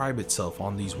inscribe itself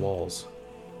on these walls,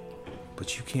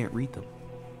 but you can't read them,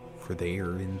 for they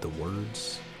are in the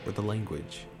words or the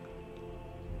language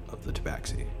of the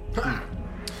Tabaxi.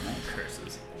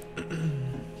 Curses.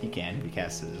 He can. He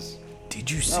casts his... Did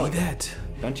you see that?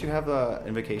 Don't you have an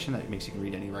invocation that makes you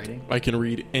read any writing? I can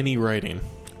read any writing.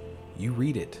 You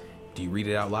read it. Do you read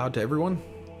it out loud to everyone?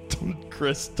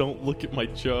 Chris, don't look at my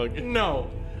jug. No,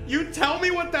 you tell me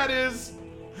what that is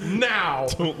now.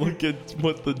 Don't look at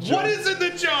what the jug. What is in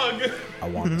the jug? I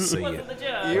want to see What's it. in the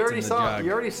jug? You already saw. jug.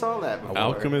 You already saw that before.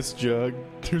 Alchemist jug.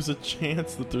 There's a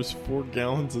chance that there's 4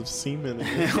 gallons of semen in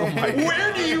it. Oh my God.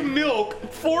 Where do you milk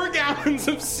 4 gallons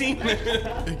of semen?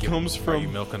 It comes Are you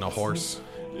from. milking a horse?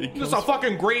 It There's comes, a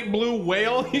fucking great blue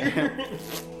whale here.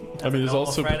 I mean, there's normal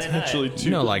also Friday potentially night. 2.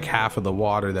 You know, like half of the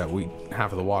water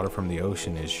from the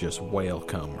ocean is just whale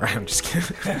cum, right? I'm just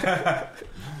kidding.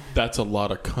 That's a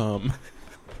lot of cum.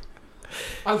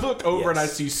 I look over and I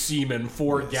Yes. see semen,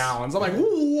 4 gallons. I'm like,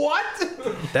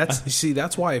 what?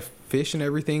 That's why fish and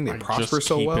everything, they I prosper just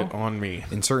so keep well it on me.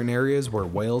 in certain areas where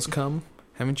whales come.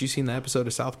 Haven't you seen the episode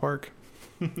of South Park?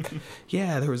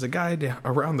 Yeah, there was a guy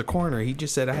around the corner. He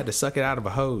just said I had to suck it out of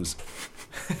a hose.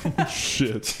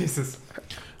 Shit. Jesus.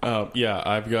 Yeah,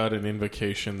 I've got an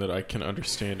invocation that I can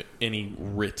understand any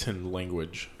written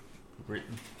language.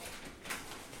 Written.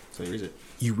 So here's it.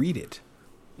 You read it.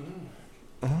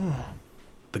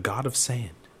 The god of sand,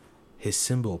 his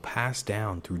symbol passed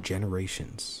down through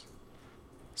generations.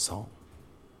 Psalm.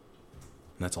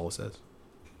 And that's all it says.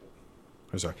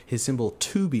 I'm sorry, his symbol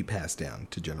to be passed down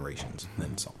to generations. And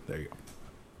then Psalm. There you go.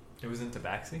 It was in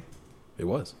Tabaxi? It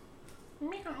was.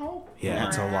 Yeah,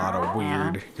 it's a lot of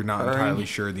weird. You're not entirely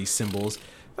sure these symbols.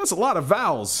 That's a lot of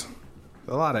vowels.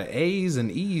 A lot of A's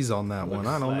and E's on that one.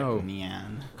 I don't know.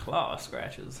 Neon. Claw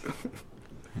scratches.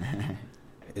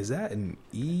 Is that an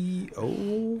E O?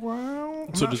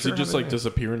 I'm So not does sure it just how like to-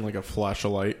 disappear in like a flash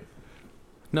of light?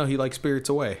 No, he like spirits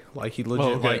away. Like he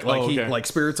legit okay. he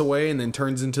spirits away and then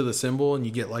turns into the symbol, and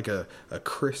you get like a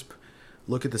crisp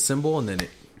look at the symbol, and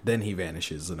then he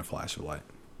vanishes in a flash of light.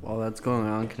 While that's going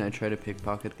on, can I try to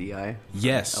pickpocket the eye?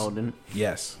 Yes. Eldon?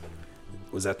 Yes.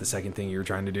 Was that the second thing you were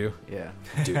trying to do? Yeah.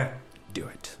 Do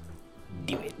it.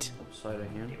 Do it. Sleight of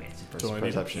hand? Do I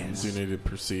need to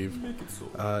perceive?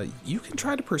 You can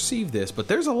try to perceive this, but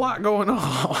there's a lot going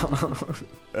on.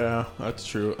 Yeah, that's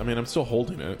true. I mean, I'm still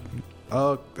holding it.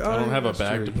 I don't have a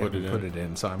bag to put it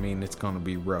in. So I mean, it's gonna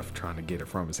be rough trying to get it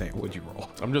from his hand. What'd you roll?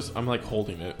 I'm like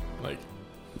holding it, like.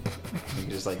 You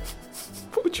just like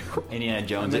What'd you roll? Indiana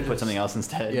Jones and put something else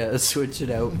instead. Yeah, switch it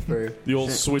out for... The old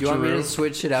switcheroo. Do you want me to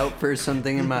switch it out for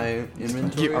something in my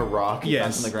inventory? A rock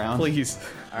Yes, on the ground. please.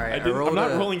 Alright, I'm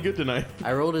not rolling good tonight.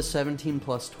 I rolled a 17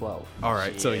 plus 12. All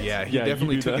right, so yeah, he Yeah, you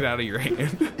definitely do took that. it out of your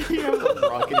hand. You have a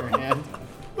rock in your hand.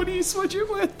 What do you switch it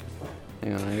with?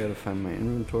 Hang on, I gotta find my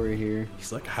inventory here.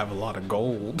 He's like, I have a lot of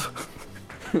gold.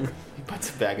 He puts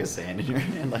a bag of sand in your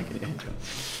hand like an angel.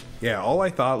 Yeah, all I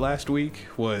thought last week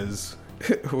was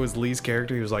Lee's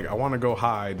character. He was like, I want to go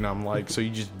hide, and I'm like, so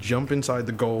you just jump inside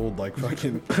the gold like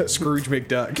fucking Scrooge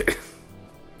McDuck.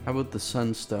 How about the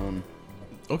sunstone?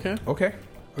 Okay. Okay,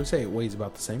 I would say it weighs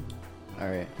about the same.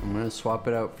 Alright, I'm gonna swap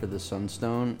it out for the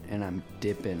sunstone, and I'm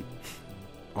dipping.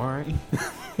 All right,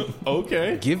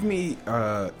 Okay. give me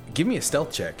a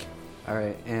stealth check.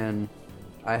 Alright, and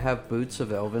I have boots of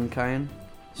Elvenkind,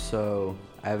 so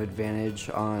I have advantage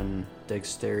on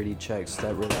dexterity checks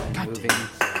that rely on moving.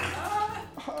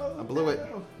 I blew it.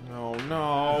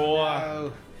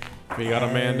 No. We got a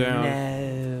man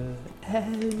down.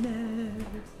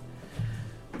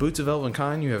 Boots of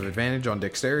Elvenkind, you have advantage on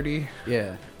dexterity.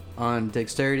 Yeah, on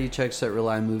dexterity checks that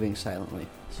rely on moving silently.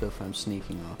 So if I'm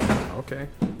sneaking off. Okay.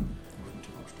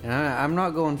 And I'm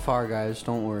not going far, guys.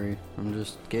 Don't worry. I'm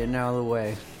just getting out of the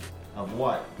way. Of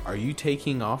what? Are you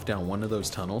taking off down one of those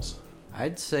tunnels?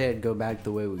 I'd say I'd go back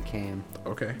the way we came.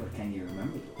 Okay. But can you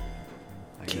remember?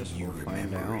 I guess we'll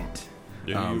find out.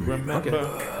 Do you remember?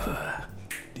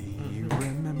 Do you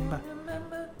remember?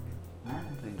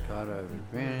 Thank God I have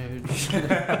advantage.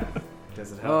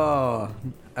 Does it help? Oh,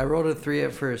 I rolled a 3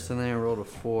 at first, and then I rolled a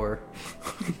 4.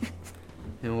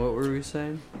 And what were we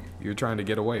saying? You're trying to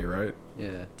get away, right?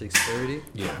 Yeah, dexterity.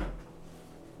 Yeah.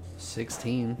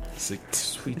 16.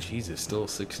 Sweet Jesus, still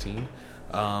 16.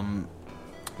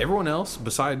 Everyone else,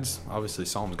 besides obviously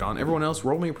Psalm's gone. Everyone else,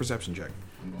 roll me a perception check.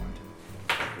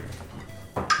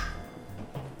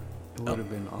 It would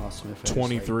have been awesome if I just,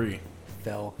 23. like,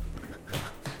 fell.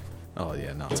 Oh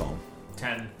yeah, not Psalm.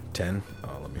 10. 10.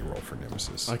 Oh, let me roll for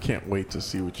Nemesis. I can't wait to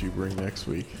see what you bring next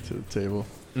week to the table.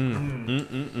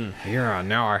 Yeah,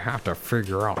 now I have to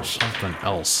figure out something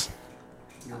else.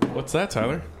 What's that,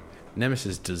 Tyler?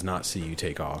 Nemesis does not see you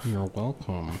take off. You're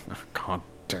welcome. God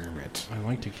damn it. I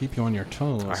like to keep you on your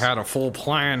toes. I had a full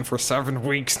plan for 7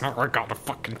 weeks, now I gotta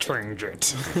fucking change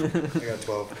it. I got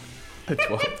 12.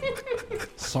 12.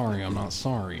 Sorry, I'm not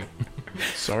sorry.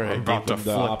 Sorry, I I'm about to gave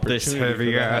them the flip this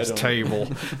opportunity heavy for that. ass table.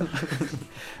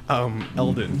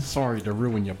 Eldon. Sorry to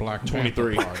ruin your Black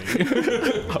Panther 23. party.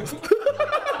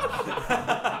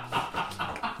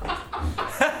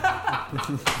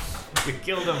 We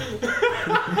killed him.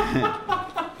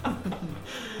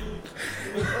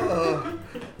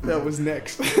 That was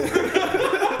next.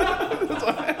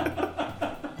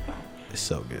 It's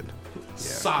so good.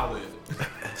 Solid.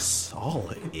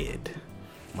 Solid.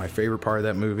 My favorite part of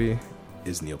that movie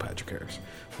is Neil Patrick Harris.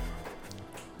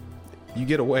 You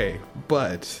get away,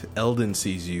 but Eldon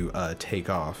sees you take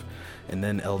off, and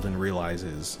then Eldon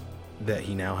realizes that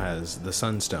he now has the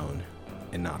Sunstone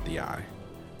and not the eye.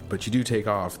 But you do take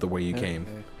off the way you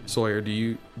came. Sawyer,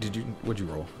 what'd you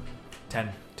roll? 10.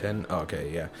 10? Oh,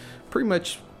 okay, yeah. Pretty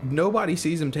much nobody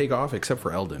sees him take off except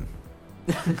for Eldon.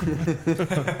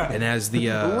 And as the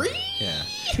yeah.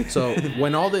 So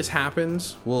when all this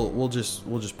happens, we'll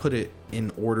just put it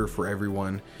in order for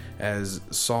everyone. As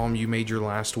Psalm, you made your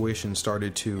last wish and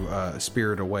started to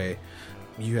spirit away.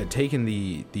 You had taken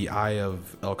the eye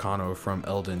of Elcano from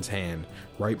Eldon's hand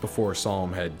right before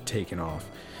Psalm had taken off.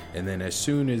 And then as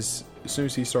soon as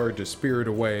he started to spirit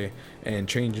away and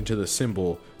change into the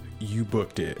symbol, you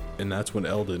booked it. And that's when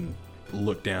Eldon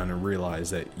looked down and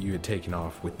realized that you had taken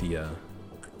off with the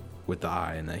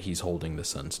eye and that he's holding the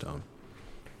Sunstone.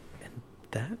 And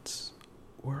that's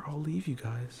where I'll leave you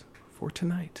guys for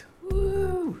tonight.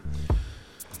 Woo!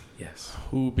 Yes.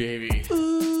 Ooh, baby.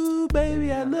 Ooh,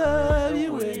 baby, I love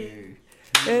you.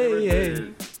 Hey,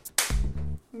 hey.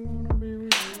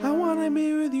 I wanna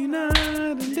be with you night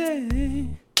and day.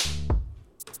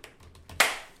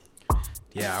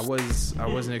 Yeah, I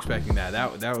wasn't expecting that.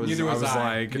 That was. Neither was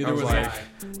I. Neither was I.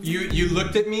 You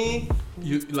looked at me.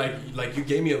 You like you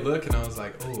gave me a look, and I was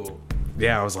like, oh.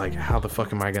 Yeah, I was like, how the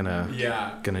fuck am I gonna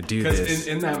do this? Because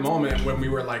in that moment when we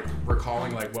were like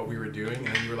recalling like what we were doing,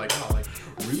 and you were like, oh, like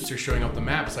roots are showing up the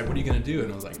map. It's like, what are you gonna do?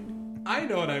 And I was like, I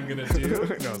know what I'm gonna do.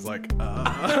 And I was like,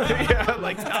 yeah,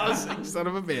 like, oh, son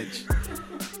of a bitch.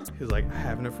 He was like,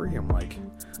 having a free. I'm like,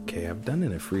 okay, I've done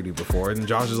an Afridi before. And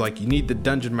Josh is like, you need the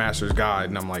Dungeon Master's Guide.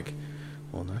 And I'm like,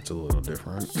 well, that's a little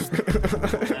different.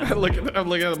 I'm looking at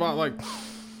the bot like,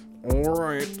 all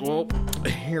right, well,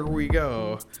 here we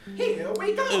go. Here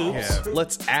we go. Yeah,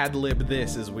 let's ad-lib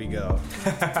this as we go.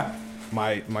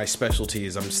 My specialty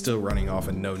is I'm still running off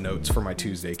of no notes for my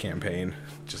Tuesday campaign.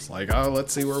 Just like, oh,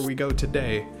 let's see where we go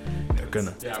today. They're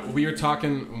gonna. Yeah, we were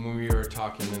talking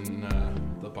in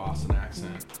the Boston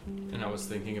accent, and I was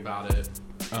thinking about it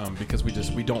because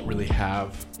we don't really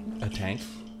have a tank.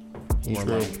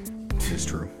 It's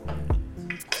true.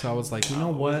 So I was like, you know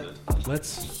what?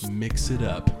 Let's mix it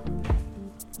up.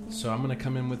 So I'm gonna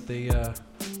come in with a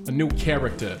new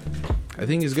character. I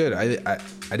think it's good. I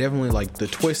definitely like the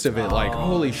twist of it. Like,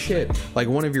 holy shit! Like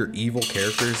one of your evil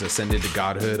characters ascended to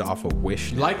godhood off a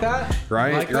wish. You like that?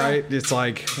 Right? Like that? Right? It's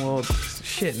like, well,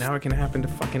 shit. Now it can happen to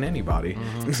fucking anybody.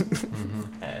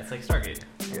 Mm-hmm. Yeah, it's like Stargate.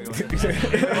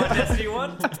 Destiny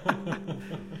 1?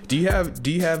 Do you have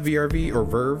VRV or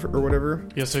Verve or whatever?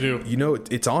 Yes, I do. You know,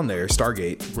 it's on there.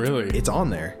 Stargate. Really? It's on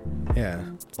there. Yeah.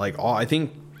 Like I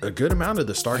think a good amount of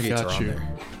the Stargates are on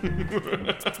there.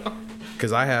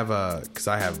 Because I have a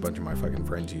bunch of my fucking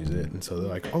friends use it, and so they're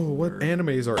like, "Oh, what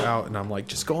animes are out?" And I'm like,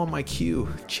 "Just go on my queue,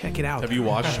 check it out." Have you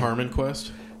watched Harmon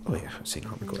Quest? Oh yeah, I've seen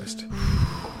Harmon Quest.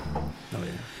 Oh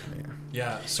yeah.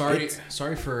 Yeah.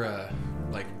 Sorry for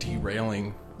like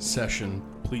derailing session.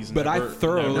 Please, but I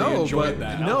thoroughly enjoyed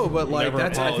that. No, but like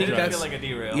I think that's like a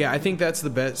derail. Yeah, I think that's the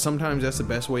best. Sometimes that's the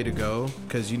best way to go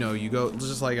because you go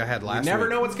just like I had last. You never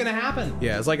week. know what's gonna happen.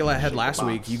 Yeah, it's like I had last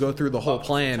week. You go through the whole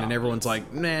plan and everyone's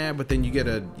like, nah, but then you get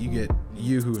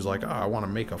you who's like, oh, I want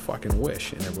to make a fucking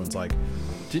wish, and everyone's like,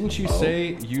 didn't you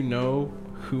say you know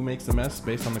who makes the mess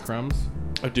based on the crumbs?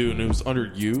 I do, and it was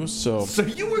under you, so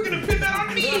you were gonna pin that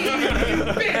on me, you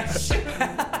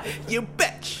bitch! You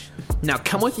bitch! Now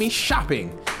come with me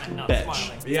shopping,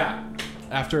 bitch. Yeah.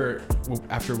 After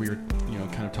we were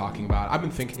kind of talking about it, I've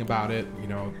been thinking about it,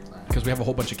 because we have a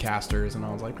whole bunch of casters, and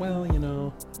I was like, well,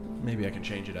 maybe I can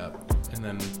change it up. And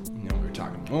then we were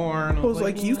talking more, and I was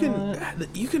like, you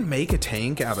can make a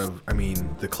tank out of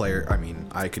the Claire.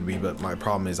 I could be, but my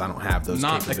problem is I don't have those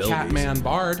capabilities. Not the Catman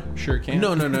Bard, sure can.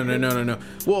 No.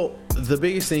 Well, the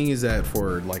biggest thing is that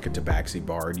for like a Tabaxi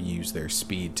Bard, you use their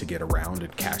speed to get around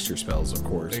and cast your spells, of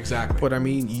course. Exactly. But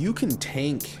you can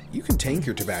tank your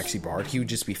Tabaxi Bard. He would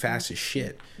just be fast as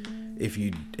shit if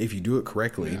you do it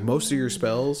correctly. Yeah. Most of your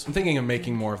spells. I'm thinking of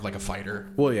making more of like a fighter.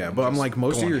 Well, yeah, but I'm like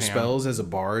most of your spells as a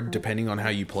bard, depending on how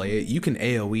you play it, you can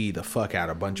AoE the fuck out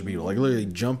a bunch of people. Like literally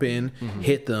jump in,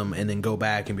 hit them, and then go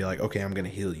back and be like, okay, I'm gonna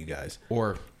heal you guys.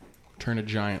 Or turn a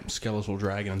giant skeletal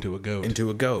dragon into a goat. And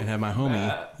have my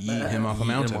homie yeet him off a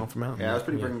mountain. Yeah, that was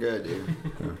pretty freaking good,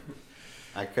 dude.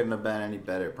 I couldn't have been any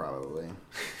better, probably.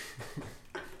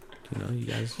 You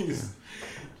guys.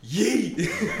 Yeet!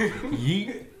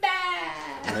 Yeet.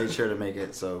 I made sure to make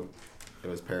it so it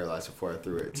was paralyzed before I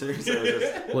threw it too. So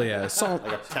it was just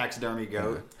like a taxidermy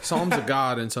goat. Psalm's a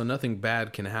god, and so nothing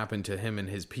bad can happen to him and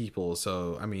his people.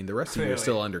 So the rest of you are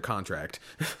still under contract.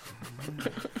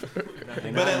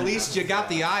 But at least you got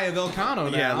the Eye of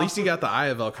Elcano now. Yeah, at least you got the Eye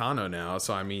of Elcano now.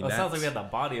 So it sounds like we had the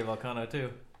body of Elcano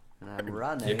too. I'm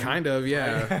running. Yeah, kind of,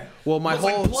 yeah. Well, my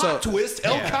whole plot twist: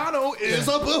 Elcano is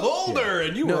a beholder,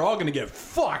 and you were all gonna get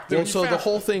fucked. Well, so the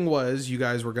whole thing was you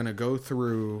guys were gonna go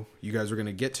through. You guys were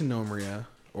gonna get to Nomria,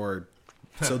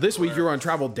 so this week you were on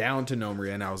travel down to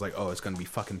Nomria, and I was like, oh, it's gonna be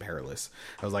fucking perilous.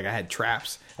 I was like, I had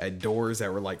traps, I had doors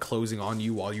that were like closing on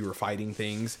you while you were fighting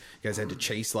things. You guys had to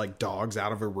chase like dogs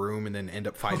out of a room and then end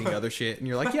up fighting other shit. And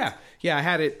you're like, yeah, I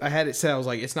had it set. I was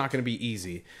like, it's not gonna be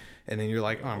easy. And then you're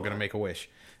like, oh, I'm gonna make a wish.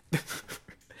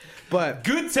 But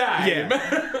good time.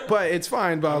 Yeah. But it's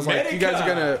fine. But I was like, you guys are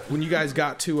gonna when you guys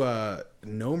got to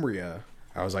Nomria,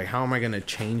 I was like, how am I gonna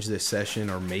change this session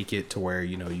or make it to where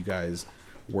you guys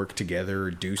work together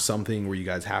or do something where you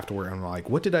guys have to work? I'm like,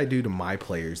 what did I do to my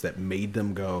players that made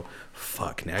them go,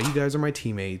 fuck, now you guys are my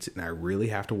teammates and I really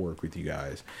have to work with you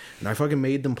guys? And I fucking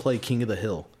made them play King of the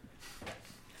Hill.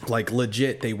 Like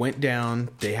legit, they went down,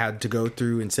 they had to go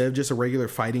through, instead of just a regular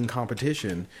fighting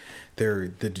competition,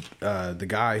 the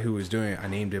guy who was doing it, I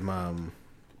named him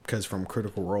because from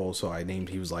Critical Role, so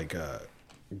he was like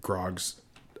Grog's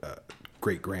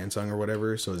great grandson or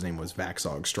whatever. So his name was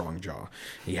Vaxog Strongjaw.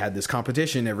 He had this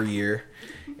competition every year,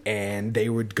 and they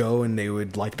would go and they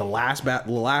would like the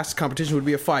last competition would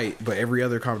be a fight, but every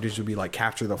other competition would be like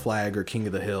capture the flag or king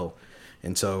of the hill.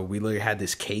 And so we literally had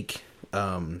this cake,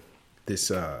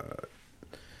 this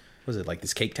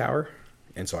cake tower,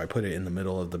 and so I put it in the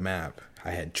middle of the map. I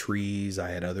had trees, I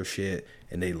had other shit,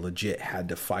 and they legit had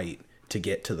to fight to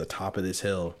get to the top of this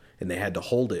hill, and they had to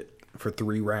hold it for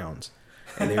 3 rounds.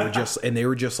 And they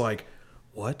were just like,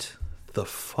 what the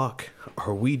fuck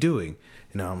are we doing?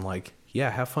 And I'm like, yeah,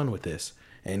 have fun with this.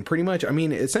 And pretty much, I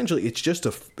mean, essentially it's just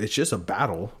a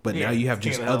battle, but now you have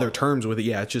just other terms with it.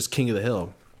 Yeah, it's just King of the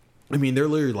Hill. I mean, they're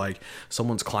literally like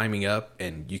someone's climbing up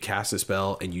and you cast a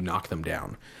spell and you knock them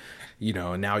down. You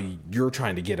know, and now you're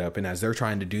trying to get up, and as they're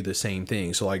trying to do the same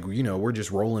thing. So, like, you know, we're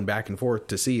just rolling back and forth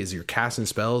to see as you're casting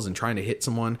spells and trying to hit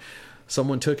someone.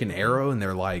 Someone took an arrow, and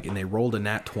they rolled a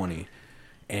nat 20,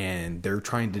 and they're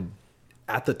trying to,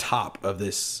 at the top of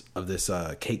this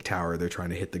cake tower, they're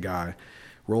trying to hit the guy.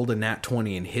 Rolled a nat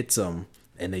 20 and hits them,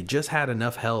 and they just had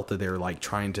enough health that they're like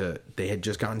they had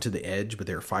just gotten to the edge, but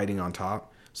they were fighting on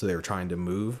top, so they were trying to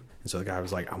move. And so the guy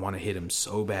was like, I want to hit him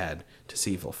so bad to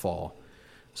see if he'll fall.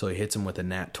 So he hits him with a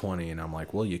nat 20, and I'm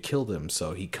like, well, you killed him.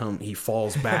 So he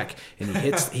falls back, and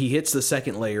he hits the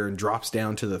second layer and drops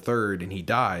down to the third, and he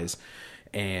dies.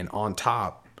 And on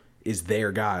top is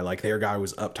their guy. Like, their guy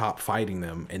was up top fighting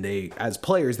them, and they, as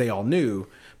players, they all knew,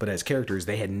 but as characters,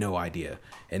 they had no idea.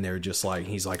 And they're just like,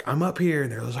 he's like, I'm up here,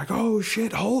 and they're just like, oh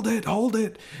shit, hold it.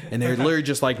 And they're literally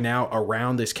just like now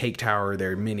around this cake tower,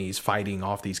 they're minis fighting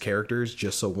off these characters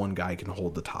just so one guy can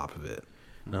hold the top of it.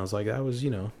 And I was like, that was, you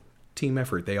know, team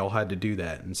effort. They all had to do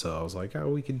that. And so I was like, oh,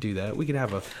 we could do that. We could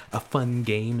have a fun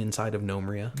game inside of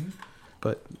Gnomeria.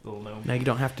 But now you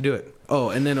don't have to do it. Oh,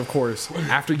 and then of course,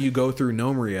 after you go through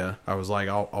Gnomeria, I was like,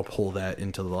 I'll pull that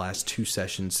into the last 2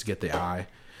 sessions to get the eye.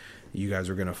 You guys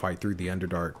are going to fight through the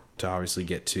Underdark to obviously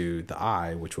get to the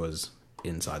eye, which was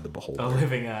inside the Beholder. A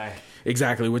living eye.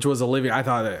 Exactly, which was a living... I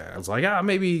was like,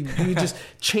 maybe we just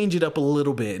change it up a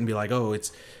little bit and be like, oh,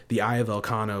 it's the Eye of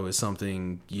Elcano is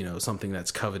something, you know, something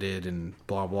that's coveted and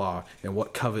blah, blah. And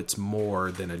what covets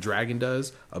more than a dragon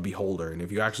does? A Beholder. And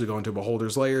if you actually go into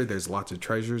Beholder's Lair, there's lots of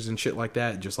treasures and shit like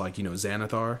that, just like, you know,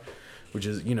 Xanathar, which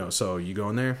is, you know, so you go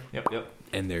in there. Yep.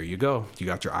 And there you go. You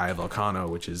got your Eye of Elcano,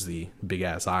 which is the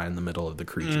big-ass eye in the middle of the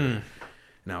creature.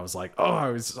 And I was like, oh, I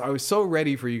was so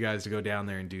ready for you guys to go down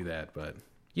there and do that, but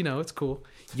you know, it's cool.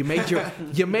 You made your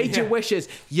your wishes.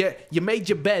 You made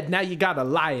your bed. Now you got to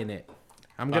lie in it.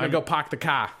 I'm gonna go park the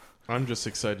car. I'm just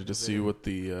excited to see what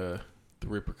the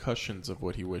repercussions of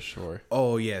what he wished for.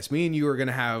 Oh yes, me and you are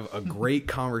gonna have a great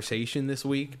conversation this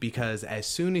week, because as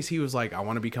soon as he was like, I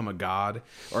want to become a god,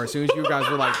 or as soon as you guys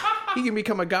were like, he can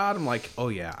become a god, I'm like, oh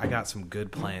yeah, I got some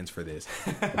good plans for this.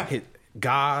 Hit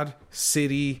God,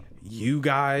 city, you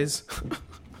guys.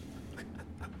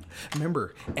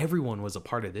 Remember, everyone was a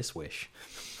part of this wish.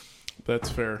 That's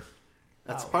fair.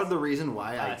 That's part of the reason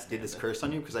why I did this curse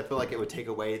on you, because I feel like it would take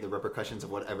away the repercussions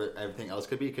of whatever everything else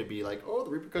could be. It could be like, oh, the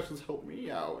repercussions help me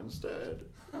out instead.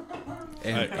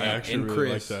 I actually really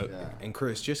Chris, like that. Yeah. And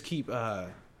Chris, just keep... I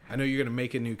know you're going to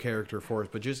make a new character for us,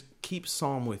 but just keep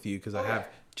Psalm with you, because I have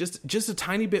just a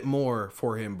tiny bit more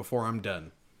for him before I'm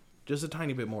done. Just a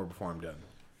tiny bit more before I'm done.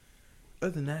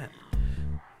 Other than that,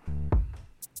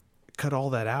 cut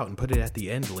all that out and put it at the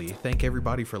end, Lee. Thank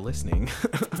everybody for listening.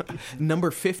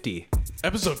 Number 50.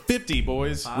 Episode 50,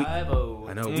 boys. 50. I know.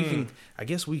 We can. I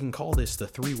guess we can call this the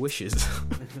 3 wishes.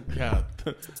 Yeah.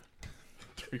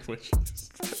 3 wishes.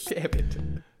 Damn it.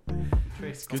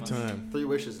 Good time. 3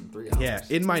 wishes in 3 hours. Yeah.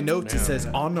 In my notes, it says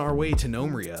on our way to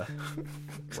Gnomeria.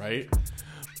 Right?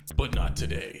 But not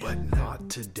today. But not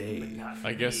today.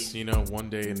 I guess, you know, one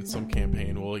day in some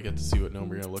campaign we'll get to see what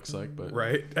Gnomeria looks like, but...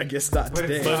 Right? I guess not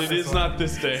today. But it is not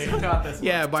this day.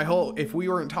 Yeah, if we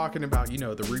weren't talking about, you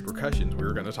know, the repercussions, we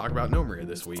were going to talk about Gnomeria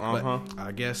this week. But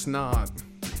I guess not.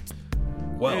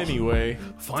 Well, anyway,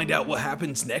 find out what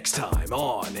happens next time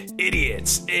on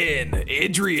Idiots in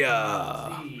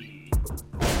Idria.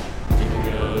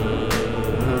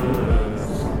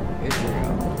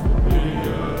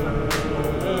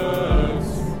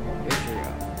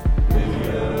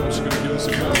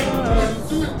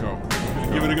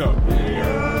 Give it a go.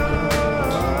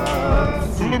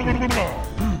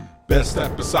 Best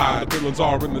step aside. The villains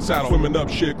are in the saddle, swimming up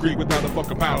shit creek without a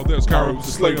fucking paddle. There's Karu,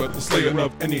 the slayer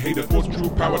of any hater, force of true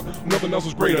power. Nothing else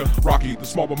is greater. Rocky, the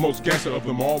small but most gangster of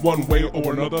them all. One way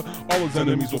or another, all his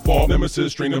enemies will fall.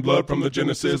 Nemesis, draining blood from the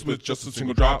Genesis. With just a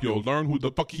single drop, you'll learn who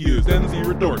the fuck he is. Then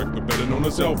Zerodoric, the better known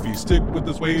as Selfie. Stick with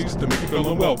his ways to make you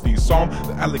feel wealthy. Saw him,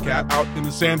 the alley cat out in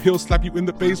the sand. He'll slap you in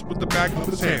the face with the back of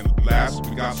his hand. Last,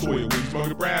 we got Sawyer when he's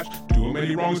the brash. Do him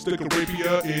any wrong, stick a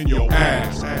rapier in your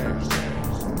ass.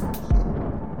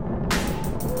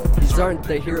 These aren't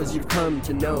the heroes you've come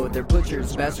to know. They're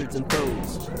butchers, bastards, and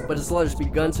foes. But it's slaughter's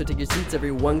begun, so take your seats,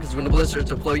 everyone, because when the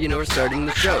blizzards will flow, you know we're starting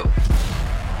the show.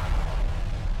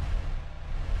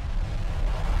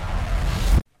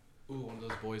 Ooh, one of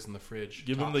those boys in the fridge.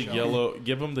 Give him Top the shelf. yellow.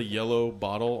 Give him the yellow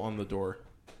bottle on the door.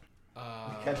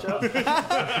 Ketchup? I'm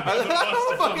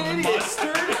a fucking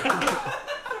idiot.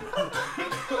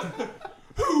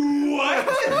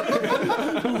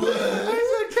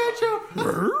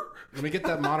 Let me get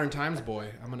that Modern Times boy.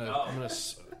 I'm gonna.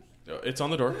 It's on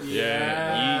the door.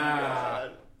 Yeah.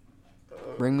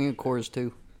 Bring me a Coors,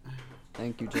 too.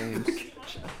 Thank you, James.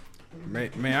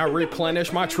 May I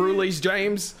replenish my Trulies,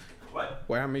 James? What?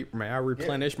 May I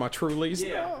replenish my Trulies?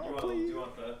 Yeah. Oh, Do you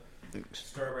want the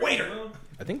strawberry? Waiter.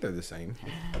 I think they're the same.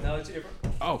 No, it's different.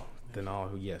 Oh, then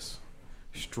yes.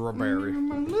 Strawberry.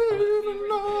 One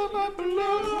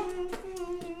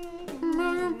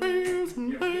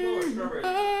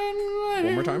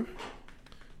more time.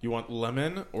 You want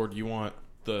lemon or do you want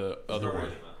the other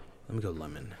one? Let me go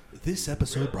lemon. This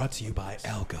episode brought to you by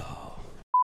alcohol.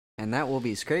 And that will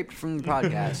be scraped from the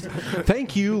podcast.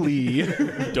 Thank you, Lee.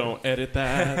 Don't edit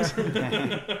that.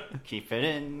 Keep it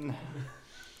in.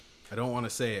 I don't want to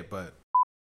say it, but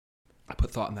I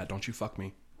put thought in that. Don't you fuck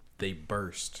me. they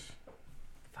burst.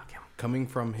 Coming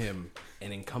from him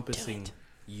and encompassing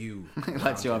you. He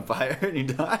lights you on fire and you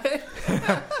die.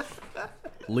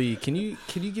 Lee, can you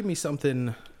give me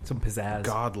something, some pizzazz,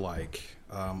 godlike,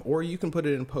 or you can put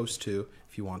it in post too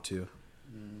if you want to.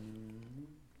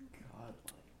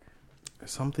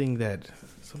 Something that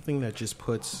just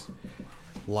puts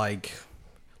like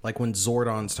when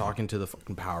Zordon's talking to the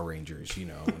fucking Power Rangers, you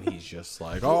know, and he's just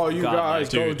like, "Oh, you guys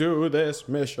go do this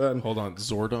mission." Hold on,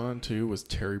 Zordon too was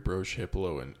Terry Broche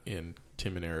Hippolyte in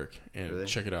Tim and Eric, and Really?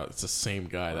 check it out, it's the same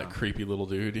guy, that creepy little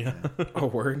dude. Yeah. Oh,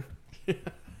 word.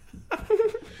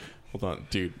 Hold on,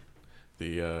 dude.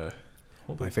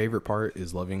 My favorite part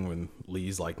is loving when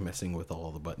Lee's like messing with all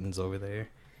the buttons over there.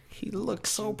 He looks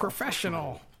so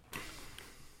professional.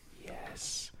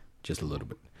 Yes, just a little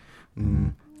bit.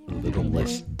 A little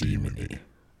less demony.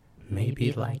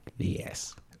 Maybe like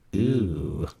this.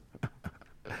 Ooh.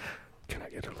 Can I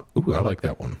get a... Ooh, I like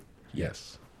that one.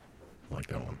 Yes. I like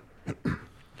that one.